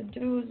want to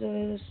do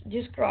this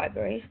describe,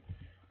 right?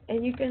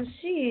 And you can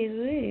see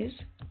this.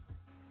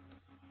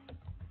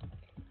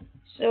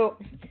 So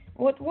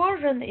what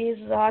version is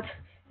that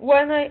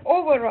when I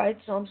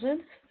overwrite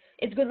something,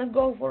 it's gonna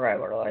go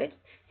forever, right?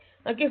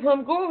 Like if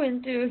I'm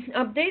going to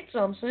update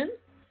something,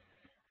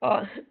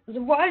 uh, the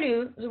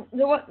values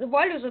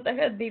that I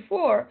had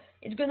before,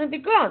 it's gonna be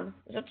gone.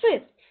 That's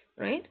it,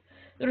 right?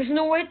 There is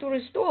no way to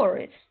restore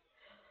it.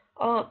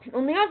 On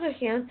the other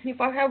hand,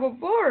 if I have a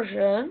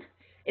version,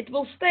 it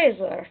will stay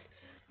there.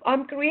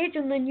 I'm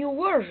creating a new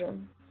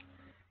version.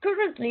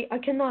 Currently, I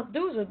cannot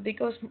do that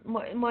because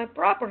my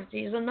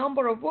property, the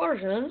number of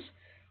versions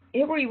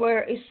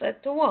everywhere is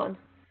set to 1.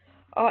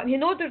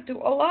 In order to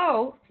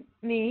allow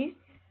me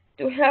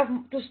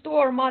to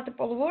store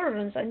multiple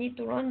versions, I need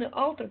to run the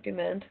alter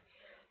command.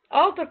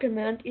 Alter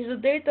command is a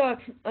data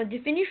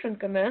definition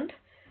command,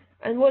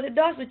 and what it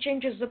does, it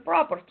changes the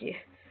property.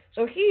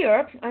 So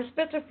here I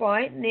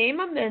specify name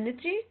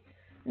amenity.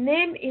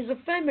 Name is a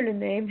family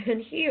name,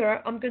 and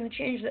here I'm going to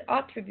change the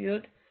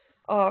attribute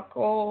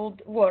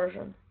called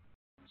version.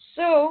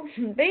 So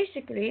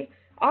basically,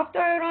 after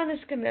I run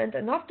this command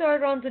and after I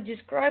run the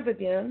describe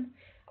again,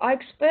 I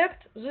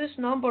expect this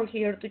number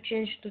here to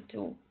change to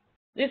 2.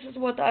 This is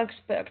what I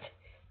expect.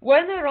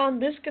 When I run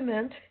this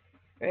command,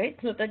 right,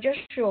 that I just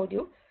showed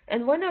you,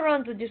 and when I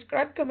run the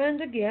describe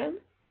command again,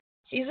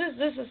 see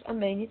this is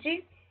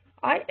amenity,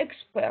 I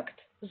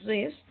expect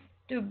this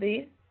to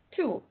be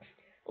 2.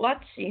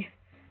 Let's see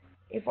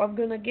if I'm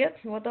gonna get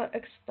what I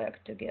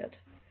expect to get.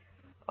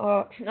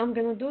 I'm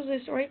gonna do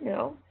this right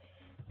now.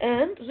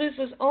 And this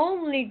is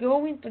only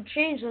going to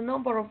change the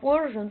number of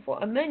versions for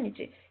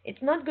amenity.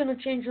 It's not going to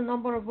change the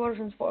number of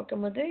versions for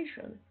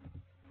accommodation.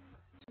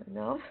 So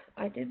now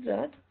I did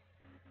that.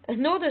 And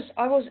notice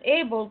I was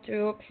able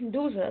to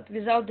do that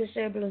without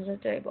disabling the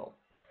table.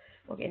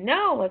 Okay,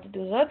 now let's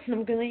do that.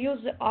 I'm going to use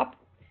the up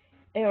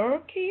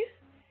arrow key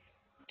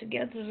to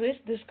get this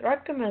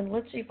describe command.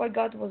 Let's see if I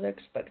got what I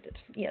expected.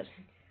 Yes,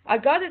 I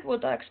got it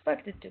what I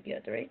expected to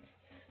get, right?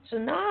 So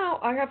now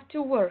I have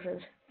 2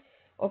 versions.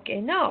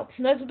 Okay, now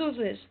let's do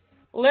this.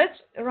 Let's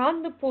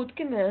run the put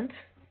command,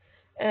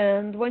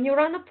 and when you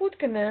run a put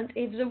command,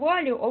 if the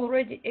value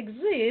already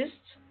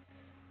exists,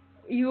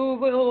 you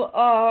will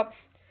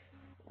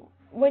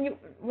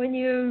when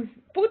you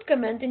put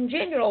command in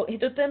general,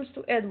 it attempts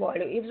to add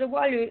value. If the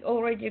value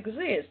already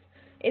exists,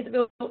 it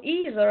will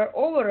either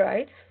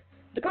overwrite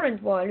the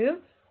current value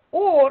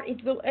or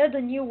it will add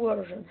a new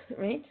version,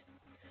 right?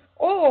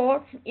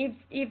 Or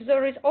if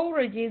there is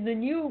already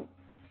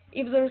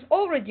if there's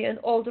already an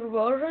older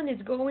version,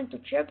 it's going to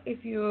check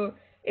if you're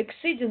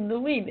exceeding the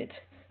limit.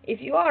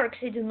 If you are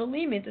exceeding the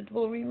limit, it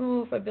will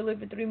remove, I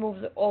believe it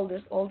removes the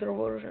older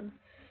version.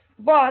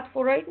 But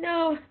for right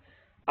now,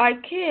 I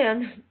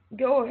can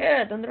go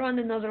ahead and run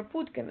another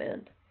put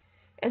command.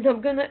 And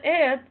I'm going to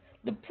add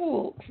the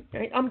pool.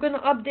 Right? I'm going to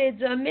update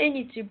the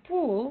amenity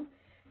pool.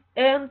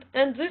 And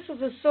this is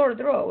the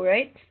 3rd row,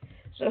 right?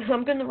 So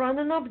I'm going to run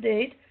an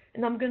update,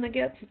 and I'm going to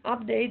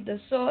update the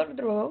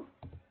 3rd row.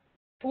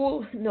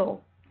 Pool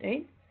no,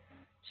 right?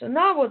 So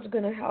now what's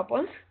gonna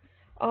happen?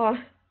 To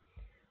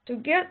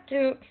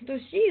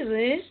see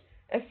this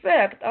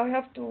effect, I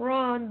have to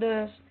run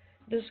the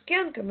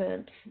scan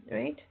command,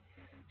 right?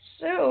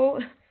 So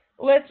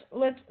let's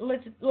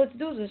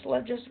do this.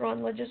 Let's just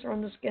run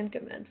the scan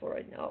command for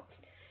right now.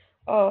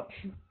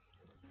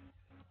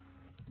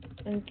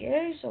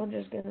 Okay, so I'm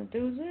just gonna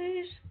do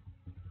this.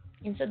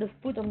 Instead of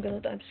put, I'm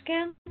gonna type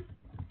scan,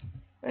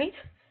 right?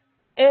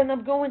 And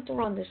I'm going to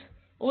run this.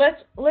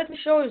 Let me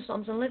show you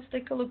something. Let's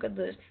take a look at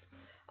this.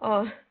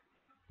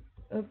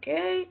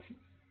 Okay,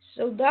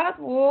 so that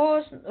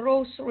was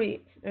row 3,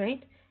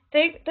 right?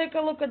 Take a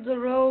look at the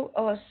row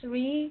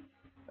 3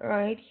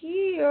 right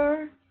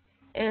here,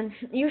 and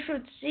you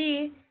should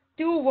see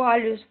 2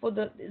 values for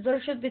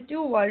there should be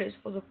 2 values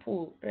for the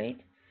pool,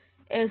 right?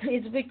 And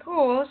it's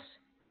because,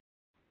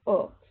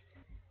 oh,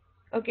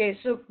 okay,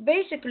 so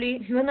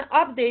basically when I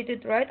update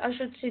it, right, I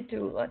should see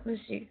 2. Let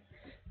me see.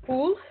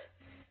 Pool,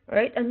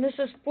 right? And this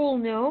is pool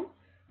now,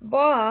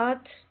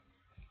 but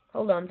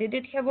hold on, did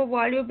it have a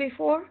value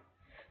before?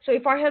 So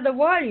if I had a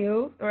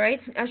value, right,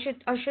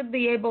 I should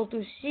be able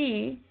to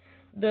see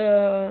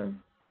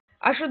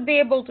I should be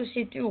able to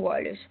see 2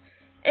 values.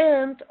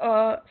 And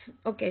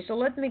okay, so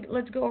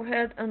let's go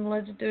ahead and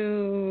let's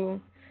do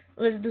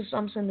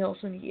something else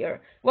in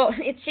here. Well,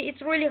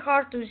 it's really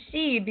hard to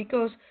see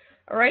because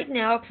right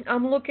now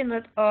I'm looking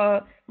at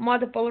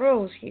multiple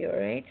rows here,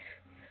 right?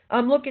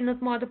 I'm looking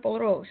at multiple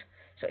rows.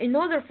 So in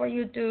order for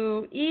you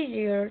to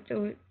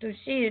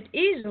see it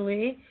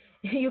easily,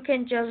 you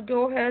can just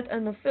go ahead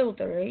and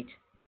filter it.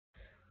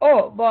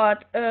 Oh,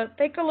 but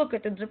take a look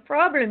at it. The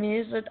problem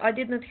is that I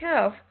did not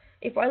have.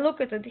 If I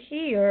look at it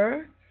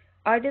here,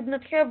 I did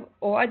not have,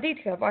 or I did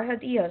have, I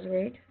had EAS,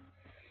 right?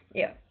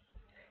 Yeah.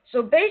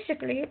 So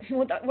basically,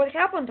 what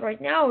happened right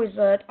now is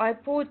that I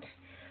put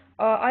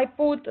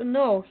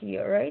no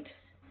here, right?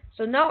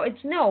 So now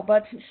it's no,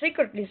 but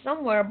secretly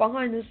somewhere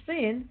behind the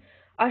scene,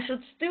 I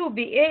should still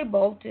be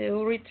able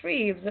to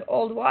retrieve the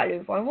old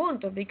value if I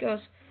want to, because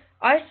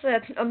I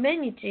set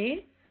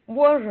amenity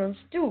versions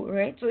too,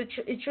 right? So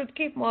it should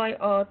keep my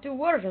two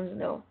versions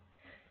now,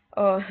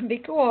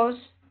 because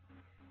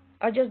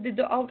I just did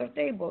the alter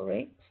table,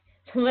 right?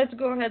 So let's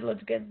go ahead,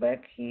 let's get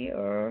back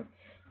here,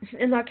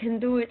 and I can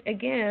do it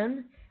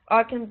again.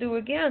 I can do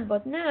again,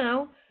 but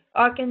now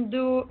I can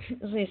do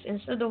this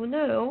instead of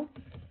no.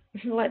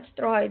 Let's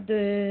try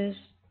this.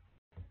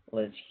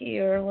 Let's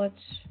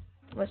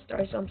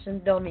try something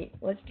dummy.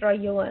 Let's try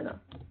Yelena,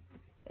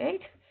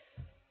 right?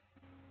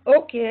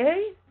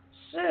 Okay.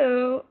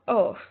 So,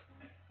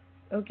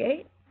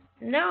 okay.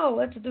 Now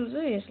let's do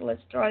this.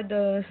 Let's try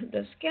the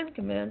scan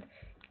command,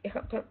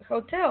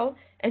 hotel,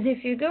 and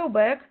if you go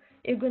back,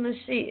 you're gonna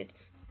see it.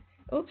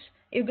 Oops,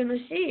 you're gonna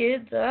see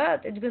it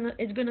that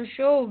it's gonna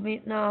show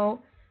me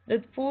now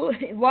that full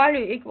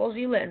value equals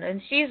 11,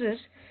 and see this,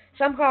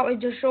 somehow it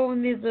just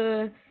showing me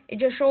the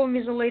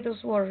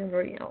latest version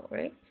right now,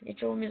 right? It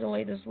showing me the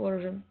latest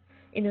version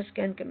in the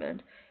scan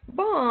command.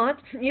 But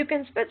you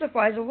can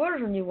specify the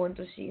version you want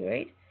to see,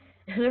 right?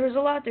 There is a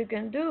lot you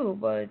can do,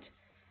 but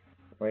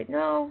right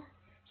now,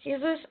 see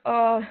this,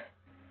 I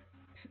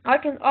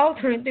can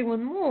alter it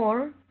even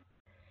more.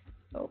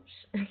 Oops,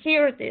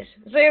 here it is.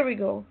 There we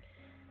go.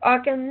 I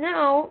can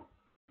now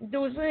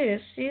do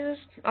this. See this?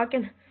 I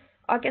can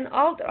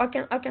alter. I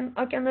can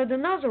add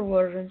another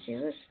version. See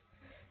this?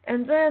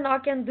 And then I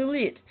can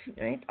delete.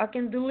 Right? I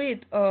can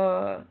delete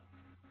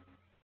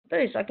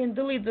this. I can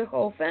delete the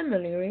whole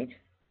family. Right?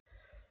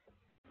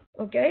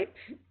 Okay.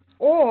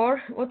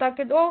 Or what I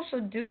could also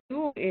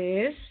do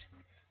is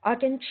I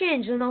can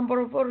change the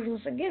number of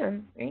versions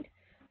again. Right?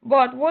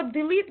 But what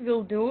delete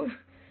will do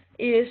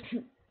is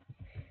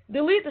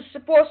delete is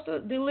supposed to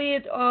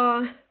delete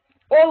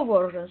all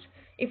versions.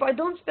 If I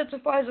don't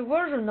specify the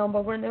version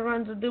number when I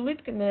run the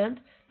delete command,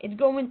 it's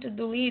going to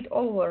delete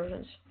all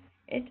versions.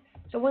 Right?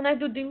 So when I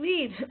do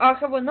delete, I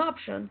have an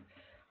option.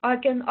 I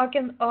can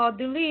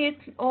delete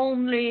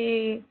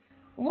only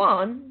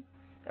one,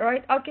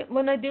 right?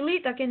 When I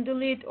delete, I can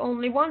delete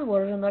only one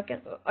version.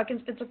 I can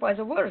specify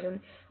the version.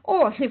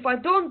 Or if I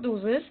don't do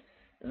this,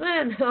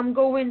 then I'm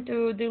going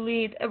to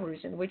delete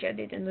everything, which I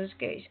did in this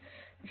case.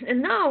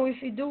 And now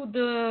if you do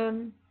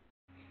the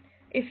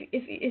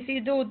if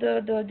you do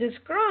the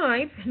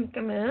describe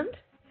command,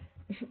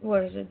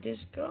 where is it,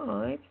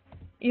 describe,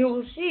 you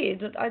will see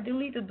that I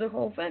deleted the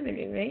whole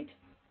family, right?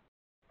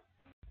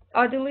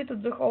 I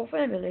deleted the whole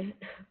family.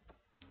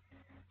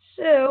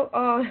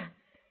 So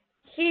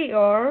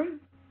here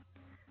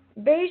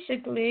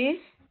basically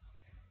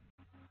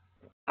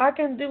I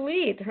can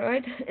delete,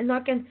 right? And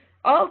I can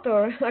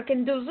alter, I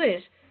can do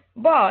this,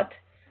 but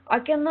I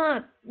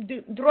cannot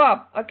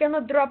drop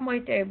my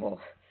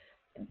table.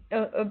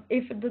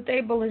 If the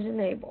table is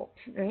enabled,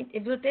 right?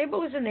 If the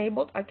table is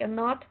enabled, I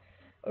cannot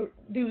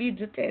delete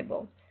the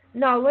table.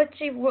 Now let's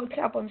see what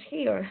happens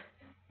here.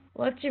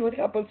 Let's see what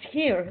happens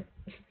here.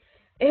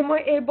 Am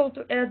I able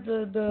to add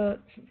the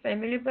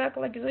family back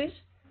like this?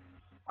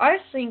 I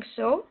think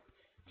so.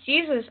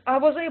 Jesus, I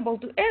was able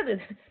to add it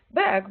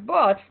back,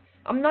 but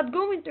I'm not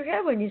going to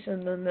have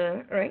anything in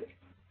there, right?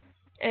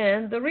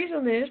 And the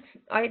reason is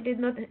I did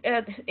not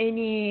add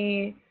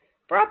any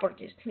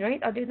properties,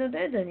 right? I did not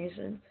add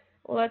anything.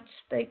 Let's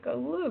take a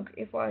look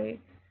if I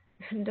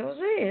do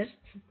this.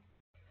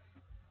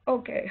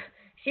 Okay,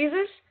 see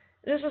this?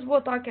 This is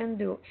what I can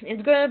do.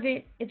 It's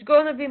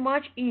gonna be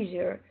much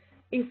easier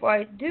if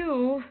I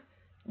do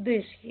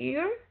this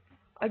here.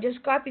 I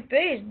just copy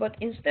paste, but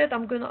instead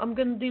I'm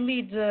gonna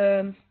delete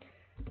the.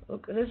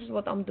 Look, this is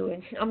what I'm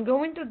doing. I'm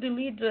going to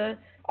delete the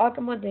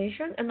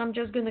accommodation, and I'm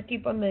just gonna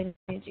keep amenity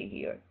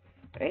here,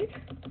 right?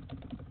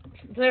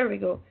 There we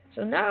go.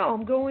 So now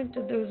I'm going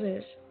to do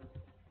this.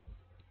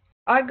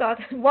 I got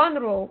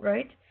one row,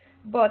 right?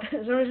 But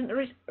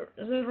there's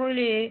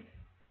really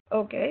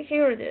okay.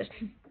 Here it is.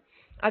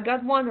 I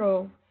got one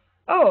row.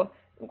 Oh,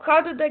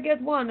 how did I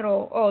get one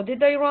row? Oh,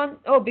 did I run?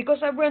 Oh, because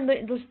I ran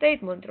the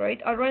statement, right?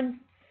 I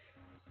ran.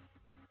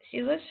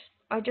 See this?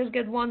 I just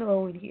get one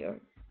row in here,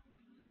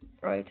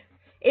 right?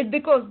 It's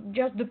because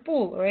just the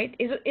pool, right?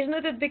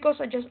 Isn't it because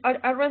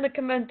I ran the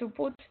command to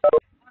put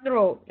one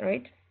row,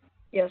 right?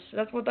 Yes,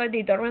 that's what I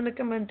did. I ran the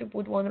command to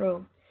put one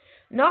row.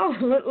 Now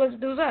let's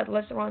do that.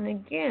 Let's run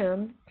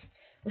again.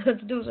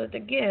 Let's do that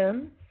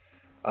again.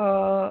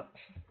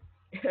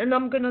 And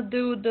I'm gonna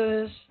do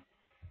this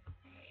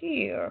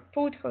here.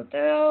 Put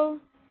hotel.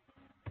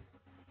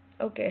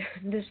 Okay,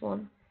 this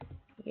one.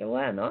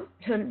 Yelena.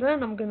 And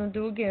then I'm gonna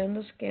do again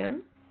the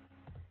scan.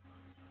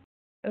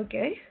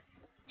 Okay.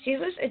 See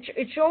this?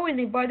 It's showing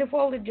me by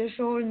default. It's just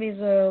showing me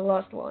the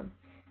last one,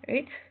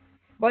 right?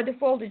 By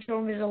default, it's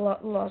showing me the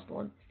last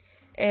one.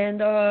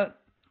 And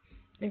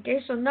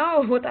okay, so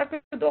now what I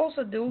could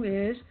also do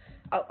is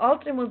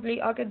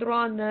ultimately I could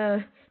run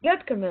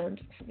get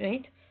command,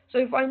 right? So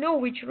if I know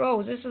which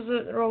row, this is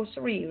row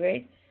 3,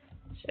 right?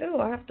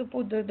 So I have to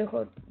put the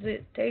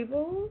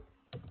table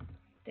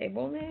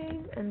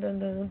name, and then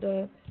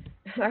the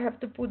I have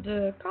to put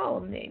the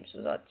column name,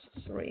 so that's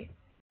 3.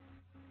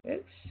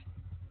 Oops,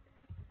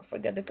 I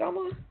forget the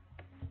comma.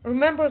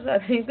 Remember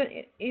that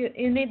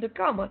you need the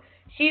comma.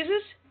 See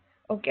this?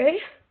 Okay.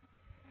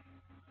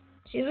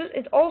 See this?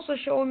 It also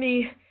show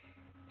me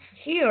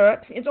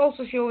here. It's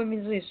also showing me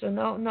this. So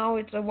now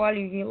it's a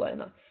value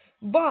Elena,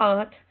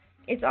 but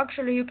it's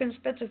actually you can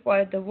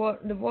specify the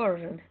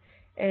version,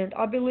 and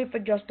I believe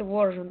it's just a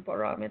version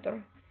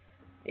parameter.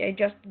 Yeah,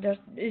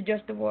 it's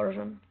just a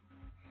version.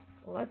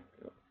 What?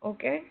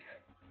 Okay.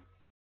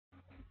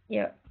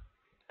 Yeah.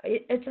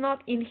 It's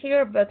not in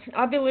here, but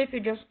I believe you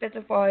just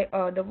specify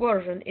the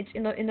version. It's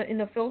in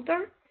a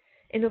filter.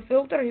 In a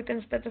filter, you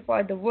can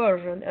specify the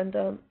version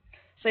and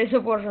say the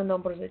version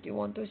number that you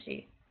want to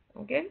see.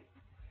 Okay.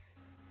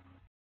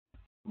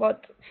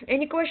 But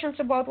any questions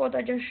about what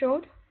I just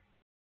showed?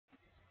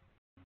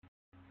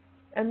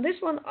 And this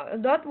one,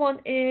 that one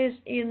is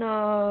in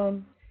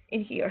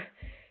here.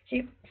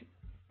 See,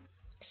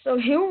 so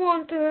you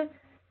want to.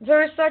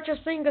 There is such a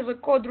thing as a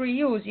code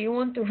reuse. You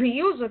want to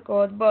reuse a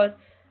code, but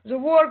the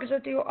work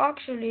that you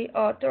actually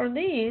turn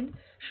in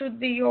should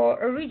be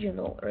your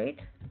original, right?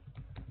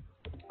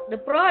 The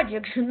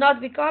project should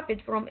not be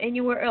copied from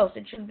anywhere else.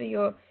 It should be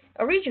your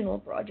original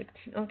project,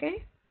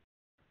 okay?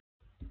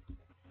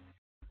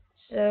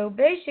 So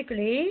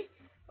basically,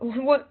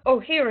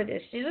 here it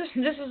is. See,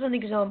 this is an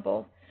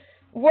example.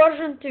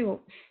 Version 2.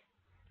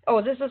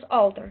 Oh, this is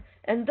alter.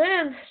 And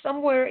then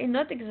somewhere in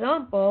that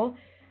example,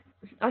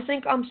 I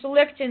think I'm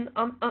selecting,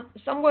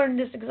 somewhere in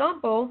this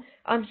example,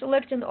 I'm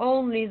selecting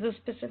only the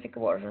specific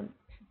version.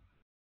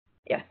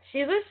 Yeah,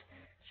 see this?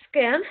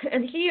 Scan,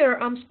 and here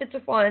I'm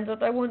specifying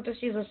that I want to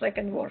see the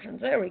second version.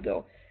 There we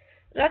go.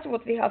 That's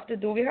what we have to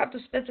do. We have to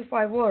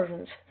specify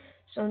versions.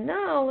 So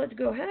now let's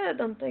go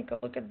ahead and take a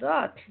look at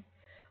that.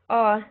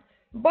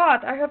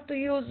 But I have to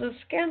use the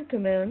scan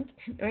command,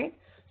 right?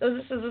 So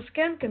this is a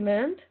scan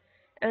command,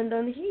 and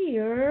then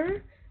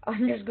here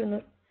I'm just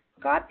gonna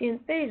copy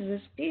and paste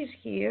this piece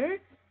here,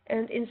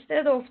 and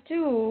instead of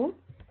 2,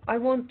 I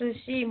want to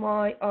see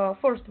my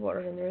first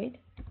version, right?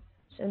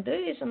 So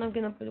this, and I'm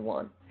gonna put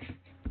 1.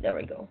 There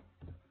we go.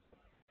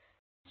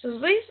 So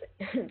this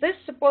is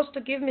supposed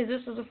to give me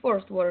this as the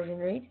first version,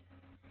 right?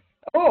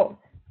 Oh,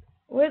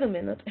 wait a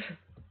minute.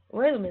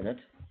 Wait a minute.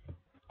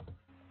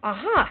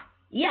 Aha!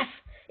 Yes!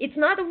 It's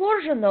not a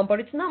version number,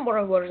 it's number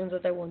of versions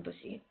that I want to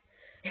see.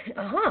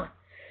 Aha!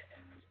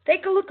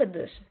 Take a look at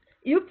this.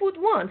 You put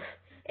 1,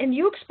 and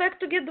you expect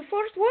to get the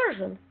first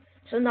version.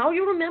 So now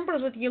you remember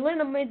that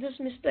Yelena made this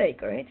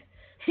mistake, right?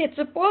 It's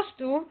supposed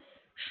to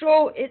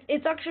show,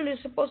 it's actually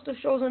supposed to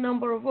show the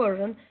number of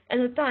version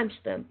and a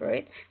timestamp,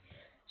 right?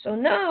 So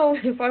now,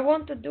 if I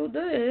want to do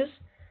this,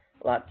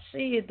 let's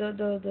see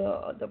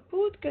the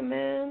put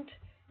command,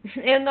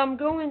 and I'm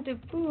going to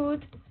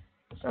put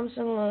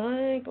something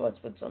like, let's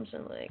put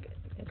something like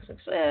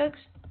xxx,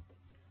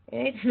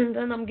 right? And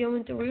then I'm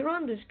going to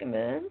rerun this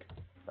command.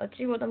 Let's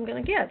see what I'm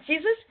gonna get. See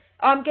this?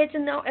 I'm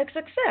getting now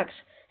xxx.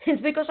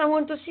 It's because I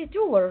want to see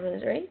 2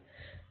 versions, right?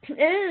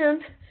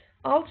 And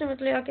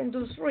ultimately I can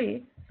do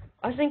 3.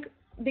 I think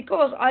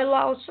because I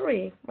allow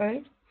 3,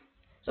 right?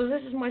 So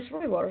this is my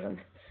 3 version.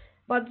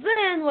 But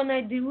then when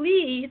I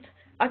delete,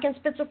 I can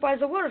specify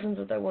the versions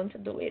that I want to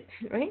delete,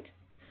 right?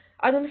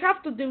 I don't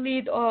have to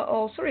delete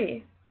all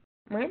 3,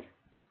 right?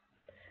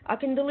 I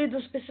can delete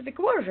the specific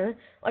version.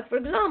 Like for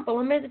example,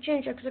 I made a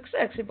change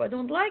xxx. If I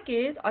don't like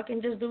it, I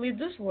can just delete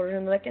this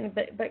version and I can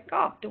back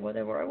up to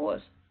whatever I was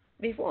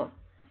before,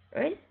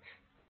 right?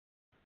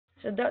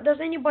 So does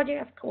anybody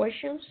have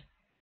questions?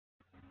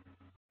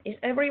 Is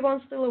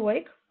everyone still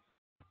awake?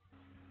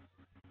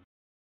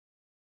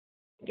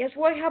 Guess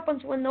what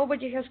happens when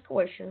nobody has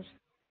questions?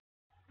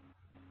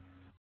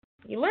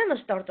 Elena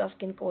starts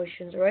asking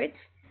questions, right?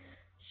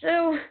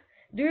 So,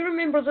 do you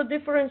remember the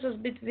differences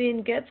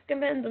between get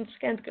command and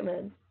scan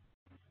command?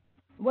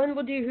 When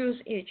would you use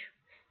each?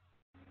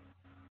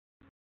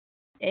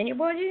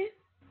 Anybody?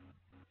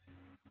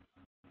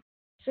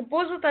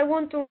 Suppose that I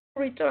want to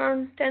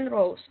return 10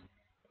 rows.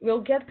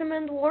 Will get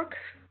command work?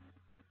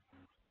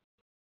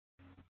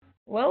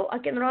 Well, I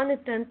can run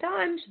it 10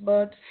 times,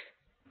 but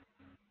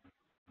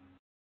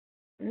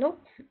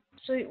nope.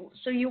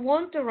 So you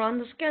want to run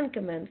the scan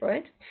command,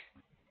 right?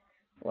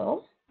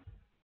 Well,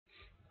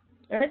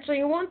 right, so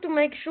you want to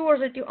make sure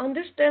that you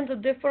understand the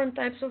different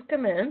types of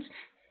commands,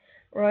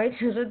 right?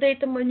 The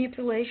data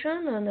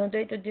manipulation and the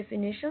data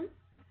definition,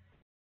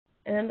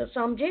 and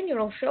some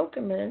general shell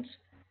commands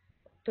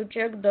to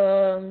check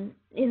the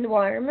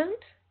environment,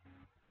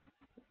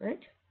 right?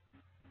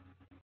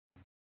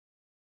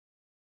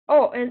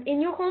 Oh, and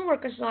in your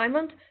homework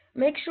assignment,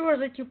 make sure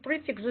that you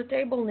prefix the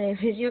table name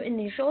with your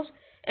initials,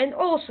 and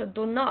also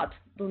do not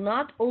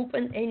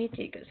open any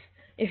tickets.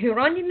 If you're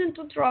running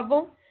into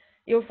trouble,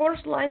 your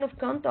first line of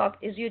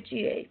contact is your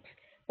TA.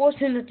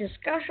 Posting a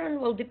discussion,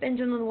 well,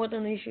 depending on what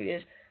an issue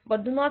is,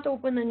 but do not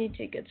open any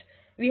tickets.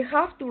 We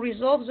have to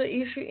resolve the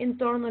issue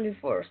internally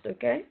first,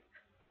 okay?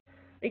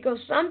 Because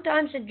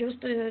sometimes it's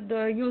just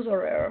the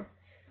user error,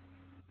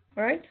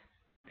 right?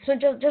 So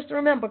just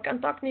remember,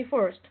 contact me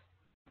first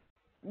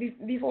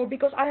before,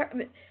 because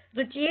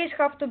the TAs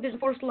have to be the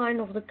first line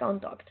of the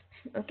contact,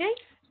 okay?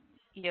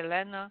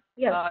 Yelena,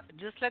 Yes.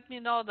 just let me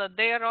know that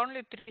they are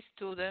only 3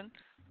 students.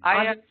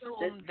 I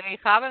assume they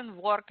haven't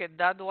worked,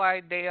 that's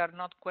why they are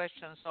not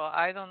questions. So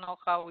I don't know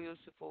how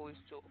useful is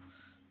to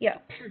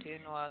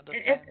continue at the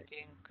same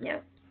thing. Yeah.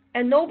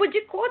 And nobody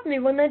caught me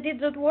when I did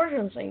that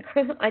version thing.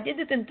 I did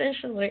it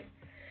intentionally.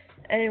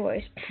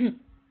 Anyways.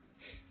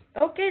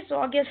 Okay, so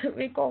I guess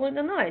we call it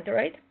a night,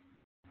 right?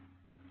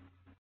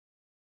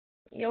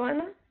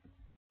 Yelena?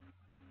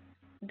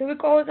 Do we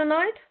call it a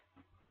night?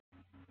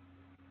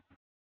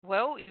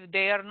 Well, if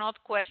they are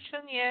not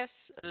questioned, yes.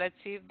 Let's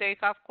see if they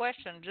have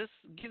questions. Just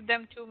give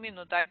them 2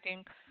 minutes. I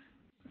think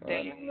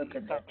they look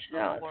at have the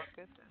chat. worked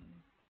it.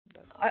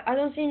 I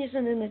don't see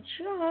anything in the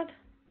chat.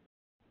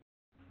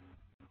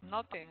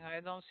 Nothing. I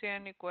don't see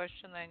any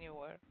question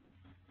anywhere.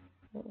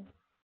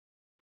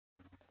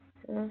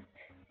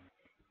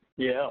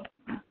 Yeah.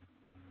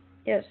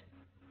 Yes.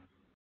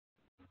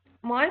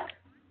 Mike?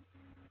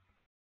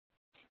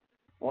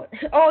 What?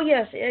 Oh,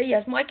 yes,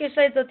 yes. Mikey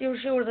said that you're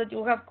sure that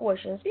you have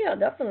questions. Yeah,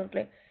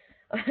 definitely.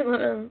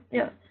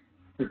 Yeah.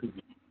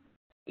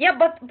 Yeah,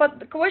 but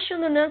the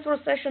question and answer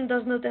session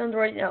does not end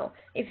right now.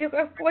 If you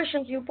have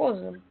questions, you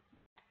pose them.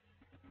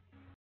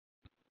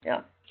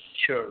 Yeah.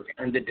 Sure.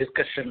 And the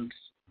discussions,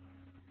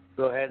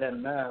 go ahead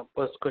and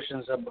post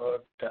questions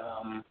about,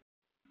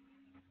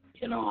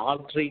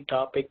 all 3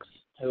 topics,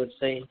 I would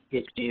say,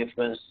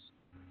 HDFS,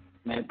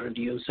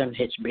 MapReduce, and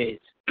HBASE.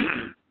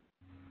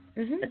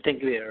 I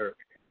think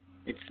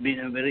it's been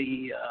a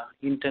very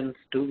intense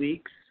 2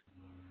 weeks,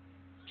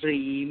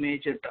 3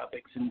 major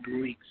topics in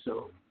 2 weeks,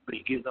 so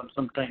we'll give them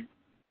some time.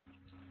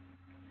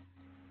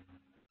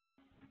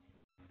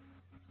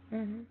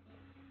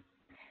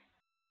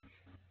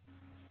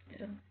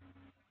 Yeah.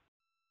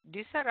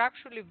 These are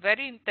actually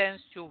very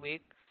intense 2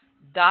 weeks.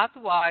 That's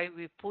why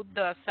we put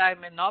the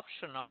assignment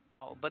optional.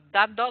 But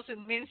that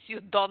doesn't mean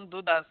you don't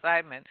do the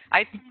assignment.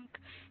 I think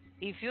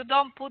if you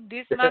don't put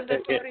this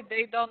mandatory,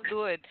 they don't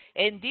do it.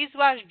 And this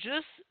was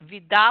just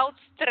without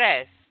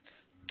stress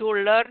to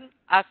learn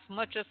as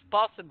much as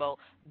possible.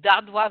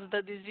 That was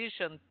the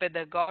decision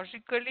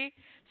pedagogically.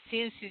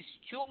 Since it's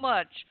too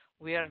much,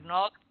 we are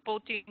not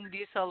putting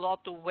this a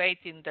lot of weight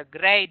in the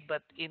grade,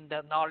 but in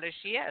the knowledge,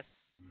 yes.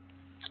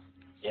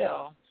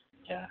 Yeah.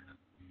 Yeah.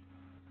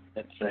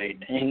 That's right.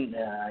 And,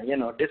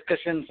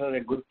 discussions are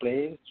a good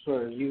place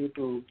for you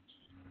to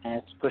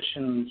ask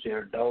questions,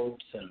 your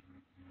doubts, and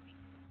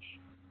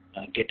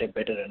get a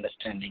better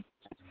understanding.